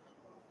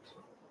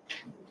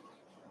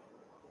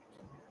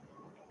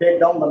 Take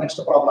down the next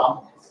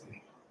problem.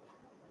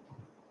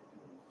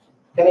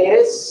 Can I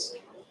erase?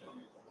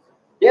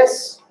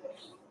 Yes?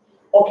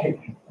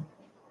 Okay.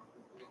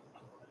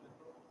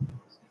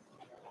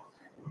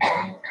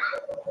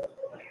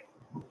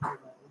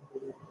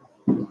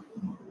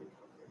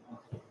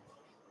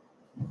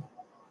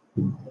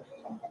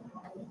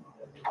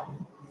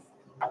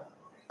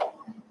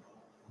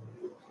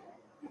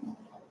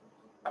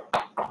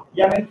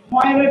 An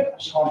infinite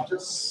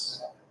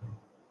charges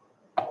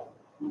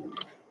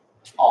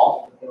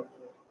of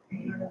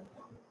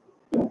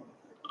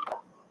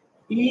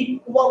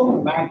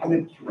equal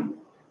magnitude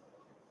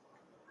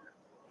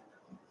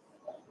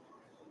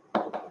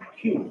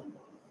Q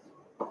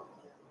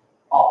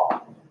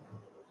are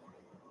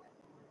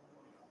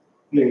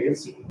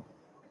placed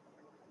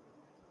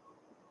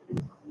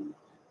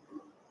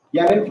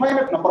an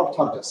infinite number of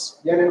charges.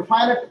 An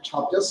infinite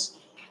charges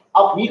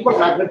of equal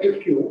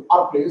magnitude Q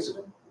are placed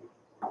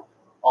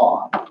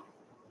on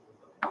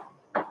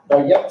the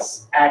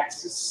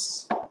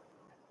x-axis,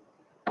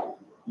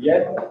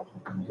 yet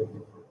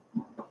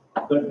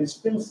the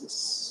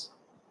distances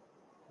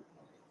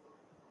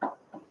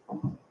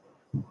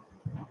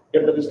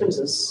get the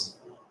distances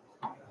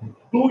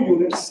 2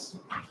 units,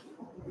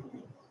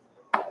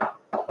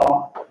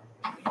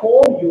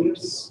 4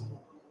 units,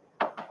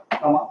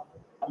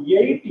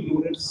 8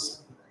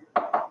 units,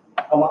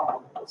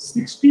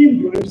 16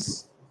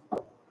 units,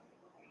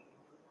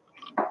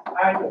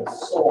 and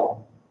so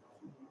on.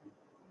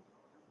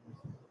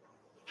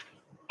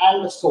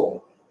 And so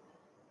on.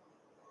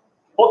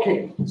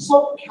 Okay,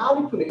 so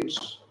calculate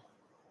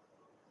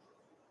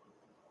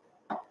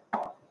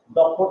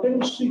the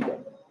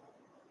potential.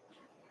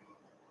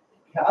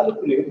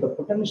 Calculate the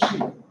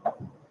potential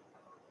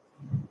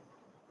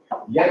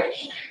yet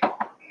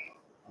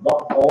the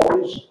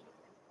origin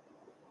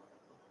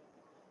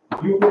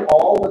due to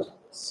all the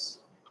charges.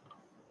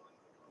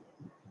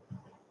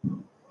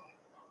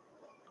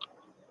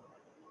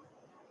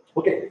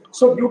 Okay,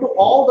 so due to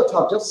all the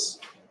charges,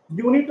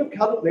 you need to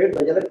calculate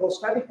the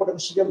electrostatic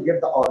potential at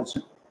the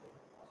origin.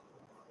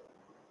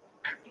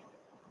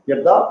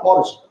 At the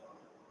origin.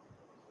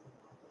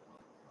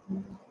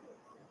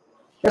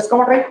 Yes,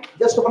 come on, right?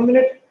 Just 1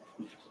 minute.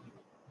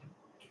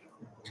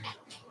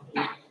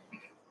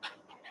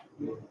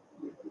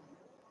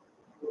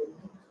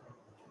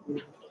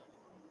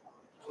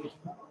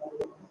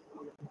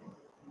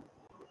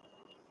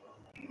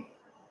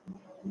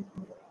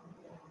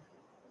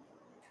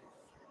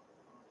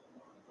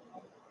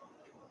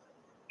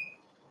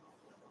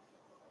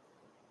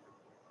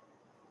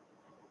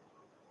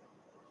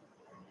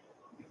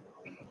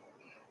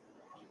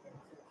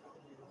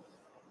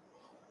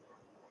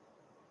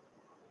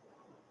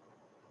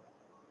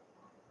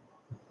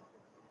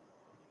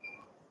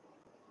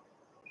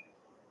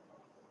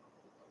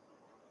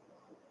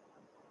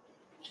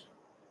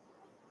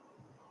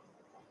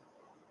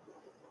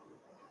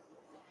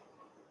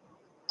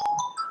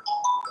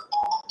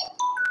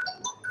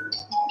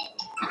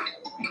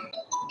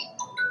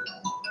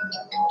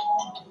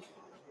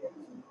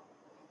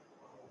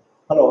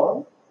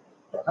 Hello.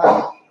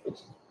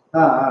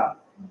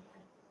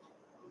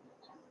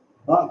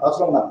 That's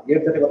wrong.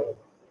 8:30.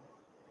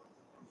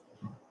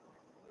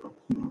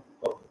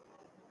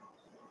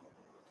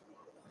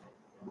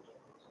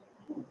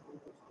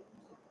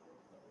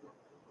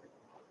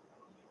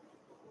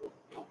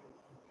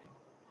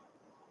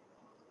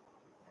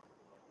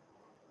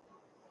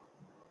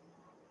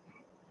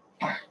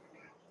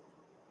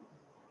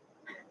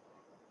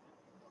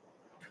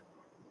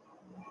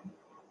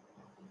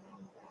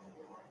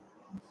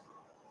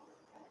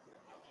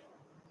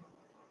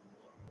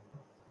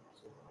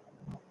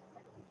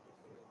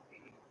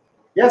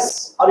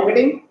 Yes, are you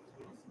getting?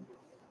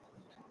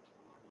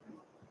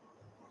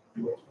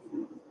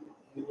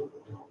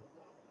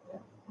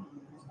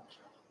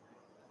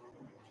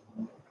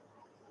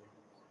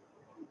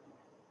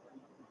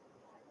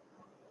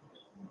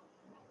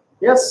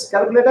 Yes,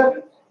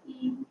 calculator.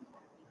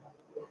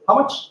 How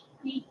much?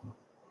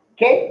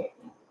 K?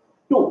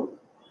 2.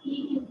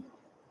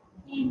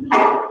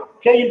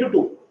 K into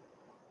 2.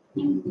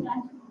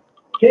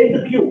 K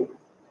into Q.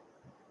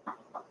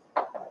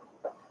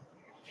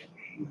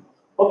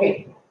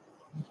 Okay.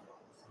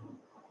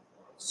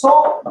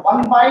 So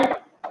 1 by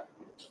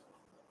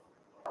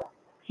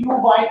Q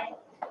by.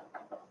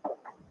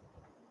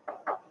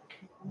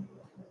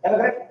 Am I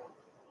correct?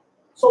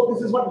 So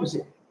this is what you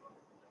say.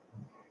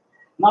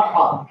 Not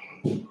R.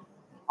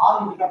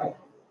 R is not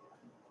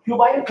Q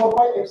by 4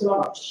 pi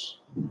epsilon naught.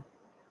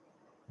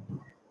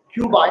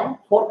 Q by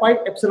 4 pi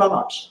epsilon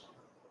naught.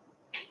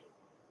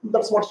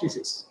 That's what she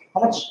says.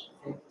 How much?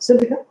 Same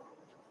thing.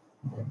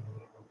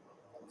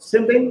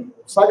 Same thing.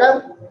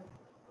 Sagar.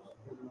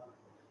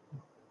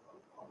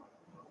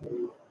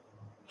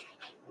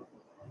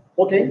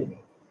 Okay.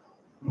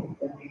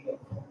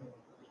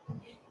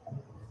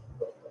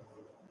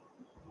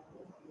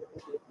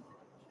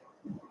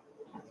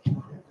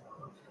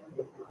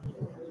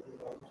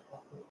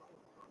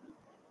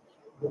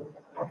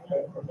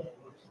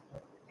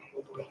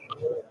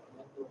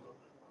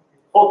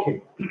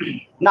 Okay.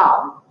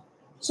 Now,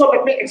 so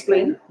let me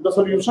explain the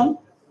solution.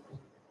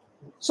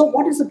 So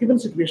what is the given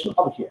situation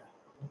over here?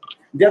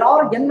 There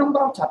are n number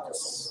of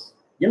charges,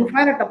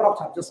 infinite number of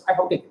charges I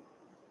have taken.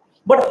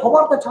 But how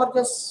are the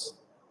charges?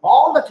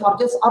 All the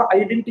charges are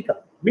identical.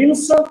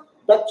 Means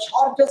the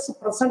charges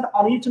present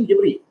on each and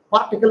every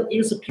particle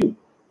is Q.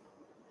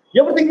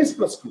 Everything is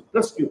plus Q,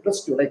 plus Q,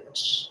 plus Q, like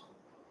this.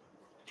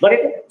 Got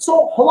it?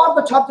 So how are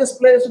the charges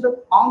placed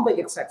on the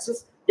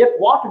x-axis? At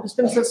what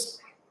distances?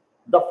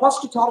 The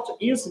first charge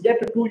is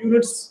at 2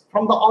 units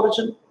from the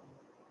origin.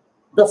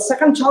 The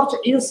second charge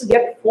is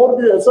get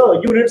 4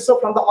 units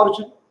from the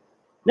origin.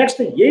 Next,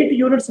 8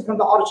 units from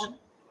the origin.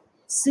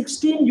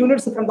 16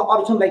 units from the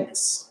origin, like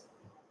this.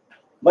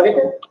 But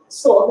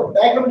so the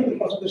diagrammatic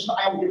representation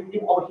I am giving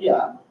you over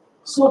here.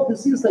 So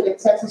this is the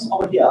x-axis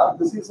over here.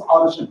 This is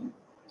origin.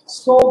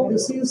 So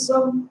this is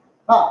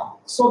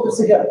so this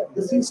is here.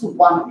 This is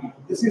 1.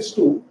 This is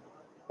 2.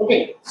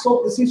 Okay.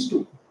 So this is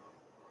 2.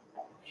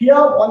 Here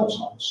 1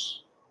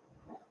 charge.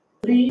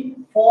 3,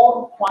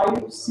 4,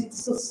 5, 6,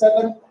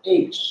 7,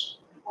 8.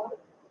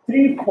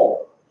 3,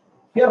 4.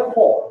 Here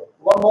 4.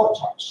 1 more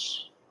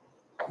charge.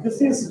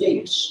 This is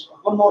 8.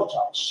 1 more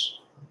charge.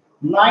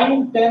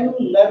 9, 10,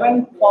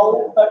 11,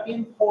 12,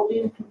 13,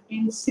 14,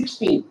 15,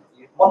 16.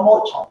 1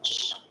 more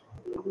charge.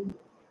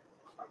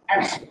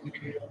 And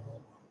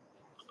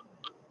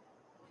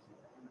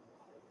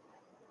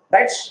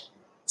right?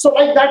 So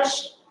like that,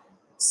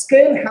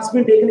 scale has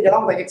been taken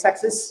along the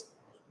x-axis.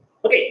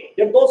 Okay,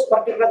 in those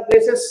particular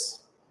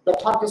places, the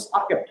charges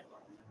are kept.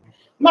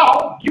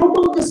 Now, due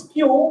to this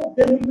Q,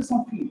 there will be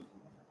some field.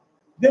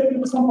 There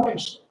will be some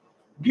potential.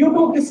 Due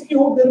to this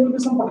Q, there will be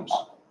some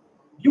potential.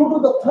 Due to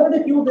the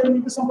third Q, there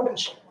will be some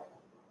potential.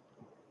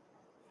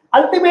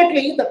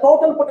 Ultimately, the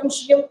total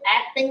potential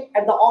acting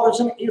at the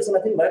origin is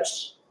nothing but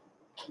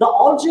the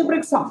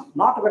algebraic sum,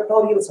 not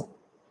vectorial sum.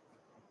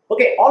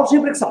 Okay,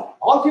 algebraic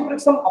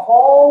sum of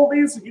all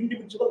these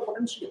individual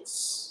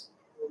potentials.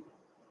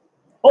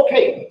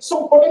 Okay,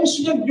 so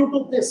potential due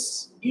to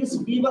this is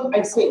V1,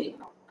 I say.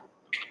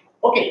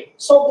 Okay,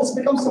 so this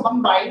becomes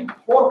 1 by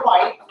 4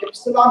 pi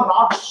epsilon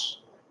naught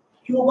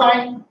q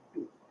by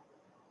 2.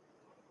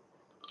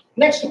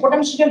 Next,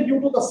 potential due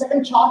to the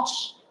second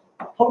charge.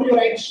 How do you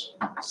write?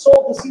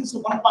 So this is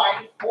 1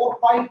 by 4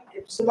 pi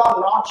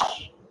epsilon naught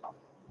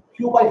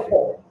q by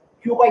 4,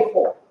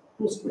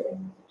 2 square.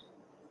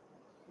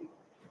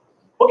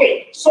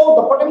 Okay, so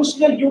the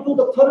potential due to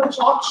the third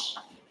charge.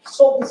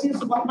 So this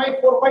is 1 by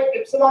 4 pi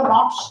epsilon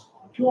naught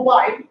q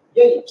by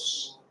 8.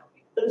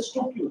 That is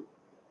 2q.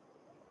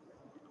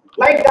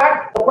 Like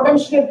that, the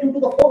potential due to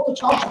the fourth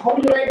charge, how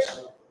do you write?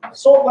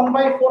 So 1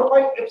 by 4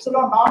 pi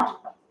epsilon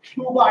naught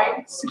q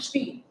by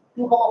 16,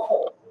 2 power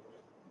 4,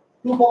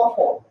 2 power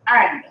 4,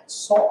 and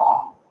so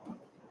on.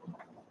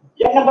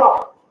 N number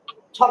of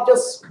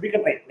charges we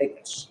can write like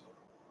this.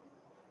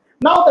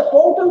 Now the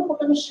total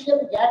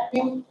potential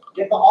acting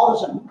at the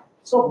origin,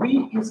 so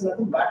V is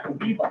nothing but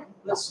V1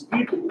 plus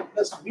V2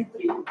 plus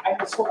V3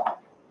 and so on.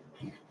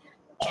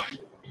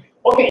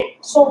 Okay,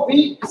 so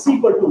V is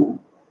equal to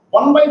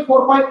 1 by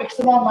 4 pi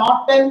epsilon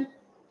naught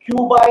q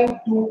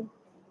by 2,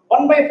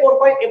 1 by 4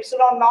 pi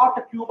epsilon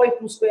naught q by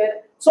 2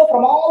 square. So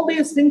from all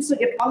these things at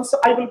once,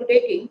 I will be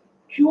taking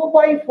q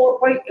by 4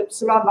 pi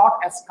epsilon naught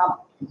as common.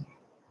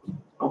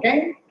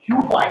 Okay, q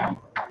by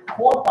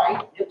 4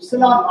 pi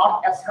epsilon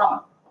naught as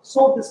common.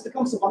 So this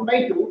becomes 1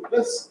 by 2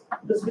 plus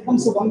this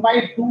becomes 1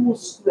 by 2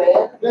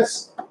 square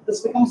plus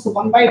this becomes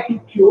 1 by 2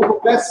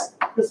 cube plus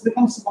this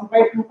becomes 1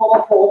 by 2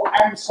 power 4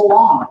 and so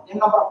on in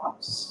number of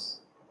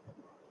terms.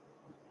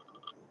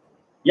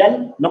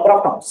 N number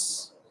of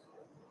terms.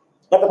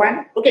 Got the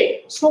point?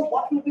 Okay, so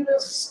what will be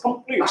this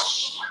complete?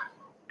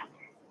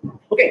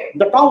 Okay,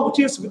 the term which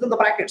is within the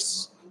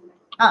brackets.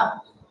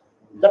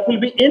 That will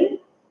be in.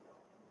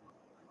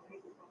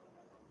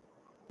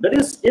 That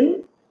is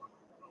in.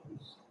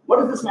 What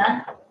is this,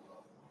 man?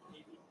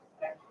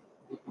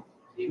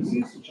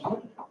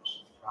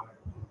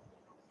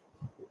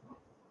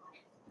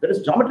 There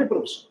is geometric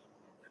progression.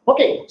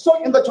 Okay,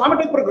 so in the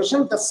geometric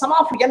progression, the sum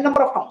of n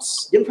number of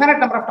terms, infinite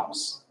number of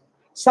terms,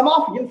 sum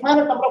of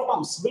infinite number of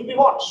terms will be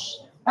what?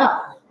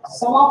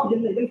 Sum of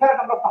infinite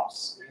number of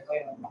terms.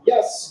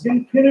 Yes,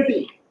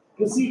 infinity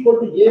is equal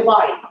to a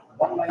by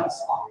 1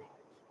 minus r.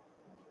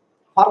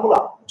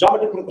 Formula,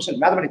 geometric progression,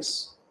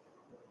 mathematics.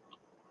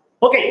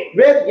 Okay,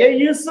 where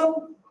a is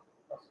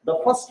the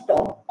first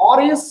term,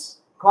 R is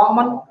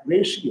common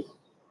ratio.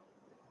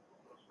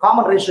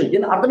 Common ratio.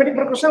 In arithmetic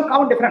progression,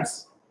 common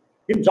difference.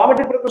 In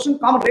geometric progression,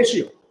 common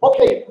ratio.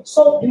 Okay,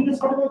 so in this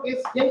particular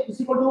case, A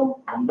is equal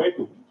to 1 by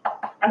 2.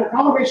 And the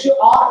common ratio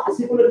R is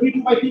equal to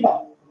T2 by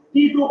T1.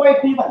 T2 by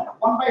T1,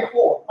 1 by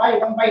 4 by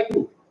 1 by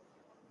 2.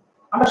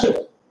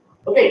 Understood?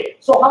 Okay,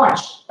 so how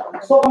much?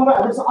 So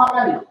this is R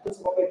value. This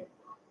is 1 by 2.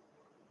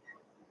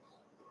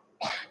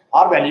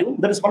 R value,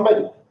 that is 1 by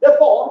 2.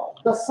 Therefore,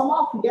 the sum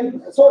of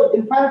n, so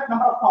infinite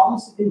number of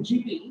terms in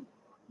GP,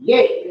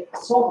 A,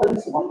 so that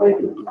is 1 by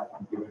 2.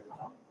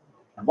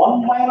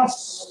 1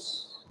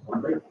 minus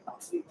 1 by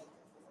 2.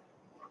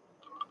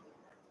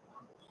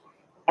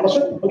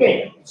 Understood?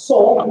 Okay,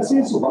 so this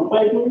is 1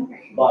 by 2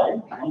 by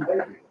 1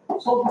 by 2.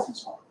 So this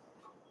is 1.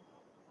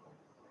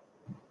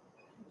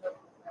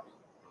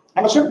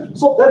 Understood?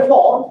 So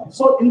therefore,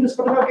 so in this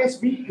particular case,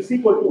 B is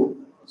equal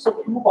to, so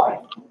Q by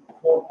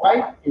 4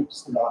 pi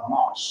epsilon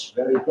naught.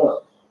 Very good.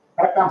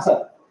 Correct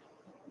answer.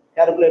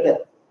 Calculator.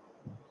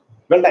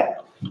 Well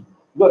done.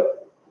 Good.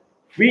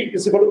 V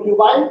is equal to Q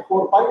by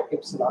 4 pi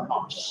epsilon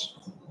naught.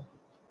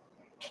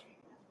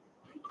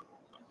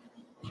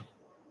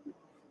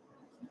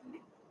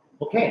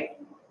 Okay,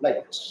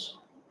 like this.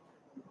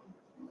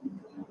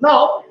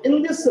 Now,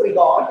 in this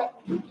regard,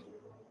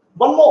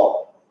 one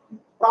more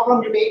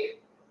problem you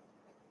take.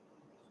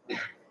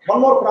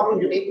 One more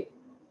problem you take.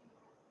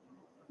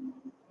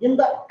 In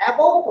the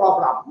above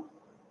problem,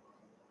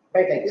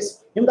 right like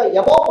this, in the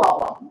above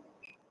problem,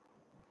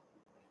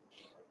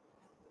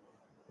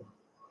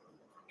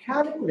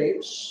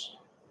 calculate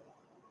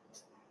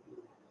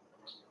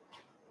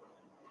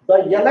the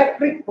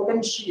electric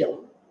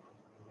potential,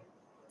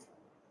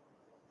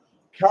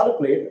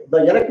 calculate the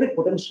electric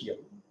potential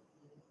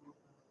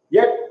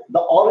at the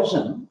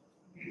origin,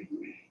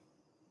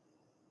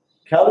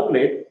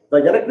 calculate the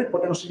electric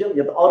potential at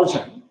the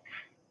origin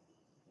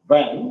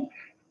when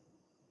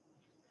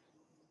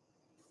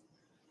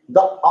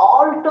the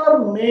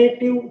alternate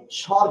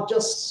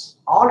charges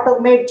are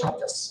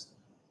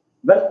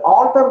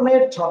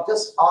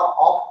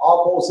of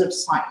opposite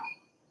sign.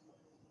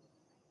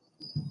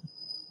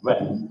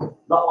 When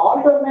the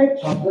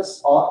alternate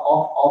charges are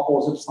of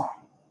opposite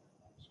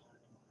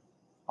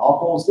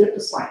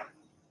sign.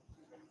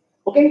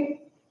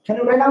 Okay, can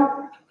you write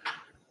down?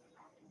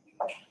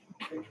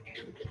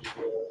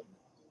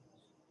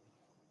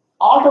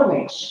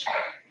 Alternate.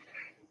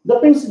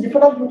 That means if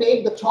you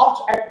take the charge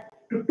at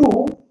to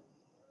 2,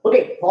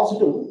 okay,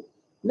 positive,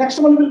 next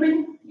one will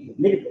be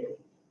negative.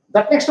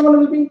 That next one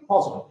will be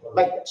positive,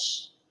 like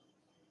this.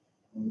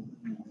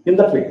 In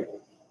that way.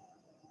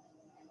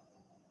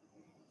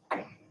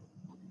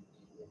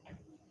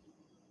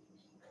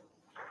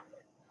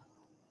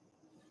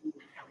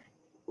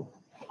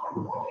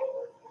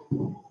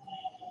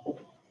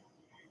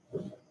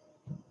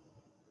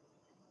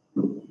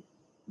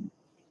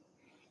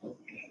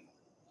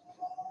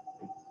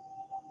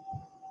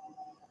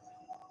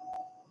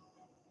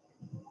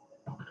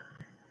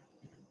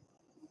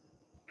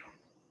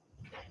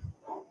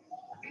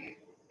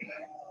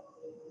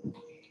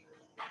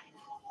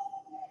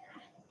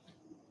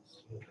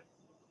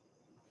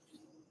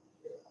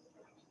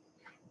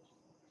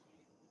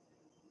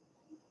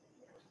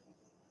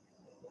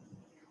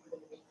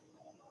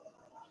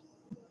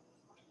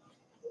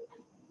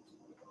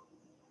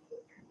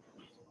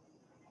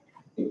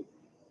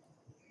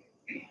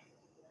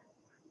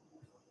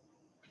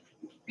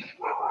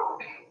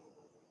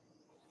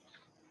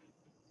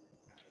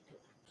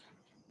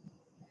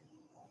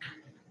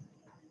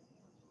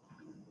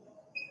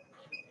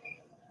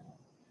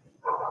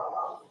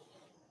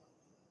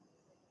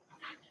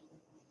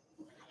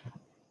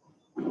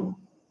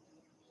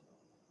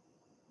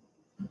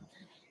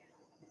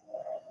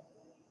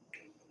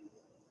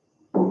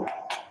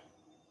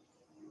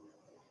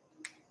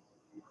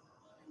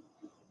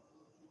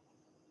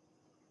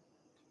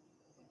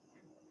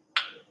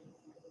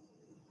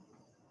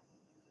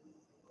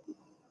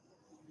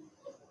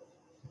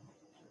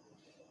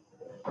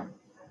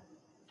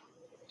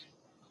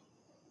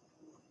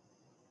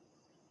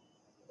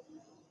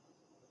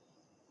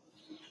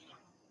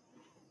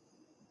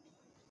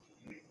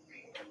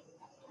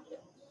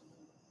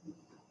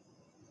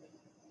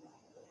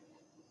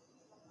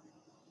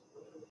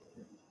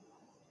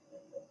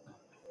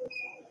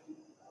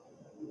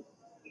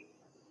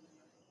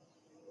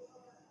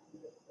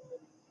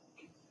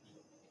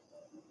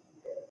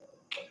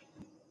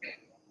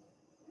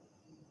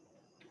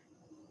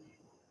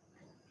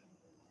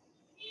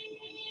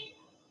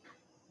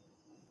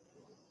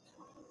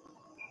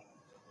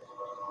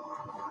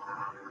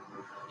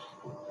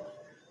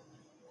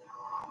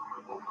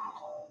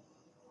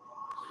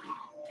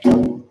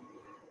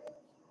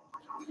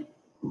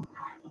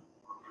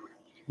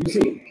 You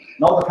see,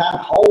 now the fan,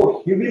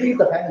 how heavily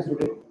the fan is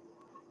rotating.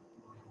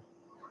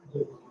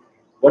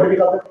 What do we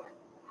call that?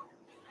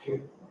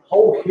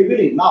 How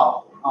heavily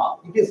now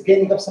it is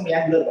gaining up some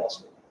angular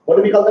velocity. What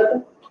do we call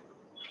that?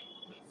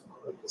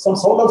 Some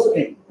sound also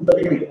came in the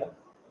beginning.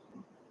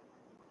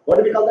 What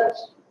do we call that?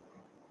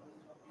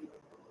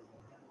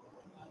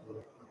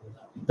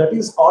 That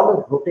is called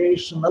a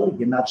rotational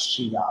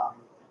inertia.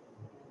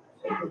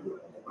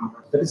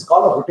 That is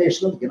called a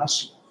rotational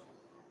inertia.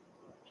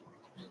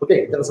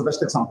 Okay, that is the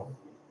best example.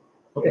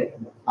 Okay.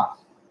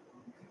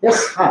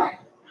 Yes.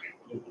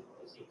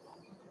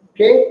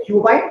 K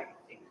Q by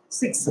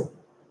 6.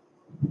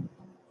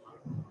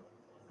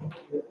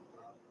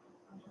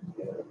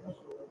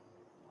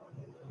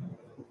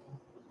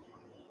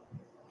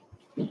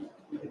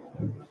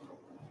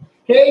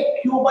 K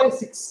Q by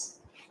 6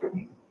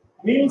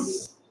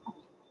 means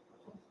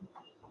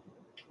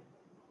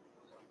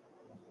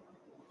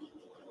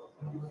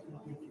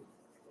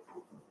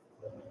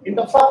in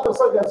terms of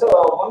so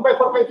 1 by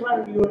 4 by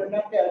 3 you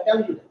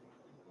tell you.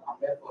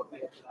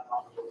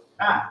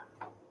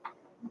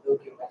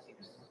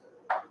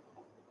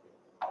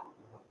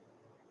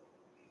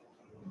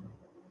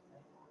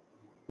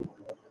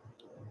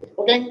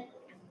 Okay,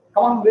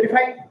 come on,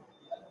 verify.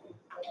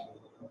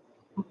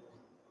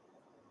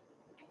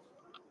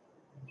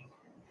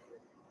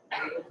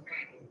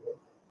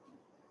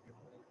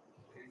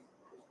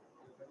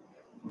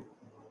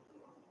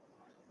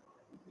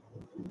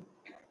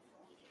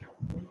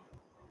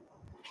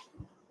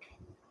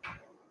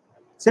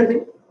 Same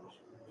thing.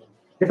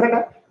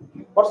 Different?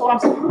 What's the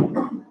answer?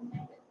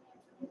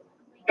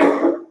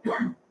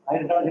 I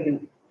did not get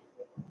it.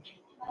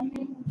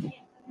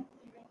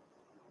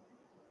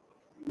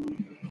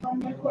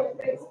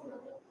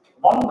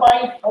 1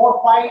 by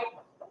 4 pi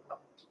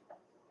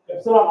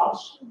epsilon naught.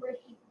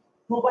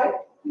 2 by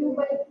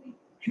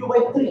q by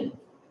 3.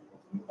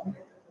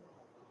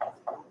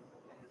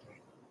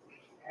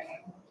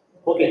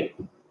 Okay.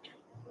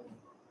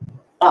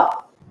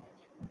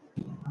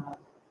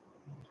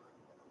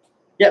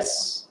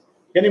 Yes.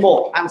 Any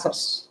more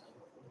answers?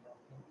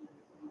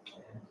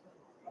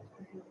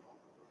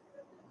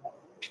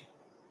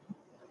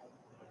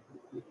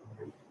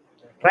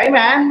 Try,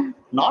 man.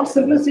 Not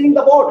simply seeing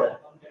the board.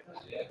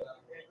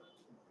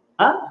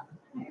 Huh?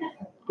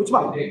 Which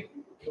one?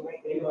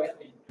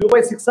 Q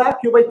by 6 or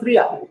Q by 3?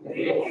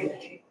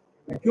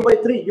 Q by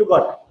 3, you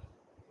got.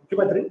 Q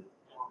by 3?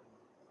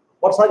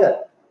 What's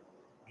other?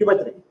 Q by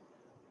 3.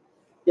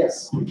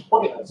 Yes.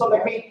 Okay, so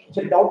let me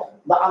check it out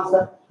the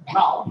answer.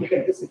 Now, look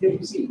at this here.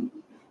 You see,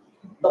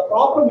 the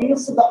problem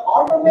is the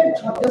alternate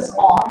charges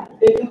are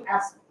taken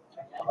as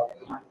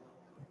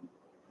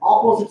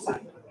opposite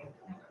sign.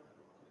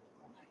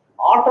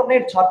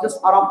 Alternate charges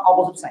are of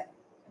opposite sign.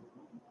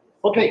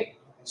 Okay,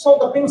 so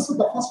the things,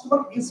 the first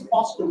one is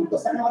positive, the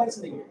second one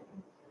is negative.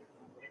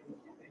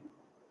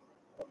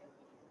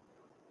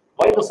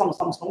 Why do some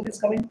sound is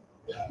coming?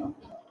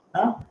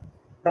 Huh?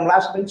 From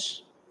last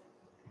bench?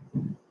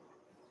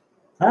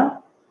 Huh?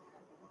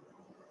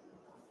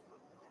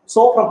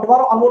 So from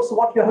tomorrow onwards,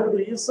 what you have to do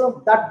is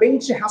that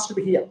bench has to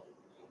be here.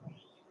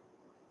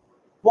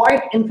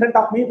 Quite in front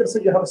of me, that's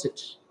where you have to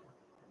sit.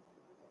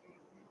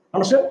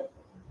 Understood?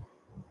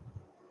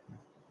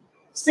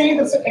 See,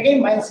 this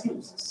again my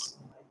excuses.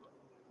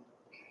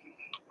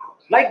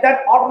 Like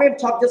that, alternate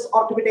charges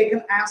are to be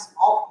taken as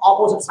of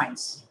opposite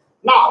signs.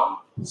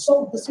 Now,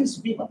 so this is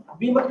V1.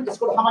 V1 is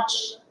equal to how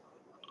much?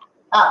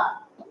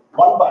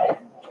 1 by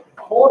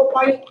 4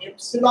 pi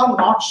epsilon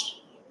naught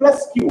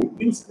plus Q,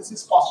 means this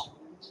is positive.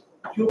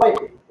 Q by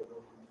 2.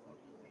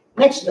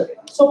 Next,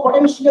 so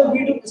potential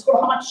V2 is equal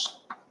to how much?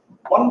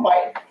 1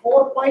 by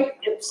 4 pi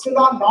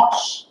epsilon naught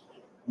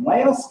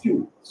minus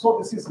Q. So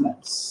this is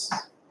minus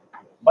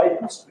by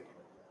 2 square.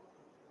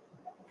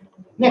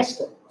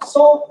 Next,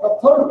 so the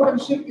third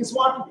potential is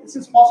what? This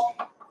is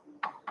positive.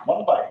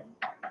 1 by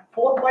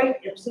 4 pi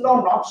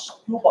epsilon naught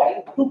Q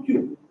by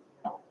 2Q.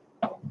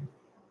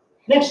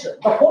 Next,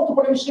 the fourth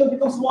potential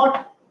becomes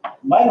what?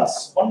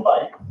 Minus 1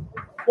 by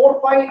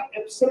 4 pi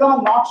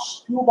epsilon naught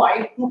Q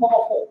by 2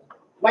 power 4.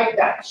 Like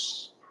that.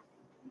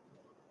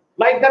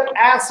 Like that,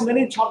 as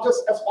many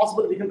charges as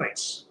possible we can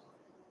write.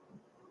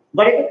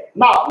 Right?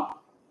 Now,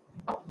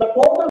 the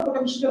total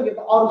potential in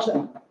the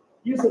origin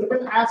is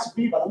written as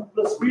V1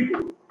 plus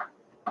V2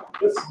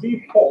 plus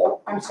V4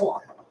 and so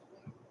on.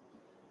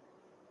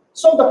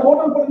 So the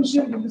total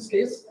potential in this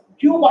case,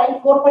 Q by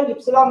 4 pi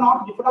epsilon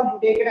naught, if you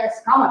take it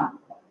as common.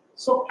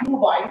 So Q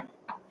by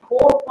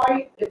 4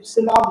 pi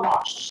epsilon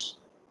naught.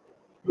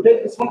 You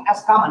take this one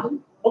as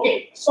common.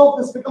 Okay, so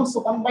this becomes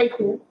 1 by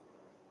 2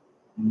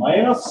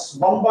 minus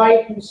 1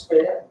 by 2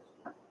 square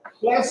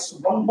plus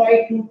 1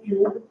 by 2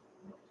 cube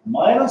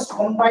minus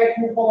 1 by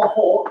 2 power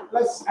 4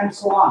 plus and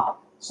so on.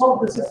 So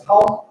this is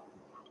how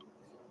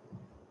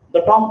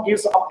the term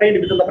is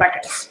obtained within the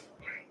brackets.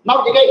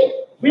 Now again,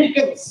 we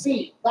can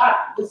see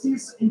that this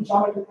is in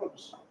geometric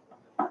progression.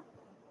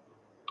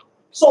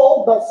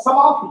 So the sum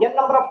of n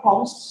number of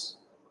terms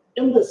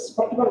in this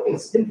particular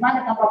case,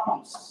 infinite number of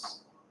terms,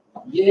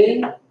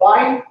 a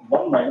by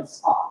 1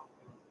 minus r.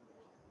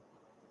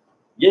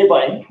 A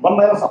by 1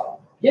 minus r.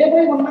 A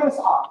by 1 minus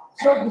r.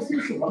 So this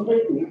is 1 by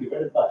 2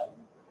 divided by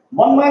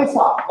 1 minus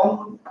r.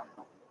 1.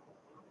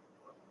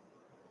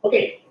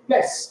 Okay,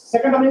 plus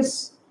second term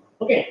is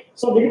okay.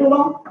 So negative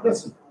now,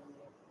 plus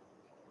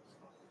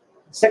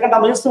second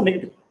term is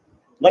negative.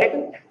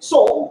 Right?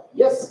 So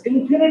yes,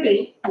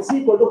 infinity is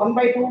equal to 1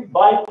 by 2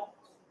 by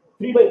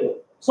 3 by 2.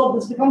 So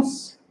this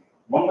becomes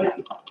 1 by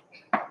 2.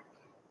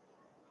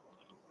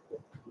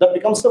 That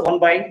becomes the 1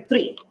 by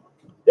 3.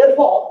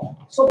 Therefore,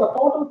 so the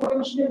total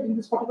potential in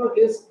this particular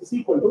case is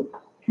equal to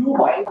Q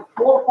by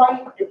 4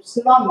 pi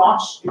epsilon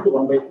naught into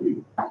 1 by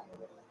 3.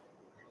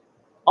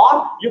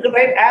 Or you can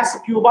write as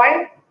Q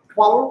by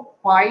 12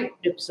 pi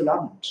epsilon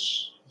naught.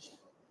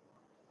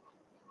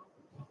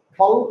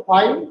 12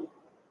 pi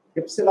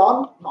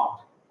epsilon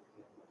naught.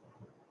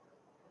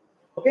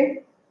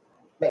 Okay?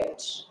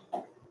 Right.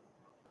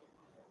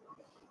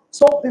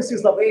 So this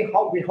is the way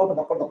how we have to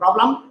work out the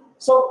problem.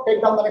 So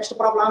take down the next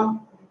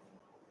problem.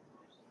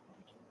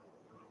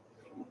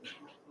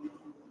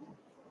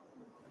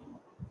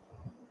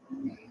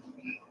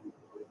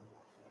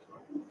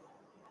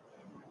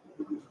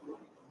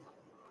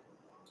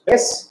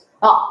 Yes,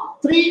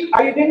 three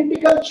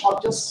identical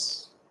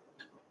charges.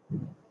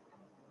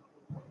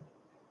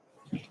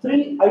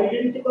 Three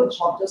identical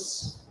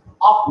charges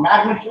of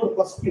magnitude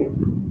plus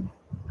Q.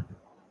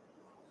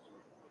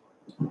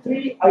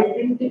 Three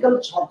identical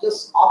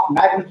charges of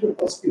magnitude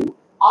plus Q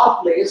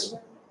are placed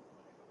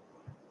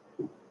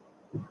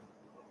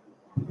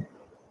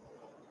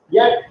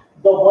at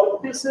the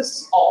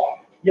vertices of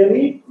an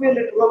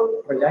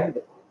equilateral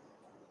triangle.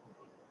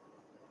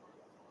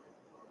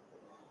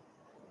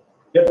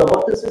 Get the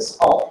vertices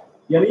of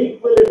an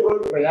equilateral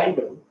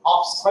triangle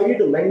of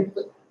side length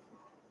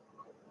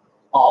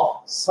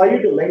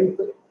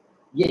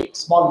A,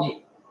 small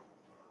a.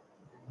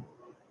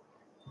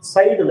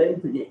 Side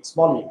length A,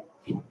 small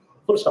a.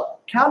 Full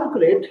stop.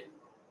 Calculate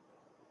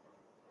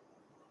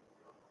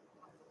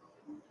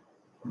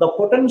the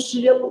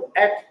potential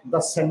at the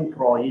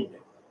centroid.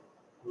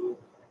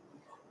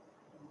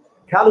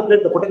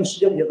 Calculate the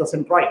potential at the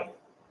centroid.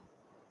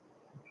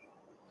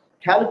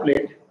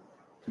 Calculate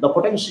the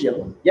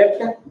potential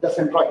at the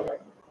centroid.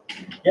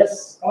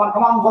 Yes,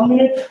 come on, 1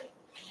 minute.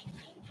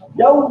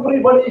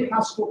 Everybody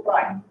has to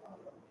try.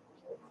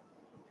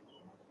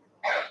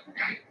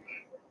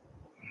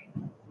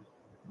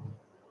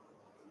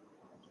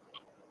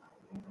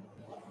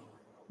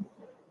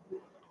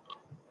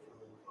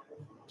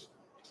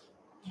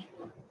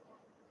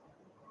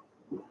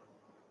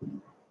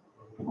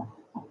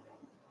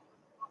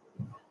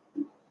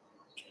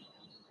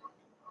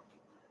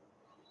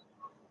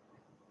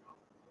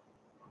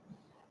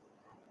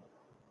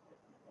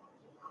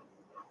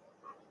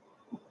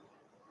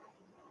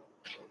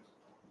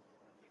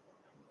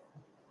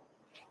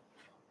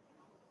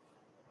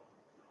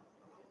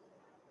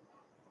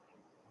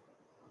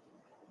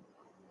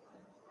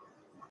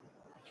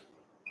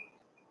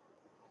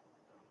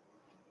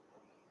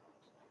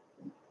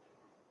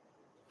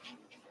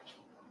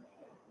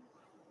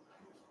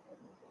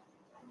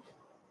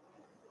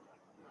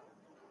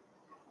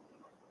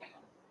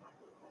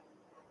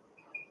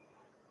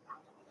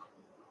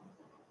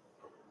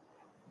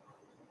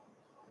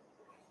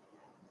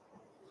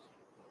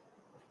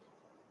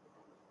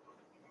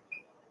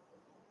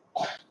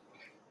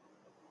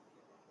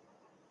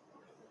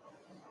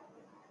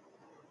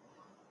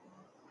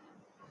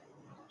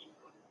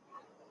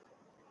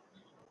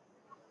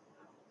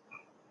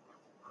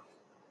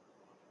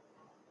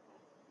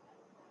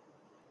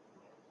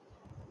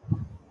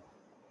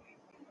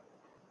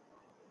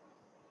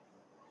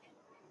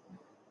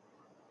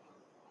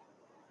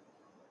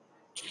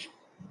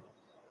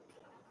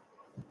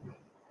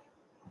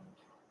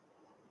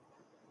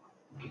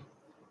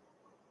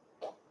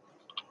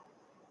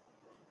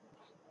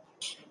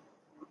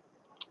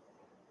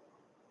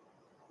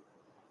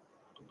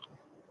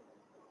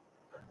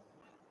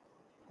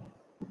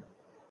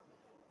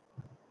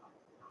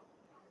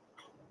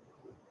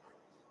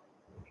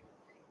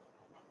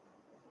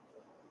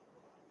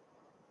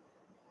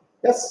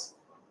 Yes,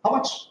 how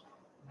much?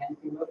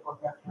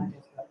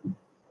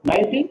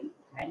 90?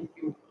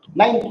 9Q.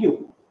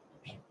 9Q.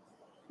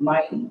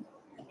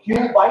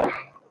 9Q by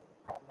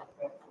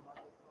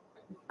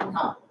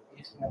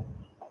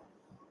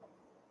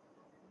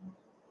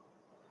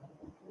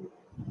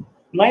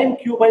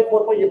 9Q by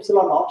 4 pi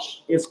epsilon naught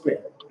a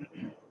square.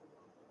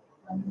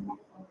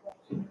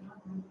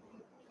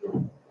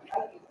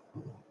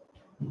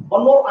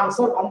 One more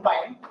answer, one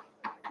time.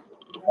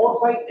 4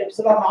 pi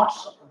epsilon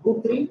naught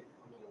root 3.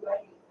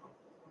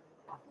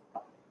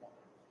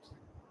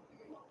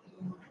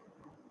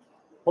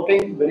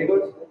 Okay, very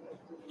good.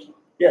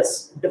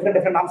 Yes, different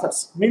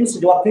answers. Means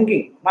you are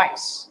thinking.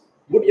 Nice.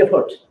 Good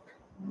effort.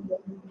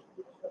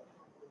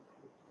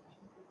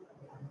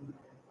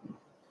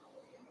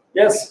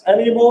 Yes,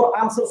 any more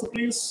answers,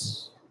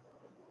 please?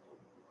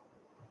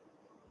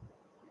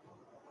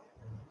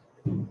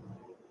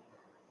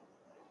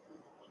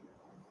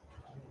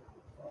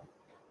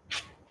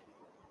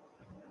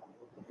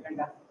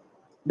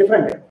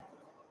 Different.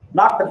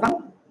 Not that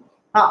one.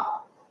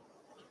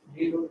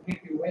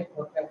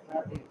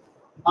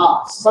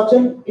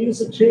 Sachin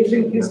is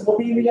changing his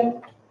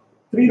opinion.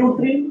 3 root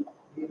 3.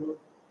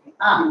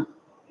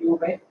 Q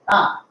by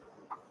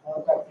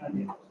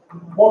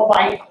 4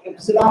 pi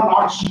epsilon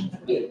naught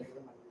a.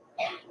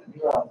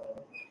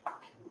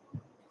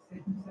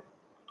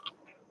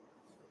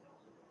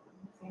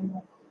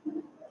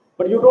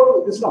 But you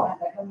told this now.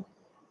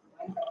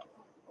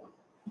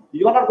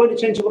 You are not going to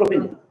change your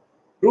opinion.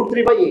 Root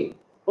 3 by a.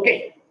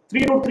 Okay.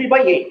 3 root 3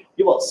 by a.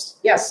 Yours.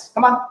 Yes.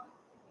 Come on.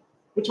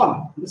 Which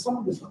one? This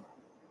one? This one?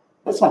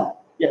 This one.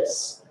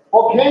 Yes.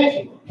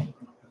 Okay.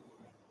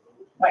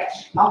 Right.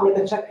 Now we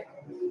can check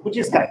which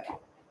is correct.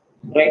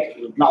 Right.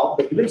 Now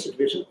the given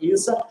situation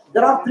is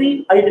there are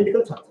 3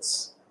 identical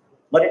charges.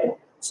 Right.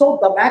 So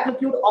the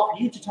magnitude of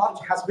each charge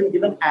has been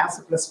given as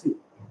plus q.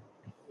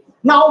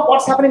 Now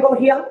what's happening over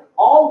here?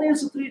 All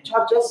these 3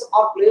 charges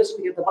are placed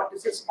at the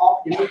vertices of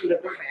an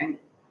equilateral triangle.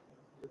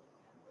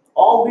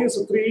 All these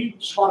 3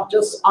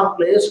 charges are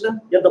placed at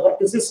the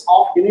vertices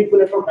of an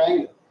equilateral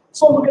triangle.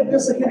 So look at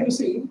this here. You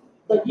see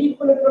the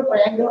equilateral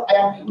triangle. I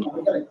am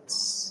taking like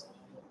this.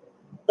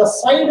 The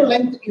side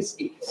length is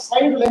A.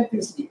 Side length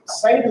is A.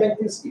 Side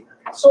length is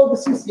A. So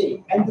this is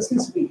A, and this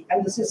is B,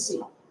 and this is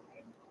C.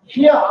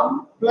 Here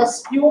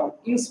plus Q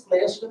is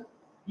placed.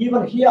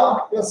 Even here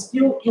plus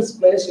Q is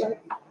placed.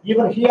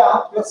 Even here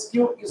plus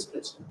Q is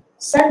placed.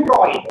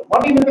 Centroid.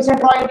 What do you mean by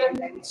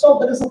centroid? So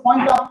there is a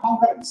point of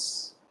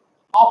concurrence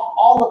of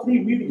all the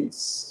 3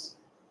 medians.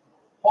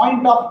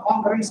 point of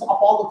concurrence of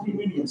all the three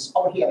mediums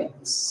over here like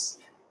this.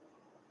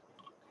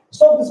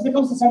 So this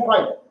becomes the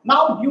centroid.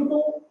 Now due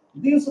to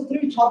these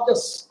three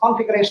charges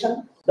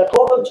configuration, the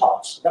total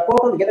charge, the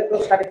total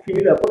electrostatic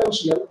field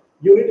potential,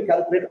 you need to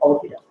calculate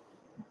over here.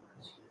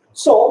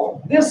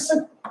 So this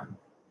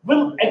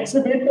will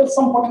exhibit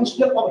some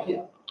potential over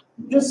here.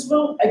 This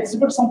will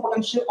exhibit some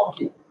potential over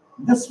here.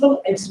 This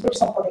will exhibit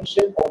some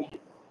potential over here.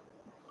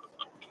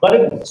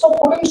 But so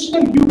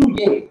potential due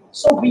to A.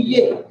 So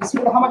VA is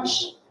equal to how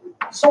much?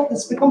 So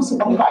this becomes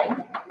 1 by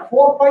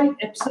 4 pi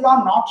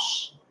epsilon naught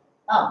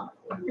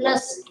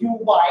plus Q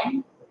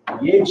by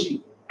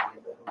AG.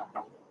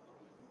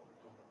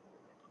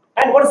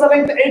 And what is the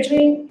length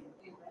AG?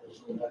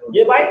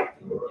 A by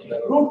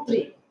root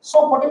 3.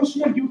 So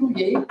potential due to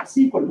A is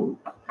equal to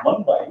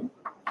 1 by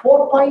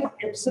 4 pi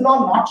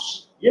epsilon naught.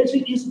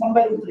 AG is 1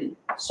 by root 3.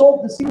 So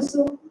this is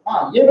A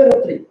by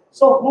root 3.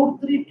 So root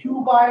 3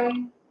 Q by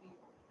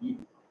E.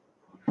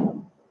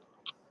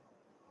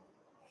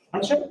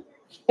 Understand?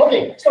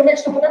 Okay, so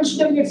next to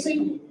potential you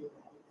see.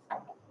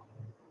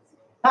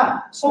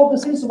 So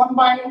this is 1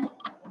 by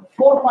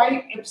 4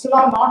 pi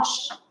epsilon naught.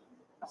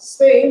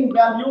 Same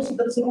values,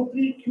 there is root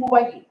 3 Q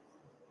by E.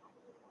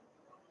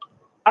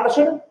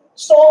 Understood?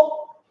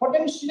 So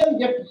potential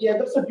yet A,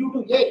 that's due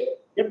to A.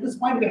 At this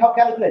point we have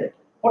calculated.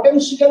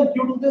 Potential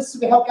due to this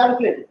we have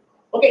calculated.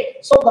 Okay,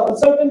 so the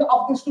resultant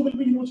of these two will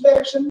be in which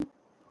direction?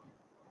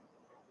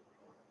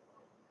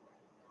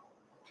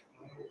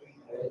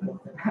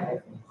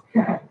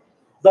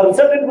 The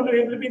resultant will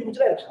be in which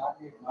direction?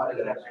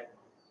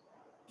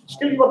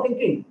 Still you are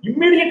thinking.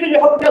 Immediately you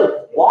have to tell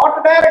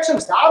what direction.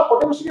 Star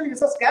potential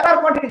is a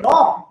scalar quantity.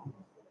 No.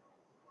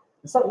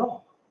 Yes or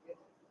no?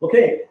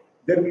 Okay.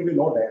 There will be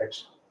no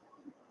direction.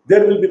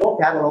 There will be no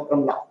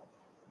parallelogram law.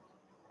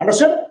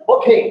 Understood?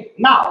 Okay.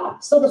 Now,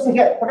 so this is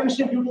here.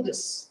 Potential due to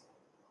this.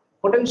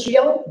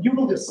 Potential due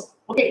to this.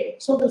 Okay.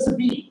 So there's a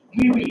B.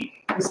 VB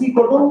is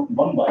equal to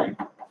 1 by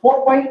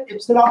 4 pi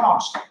epsilon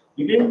naught.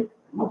 Again,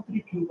 root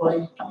 3 Q by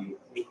A.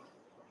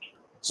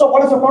 So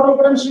what is the total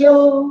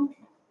potential?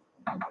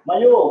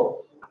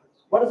 Mayo,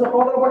 what is the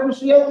total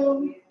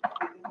potential?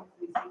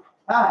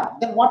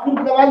 Then what will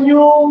be the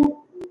value?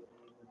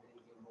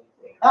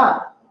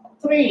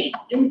 3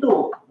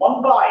 into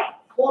 1 by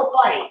 4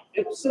 pi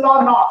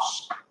epsilon naught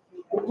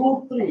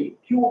root 3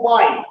 Q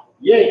by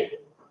A.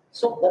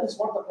 So that is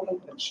what the total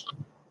potential.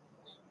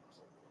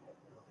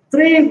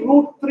 3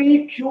 root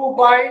 3 Q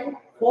by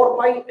 4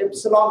 pi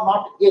epsilon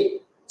naught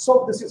A.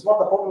 So this is what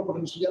the total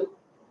potential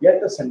at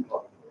the center.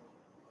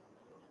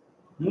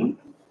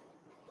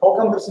 How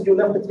come this you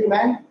left the 3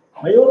 man?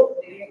 Mayo,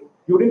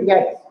 you didn't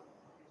get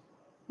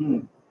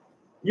it.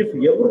 If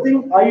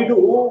everything I do,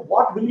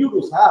 what will you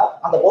do, sir,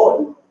 on the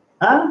board?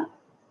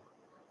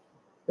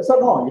 Yes or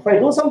no? If I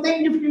do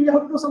something, if you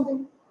have to do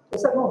something.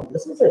 Yes or no?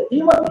 This is a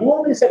teamwork. You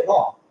only said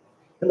no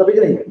in the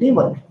beginning.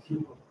 Teamwork.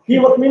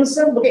 Teamwork means,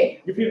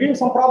 okay, if you give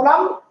some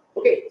problem,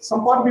 okay,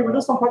 some part we will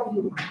do, some part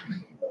we will do.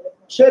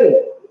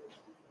 Sharing.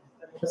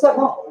 Yes or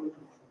no?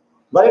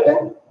 Right?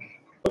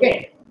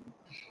 Okay.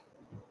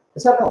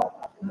 Yes or no?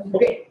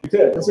 Okay,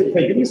 if I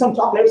give you some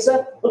chocolates,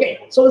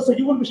 okay, so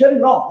you will be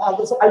sharing. No, I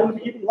will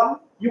be eating one,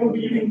 you will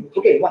be eating,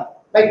 okay, one,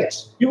 like that.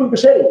 You will be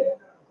sharing.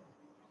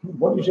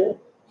 What will you share?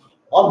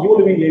 Or you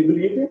will be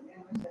eating?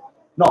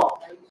 No,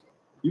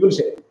 you will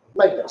share,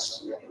 like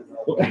this.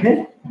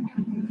 Okay,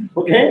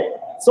 okay.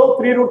 So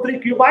 3 root 3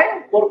 Q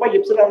by 4 pi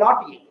epsilon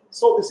naught E.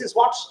 So this is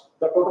what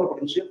the total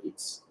potential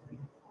is.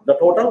 The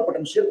total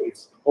potential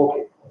is.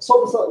 Okay,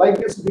 so this, like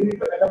this, we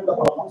need to add the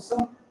problems.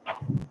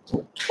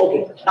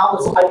 Okay, now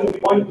I will be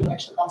going to the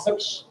next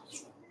concept.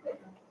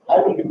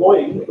 I will be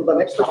going to the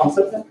next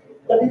concept,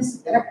 that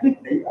is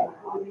electric dipole.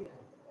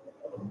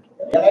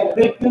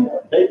 Electric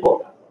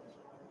dipole.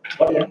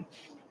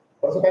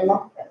 What's the time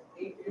now?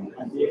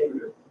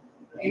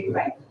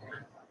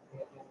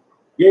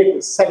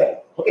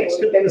 8:07. Okay,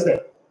 still time is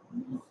there.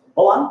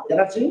 Hold on,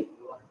 energy.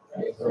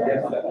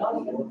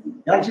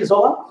 Energy is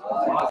over.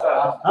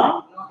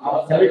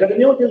 Can we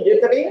continue till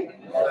 8:30?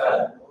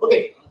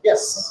 Okay,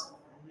 yes.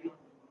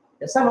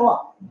 Yes or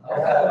no?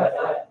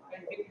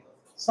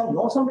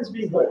 Some is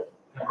being heard.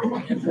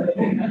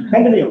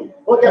 Continue.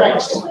 Okay,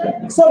 right.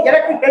 So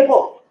electric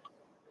dipole.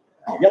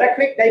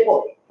 Electric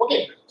dipole.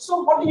 Okay.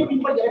 So what do you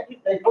mean by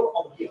electric dipole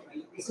over here?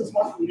 This is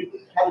what we need to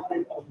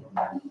calculate over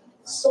here.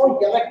 So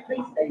electric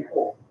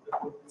dipole.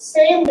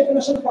 Same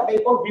definition for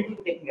dipole we will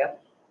be taking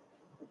up.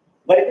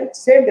 But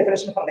same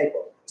definition for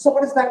dipole. So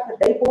what is that? The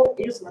dipole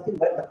is nothing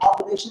but the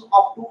combination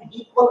of two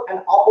equal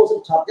and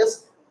opposite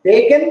charges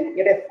taken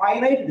at a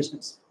finite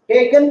distance.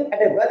 Taken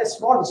at a very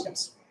small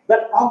distance.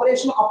 That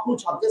combination of two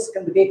charges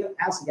can be taken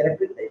as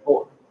electric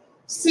dipole.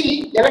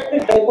 See,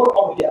 electric dipole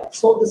over here.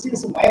 So this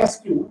is minus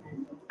Q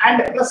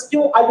and plus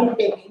Q I will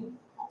be taking.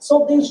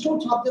 So these two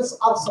charges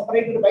are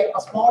separated by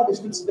a small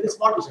distance, very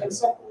small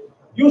distance.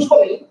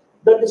 Usually,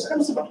 the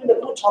distance between the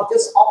two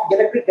charges of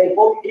electric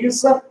dipole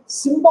is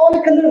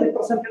symbolically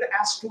represented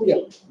as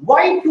 2L.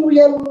 Why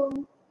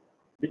 2L?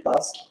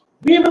 Because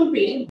we will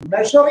be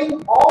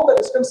measuring all the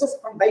distances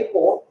from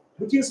dipole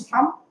which is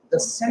from the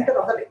center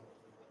of the dipole.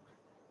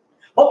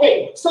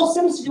 Okay, so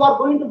since you are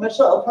going to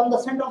measure from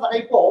the center of the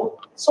dipole,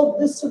 so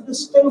this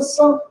distance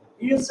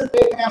is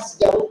taken as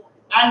L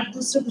and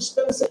this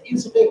distance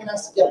is taken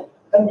as L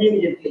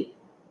conveniently.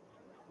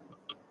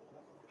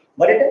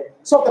 But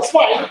so that's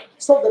why,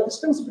 so the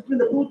distance between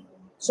the two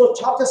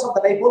charges of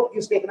the dipole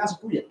is taken as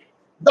 2L.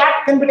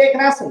 That can be taken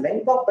as the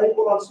length of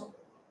dipole also.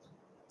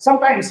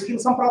 Sometimes in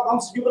some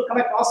problems you will come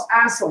across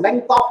as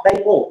length of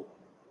dipole.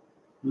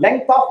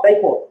 Length of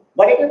dipole.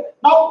 But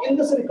now in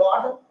this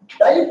regard,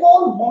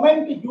 dipole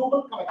moment you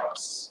will come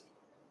across.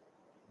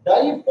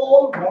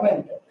 Dipole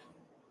moment.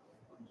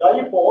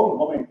 Dipole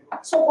moment.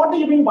 So what do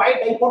you mean by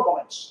dipole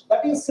moment?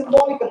 That is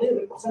symbolically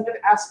represented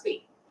as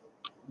P.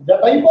 The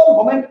dipole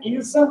moment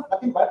is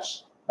nothing but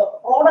the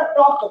product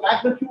of the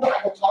magnitude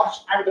of the charge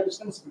and the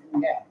distance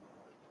between them.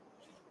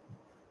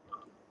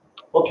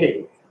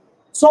 Okay.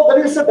 So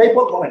there is a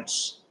dipole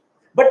moment.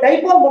 But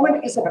dipole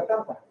moment is a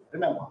vector quantity.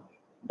 Remember,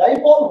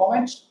 dipole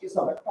moment is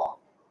a vector.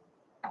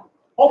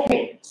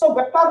 Okay, so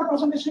vector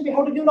representation we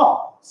have to give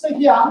now. So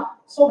here,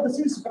 so this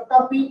is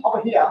vector P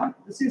over here.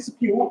 This is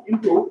Q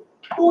into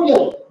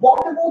 2L.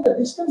 What about the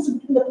distance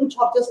between the two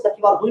charges that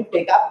you are going to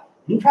take up?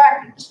 In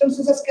fact, distance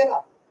is a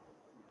scalar.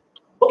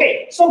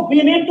 Okay, so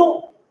we need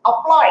to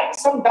apply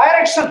some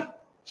direction.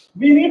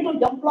 We need to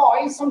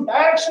employ some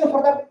direction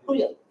for that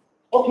 2L.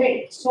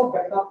 Okay, so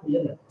vector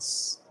 2L.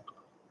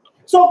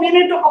 So we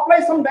need to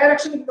apply some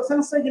direction in the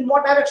sense in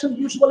what direction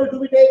usually do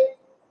we take?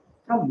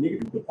 From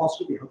negative to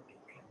positive we have to take.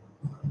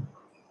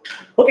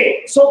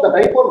 Okay, so the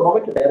dipole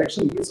moment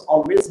direction is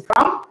always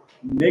from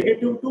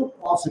negative to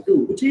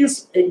positive, which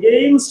is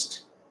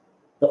against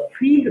the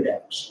field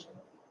direction.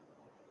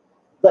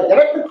 The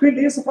electric field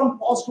is from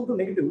positive to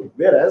negative,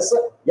 whereas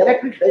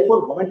electric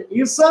dipole moment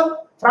is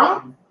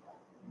from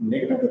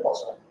negative to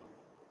positive.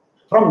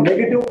 From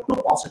negative to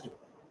positive.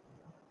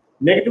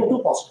 Negative to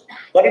positive.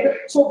 Got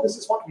it? So this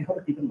is what we have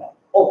to keep in mind.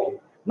 Okay.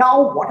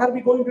 Now, what are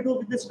we going to do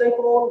with this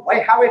dipole? Why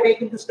have I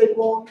taken this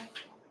dipole?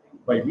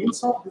 By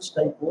means of this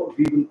dipole,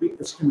 we will be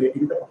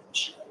estimating the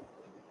potential.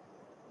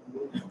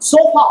 So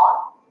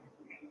far,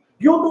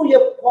 due to a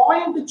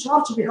point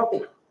charge we have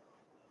taken,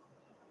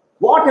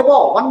 whatever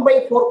 1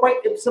 by 4 pi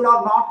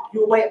epsilon naught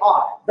q by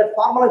r, that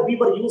formula we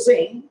were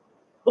using,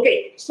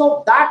 okay,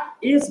 so that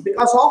is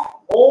because of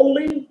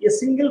only a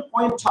single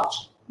point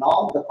charge.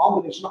 Now the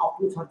combination of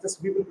two charges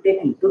we will be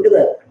taking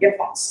together get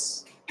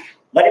mass.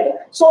 Right?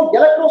 So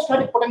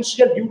electrostatic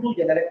potential due to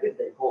an electric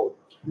dipole.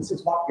 This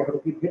is what we have to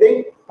keep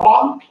getting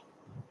from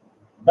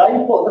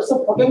dipole. That's a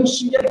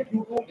potential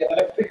due to an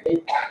electric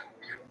dipole.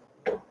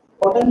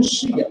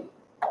 Potential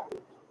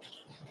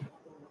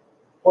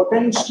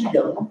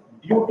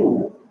due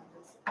to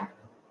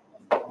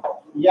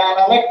an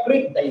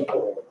electric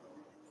dipole.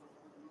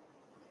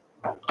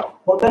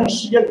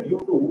 Potential due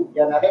to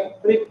an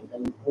electric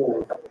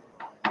dipole.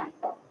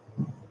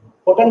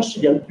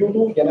 Potential due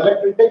to an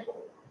electric dipole.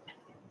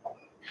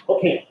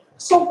 Okay,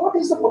 so what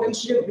is the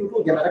potential due to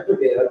an electric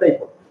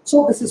dipole?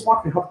 So this is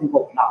what we have to think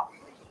of now.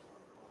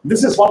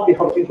 This is what we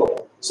have to think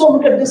of. So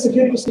look at this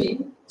here, you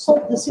see.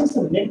 So this is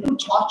a negative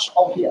charge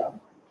over here,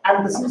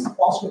 and this is a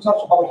positive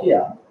charge over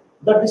here.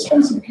 The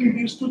distance between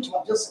these two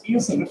charges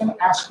is written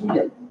as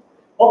 2L.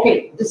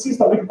 Okay, this is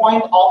the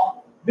midpoint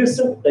of this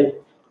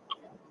dipole.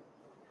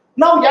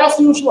 Now, as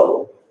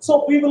usual,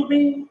 so we will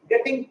be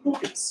getting two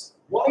things.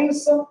 One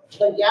is the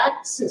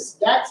axis.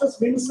 The axis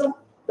means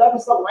that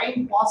is the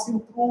line passing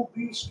through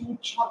these two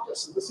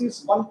charges. This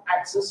is one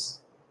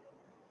axis.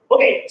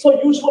 Okay, so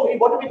usually,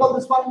 what do we call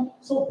this one?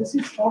 So this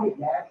is called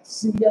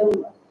axial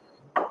line.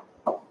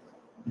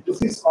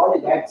 This is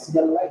called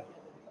axial line.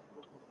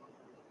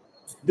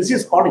 This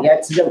is called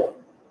axial line.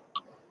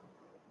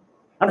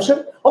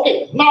 Understood?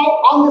 Okay,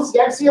 now on this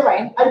axial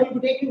line, I will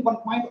be taking one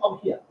point over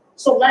here.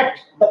 So let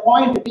the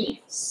point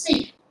be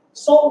C.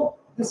 So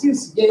this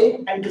is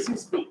A and this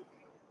is B.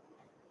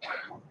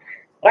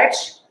 Right?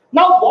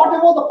 Now,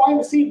 whatever the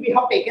point C we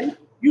have taken,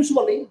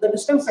 usually the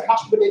distance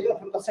has to be taken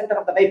from the center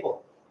of the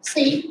dipole.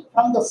 See,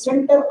 from the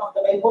center of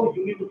the dipole,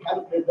 you need to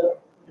calculate the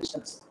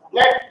distance.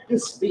 Let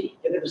this be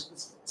at a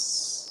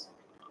distance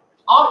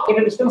R, at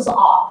a distance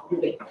R,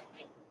 you take. At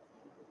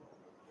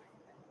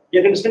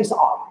a distance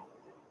R.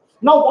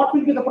 Now, what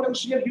will be the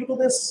potential due to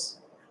this?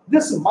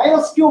 This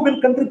minus Q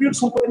will contribute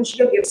some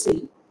potential at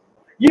C.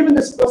 Even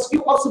this plus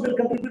Q also will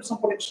contribute some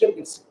potential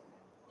at C.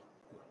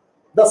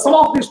 The sum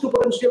of these two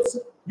potentials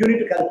you need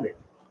to calculate.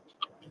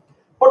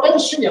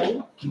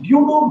 Potential due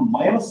to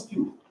minus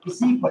Q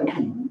is equal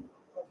to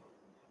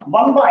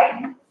 1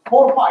 by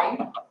 4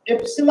 pi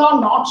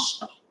epsilon naught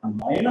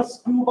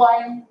minus Q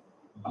by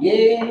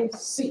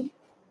AC.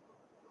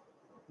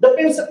 That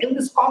means in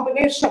this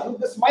combination,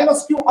 this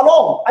minus Q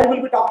alone, I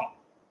will be talking.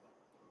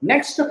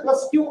 Next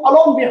plus Q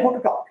alone, we have to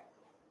talk.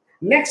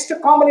 Next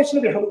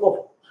combination, we have to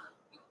go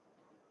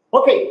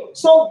for. Okay,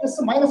 so this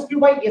is minus Q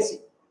by AC.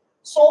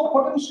 So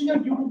potential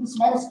due to this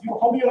minus Q,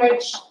 how do you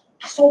write?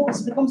 So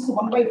this becomes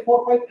 1 by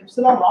 4 pi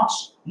epsilon naught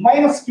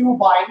minus Q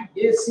by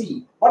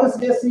AC. What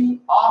is AC?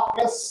 R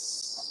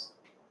plus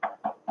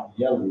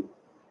L.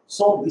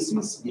 So this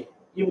is L.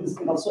 Even this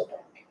is also L.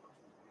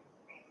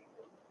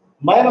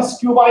 Minus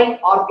Q by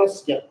R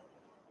plus L.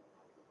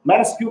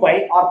 Minus Q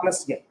by R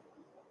plus L.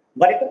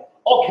 Got it?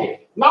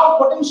 Okay. Now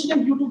potential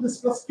due to this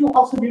plus Q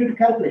also we need to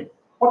calculate.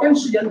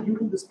 Potential due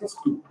to this plus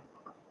Q.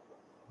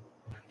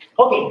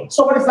 Okay.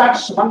 So what is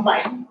that? 1 by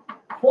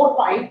 4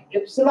 pi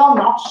epsilon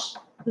naught.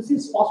 This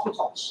is positive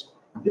charge.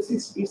 This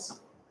is PC.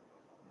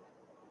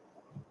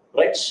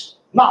 Right?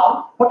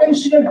 Now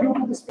potential due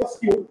to this plus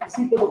Q is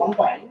equal to 1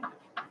 by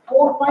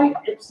 4 pi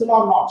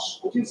epsilon naught,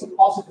 which is a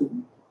positive.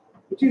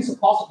 Which is a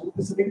positive.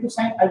 This is a negative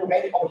sign. I will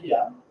write it over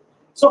here.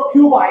 So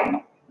Q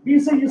by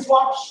BC is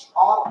what?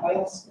 R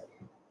minus L.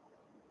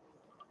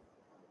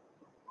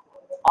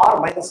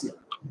 R minus L.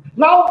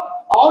 Now,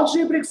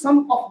 algebraic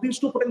sum of these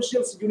two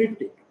potentials you need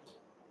to take.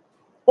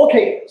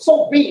 Okay,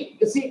 so V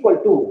is equal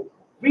to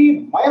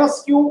V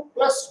minus Q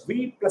plus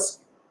V plus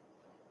Q.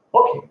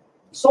 Okay,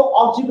 so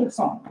algebraic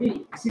sum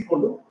V is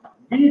equal to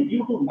V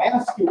due to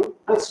minus Q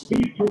plus V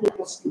due to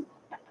plus Q.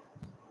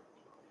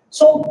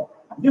 So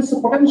this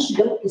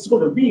potential is equal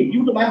to V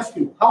due to minus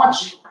Q. How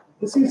much?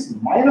 This is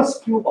minus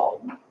Q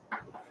by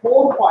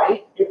 4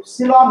 pi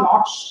epsilon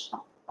naught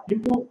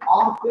into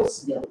R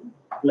plus L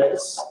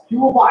plus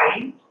Q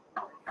by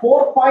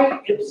 4 pi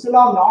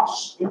epsilon naught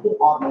into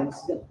R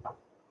minus L.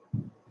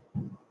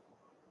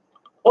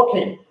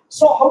 Okay,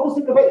 so how to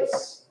simplify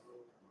this?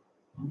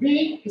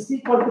 V is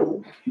equal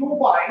to Q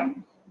by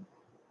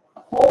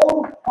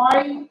 4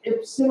 pi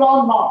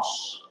epsilon naught.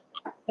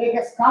 Take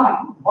as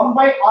common 1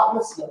 by R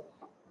plus L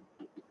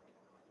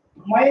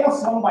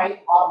minus 1 by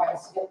R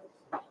minus L.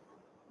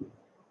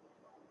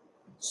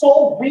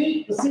 So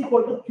V is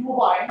equal to Q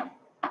by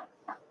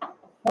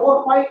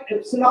 4 pi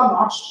epsilon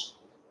naught.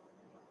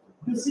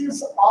 This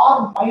is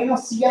R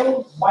minus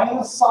L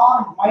minus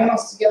R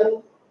minus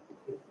L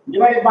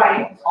divided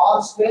by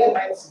R square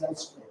minus L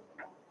square.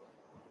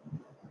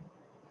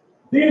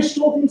 These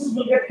two things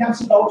will get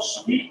cancelled out.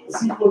 V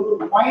is equal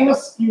to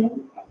minus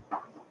Q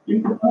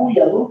into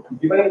 2L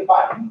divided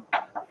by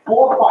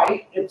 4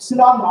 pi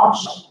epsilon naught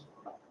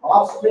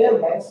R square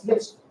minus L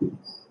square.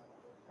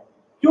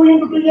 Q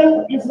into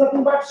 2L is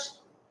nothing but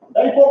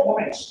dipole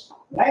moment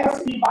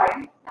minus P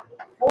by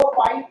 4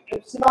 pi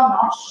epsilon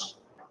naught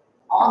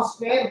R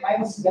square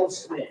minus L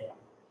square.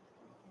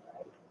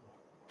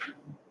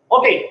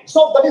 Okay,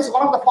 so that is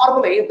one of the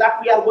formulae that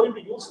we are going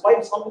to use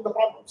while solving the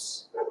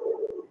problems.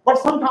 But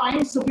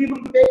sometimes we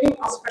will be taking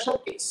a special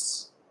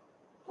case.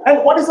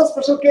 And what is the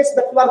special case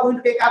that we are going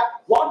to take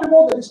up? What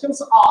about the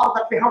distance R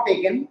that we have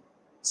taken?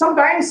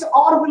 Sometimes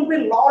R will be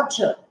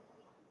larger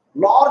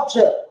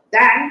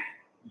than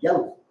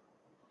L.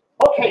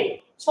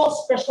 Okay, so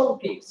special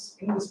case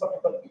in this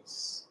particular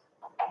case.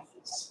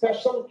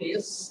 Special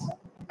case.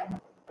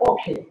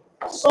 Okay,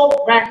 so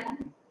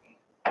when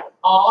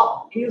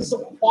R is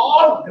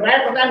far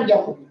greater than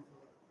L,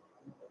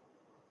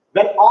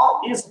 when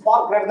R is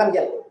far greater than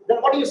L, then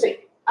what do you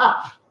say?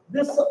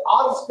 This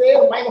R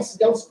square minus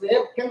L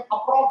square can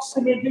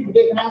approximately be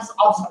taken as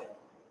R square.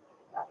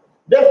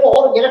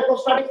 Therefore,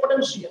 electrostatic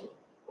potential.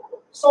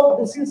 So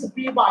this is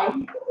P by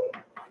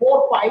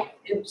 4 pi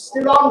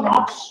epsilon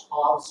naught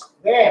R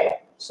square.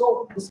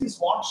 So this is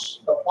what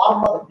the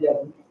formula that we are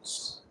going to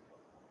use.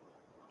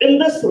 In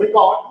this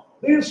regard,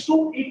 these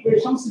two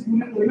equations you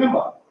need to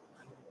remember.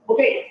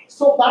 Okay,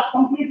 so that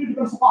completely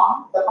depends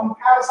upon the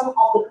comparison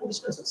of the two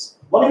distances.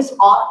 One is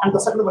R and the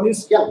second one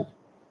is L.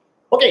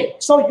 Okay,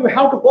 so you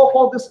have to go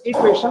for this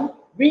equation.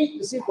 V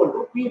is equal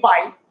to P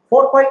by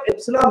 4 pi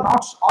epsilon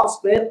naught R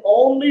square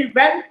only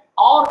when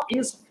R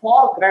is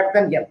far greater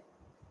than L.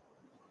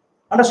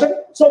 Understood?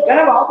 So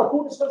whenever the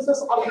two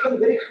distances are given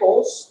very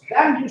close,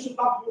 then you should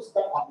not use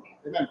that formula.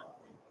 Remember,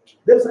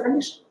 there is a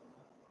condition.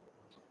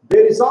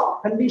 There is a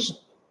condition.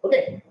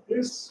 Okay,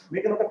 please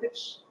make a note of it.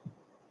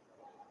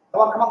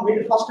 Come on, make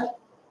it faster.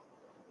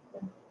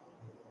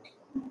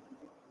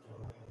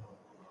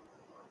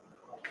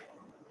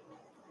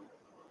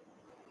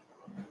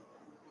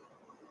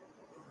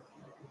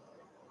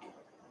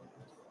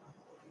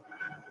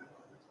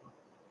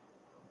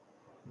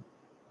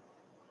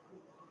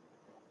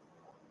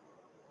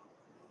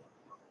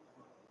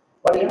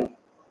 What do you know?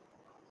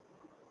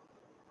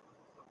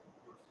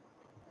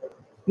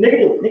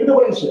 Negative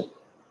potential.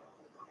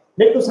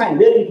 Negative sign,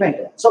 where we find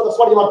it. So that's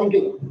what you are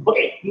thinking.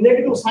 Okay,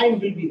 negative sign will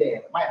be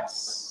there,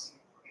 minus.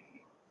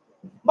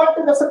 But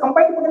there's a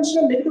combined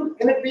potential, negative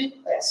cannot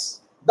be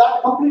S.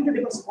 That completely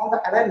depends upon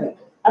the alignment.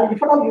 And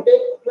if at all you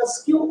take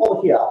plus Q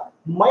over here,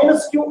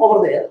 minus Q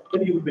over there,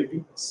 then you will be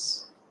getting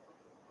this.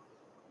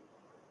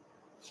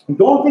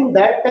 Don't think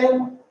that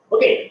time.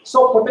 Okay,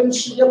 so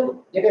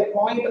potential at a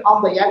point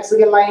on the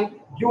axial line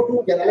due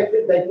to an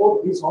electric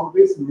dipole is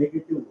always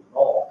negative.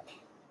 No.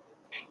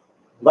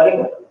 Very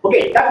good.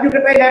 Okay, that you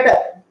can try later.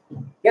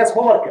 Yes,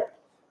 homework.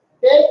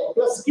 Take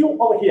plus Q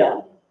over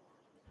here,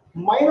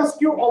 minus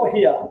Q over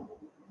here.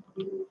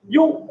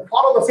 You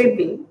follow the same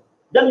thing,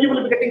 then you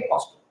will be getting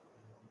positive.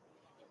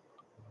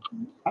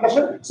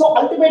 Understood? So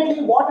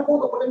ultimately, whatever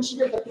the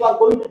potential that you are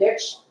going to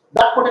get,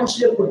 that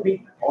potential could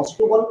be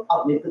positive one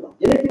or negative one.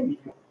 Anything.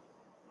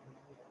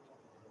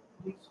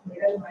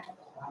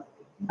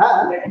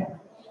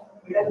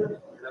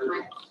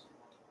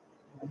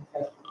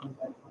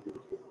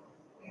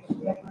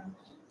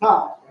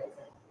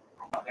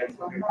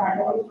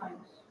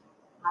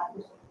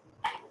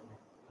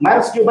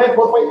 Minus q by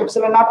 4 pi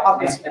epsilon naught r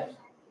plus.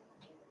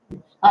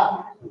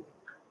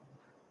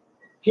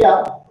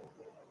 Here,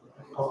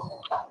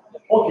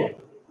 okay.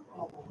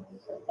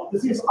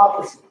 This is r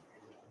plus.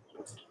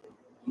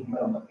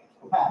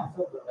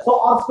 So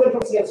r square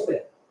plus c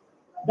square.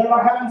 Then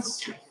what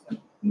happens?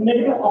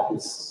 Negative of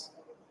this.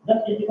 Then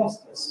it becomes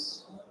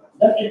plus.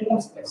 Then it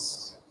becomes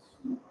plus.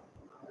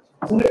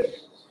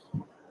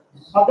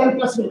 Then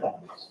plus will come.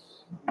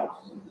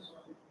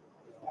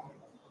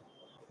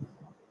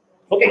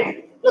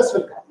 Okay, plus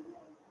will come.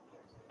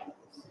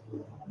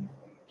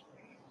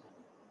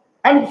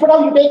 And if at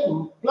all you take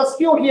plus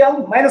q here,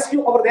 minus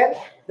q over there,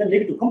 then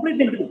negative, complete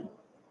negative.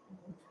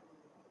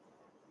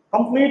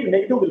 Complete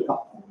negative will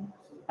come.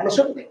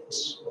 Understood?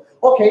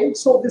 Okay,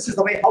 so this is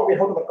the way how we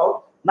have to work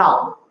out.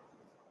 Now,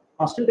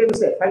 still time is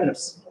there, 5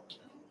 minutes.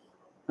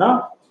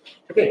 Huh?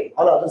 Okay,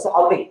 this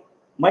already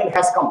mine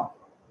has come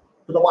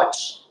to the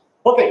watch.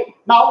 Okay,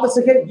 now this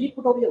is here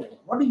equatorial line.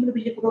 What do you mean by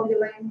equatorial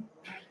line?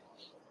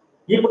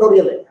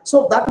 Equatorial line.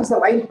 So that is a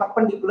line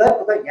perpendicular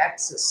to the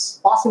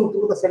axis, passing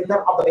through the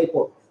center of the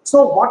dipole.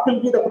 So what will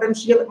be the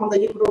potential on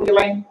the equatorial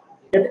line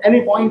at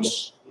any point?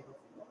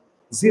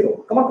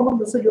 0. Come on,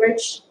 this is your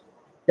right.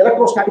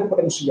 Electrostatic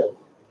potential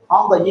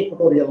on the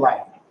equatorial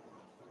line.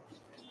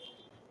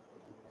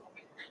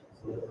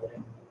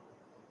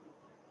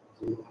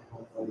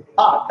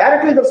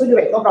 Directly that's your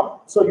right, no problem.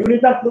 So you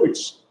need not do it.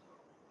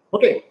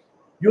 Okay,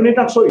 you need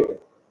not show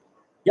it.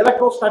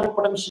 Electrostatic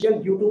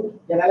potential due to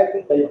an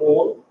electric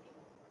dipole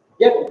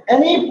at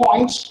any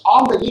point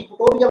on the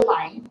equatorial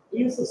line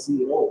is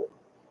 0.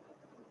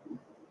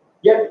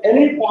 At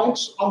any point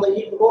on the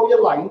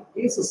equatorial line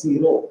is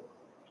 0.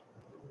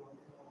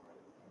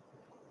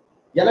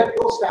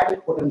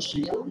 Electrostatic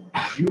potential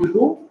due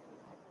to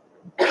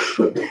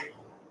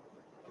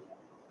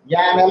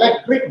an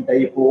electric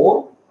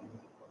dipole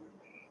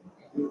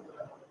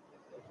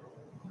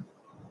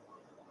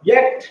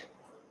at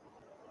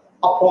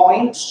a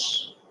point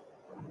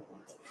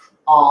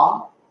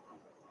on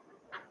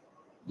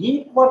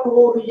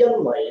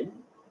equatorial line,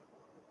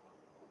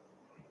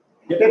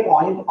 at a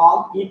point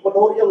on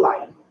equatorial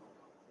line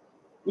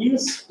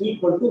is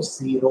equal to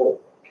 0.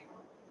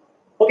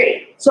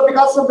 Okay, so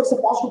because of this, a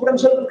positive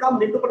potential will come,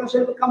 negative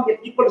potential will come at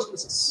equal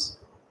distances.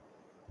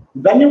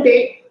 When you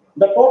take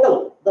the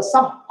total, the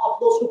sum of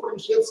those two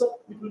potentials,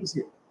 it will be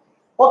 0.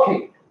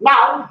 Okay,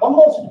 now one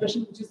more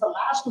situation, which is the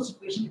last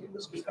situation in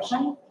this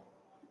discussion,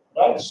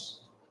 right?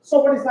 So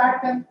what is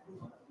that then?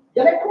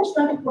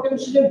 Electrostatic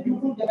potential due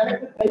to the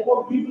electric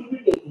dipole we will be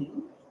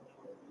taking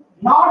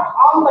not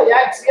on the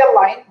axial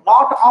line,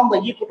 not on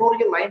the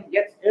equatorial line,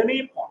 at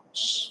any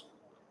point.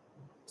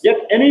 At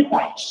any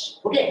point.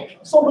 Okay,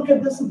 so look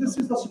at this. This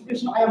is the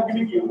situation I am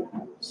giving you.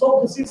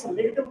 So this is a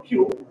negative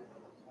q,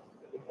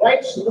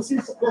 right? So this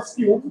is plus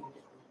q.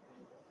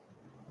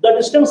 The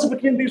distance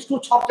between these two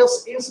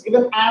charges is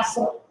given as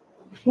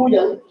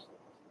 2L.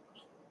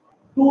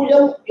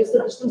 2L is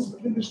the distance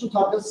between these two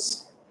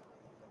charges.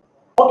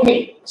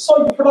 Okay,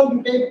 so if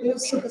you take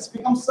this, this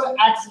becomes the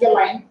axial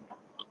line.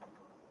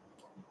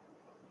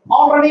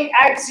 Already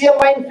axial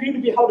line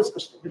field we have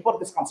discussed before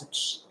this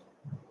concept.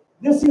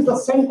 This is the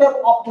center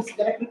of this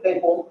electric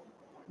dipole.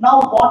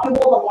 Now whatever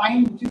the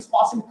line which is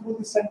passing through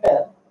the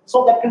center,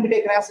 so that can be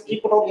taken as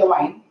equatorial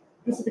line.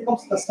 This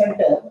becomes the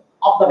center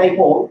of the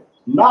dipole.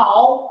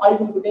 Now I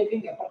will be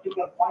taking a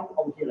particular point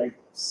over here like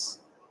this.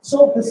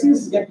 So this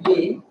is at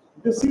A,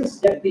 this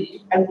is at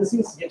B, and this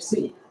is at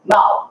C.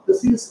 Now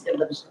this is at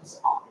the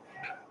distance R.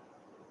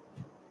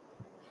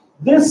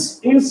 This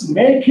is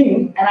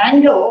making an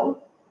angle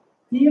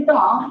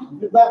theta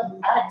with the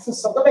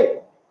axis of the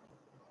dipole.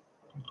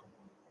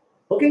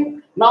 Okay,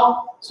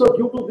 now so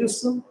due to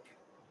this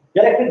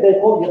electric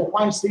dipole, you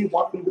point C,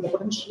 what will be the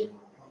potential?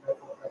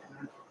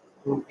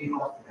 2p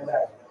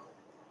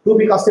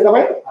cos theta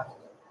by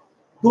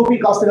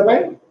 2p cos theta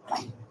by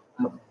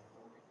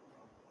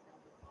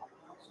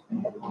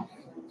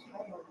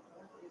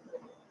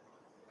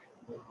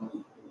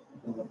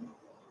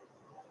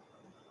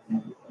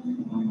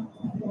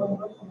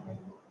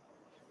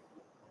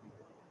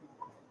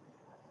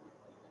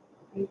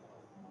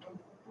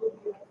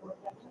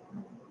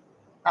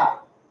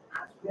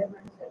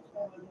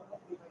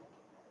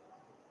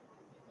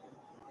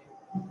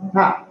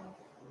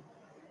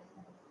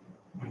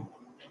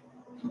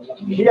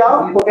here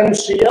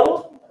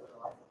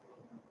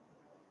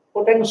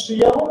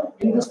potential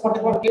in this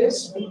particular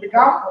case will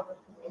become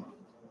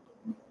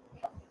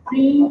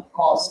p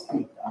cos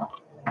theta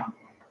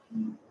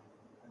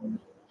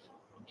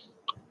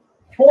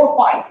 4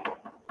 pi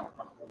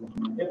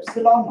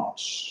epsilon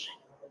naught.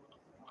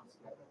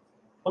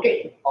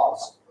 Okay,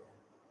 pause.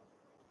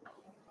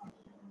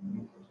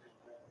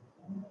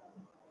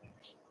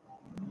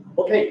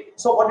 Okay,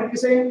 so what did we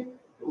say?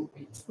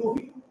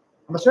 2p.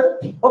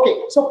 Understood?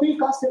 Okay, so p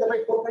cos theta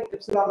by 4 pi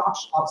epsilon naught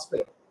r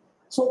square.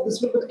 So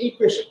this will be the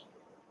equation.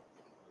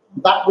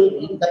 That will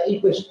be the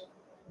equation.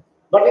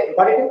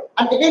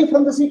 And again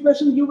from this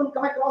equation, you will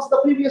come across the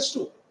previous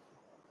two.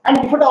 And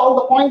if at all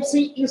the point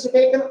C is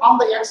taken on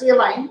the axial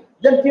line,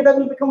 then theta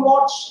will become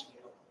what?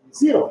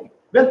 0.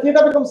 When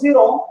theta becomes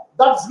 0,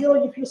 that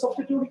 0, if you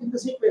substitute in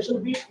this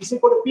equation, V is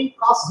equal to P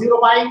cos 0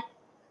 by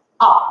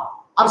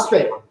R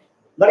square.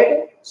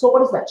 Right? So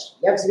what is that?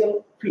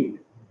 Axial field.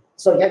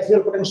 So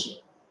axial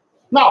potential.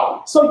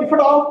 Now, so if at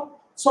all,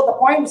 so the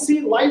point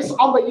C lies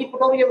on the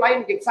equatorial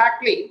line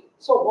exactly.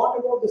 So what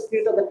about this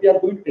theta that we are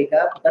going to take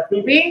up? That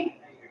will be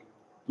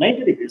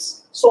 90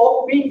 degrees.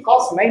 So P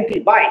cos 90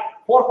 by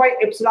 4 pi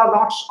epsilon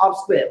naught R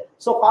square.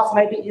 So cos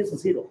 90 is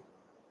 0.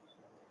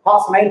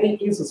 Cos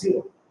 90 is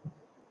 0.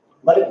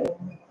 But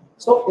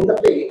so in the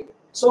way,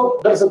 so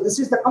this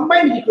is the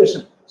combined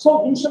equation.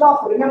 So instead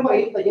of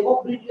remembering the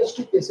above previous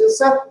two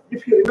cases,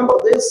 if you remember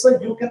this,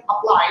 you can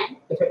apply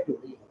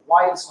effectively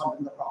while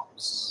solving the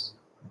problems.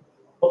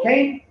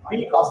 Okay,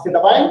 P cos theta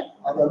by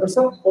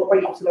 4 pi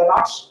epsilon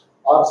naught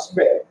R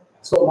square.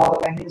 So now the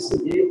time is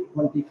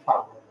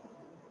 8:25.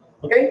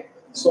 Okay,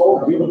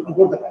 so we will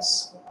conclude the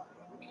class.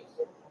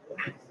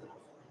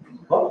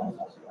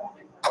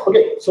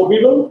 Okay, so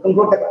we will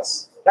conclude the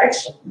class, right?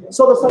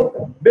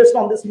 So based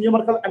on this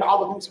numerical and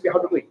all the things we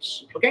have to do it.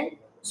 Okay,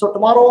 so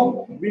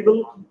tomorrow we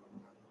will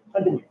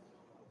continue.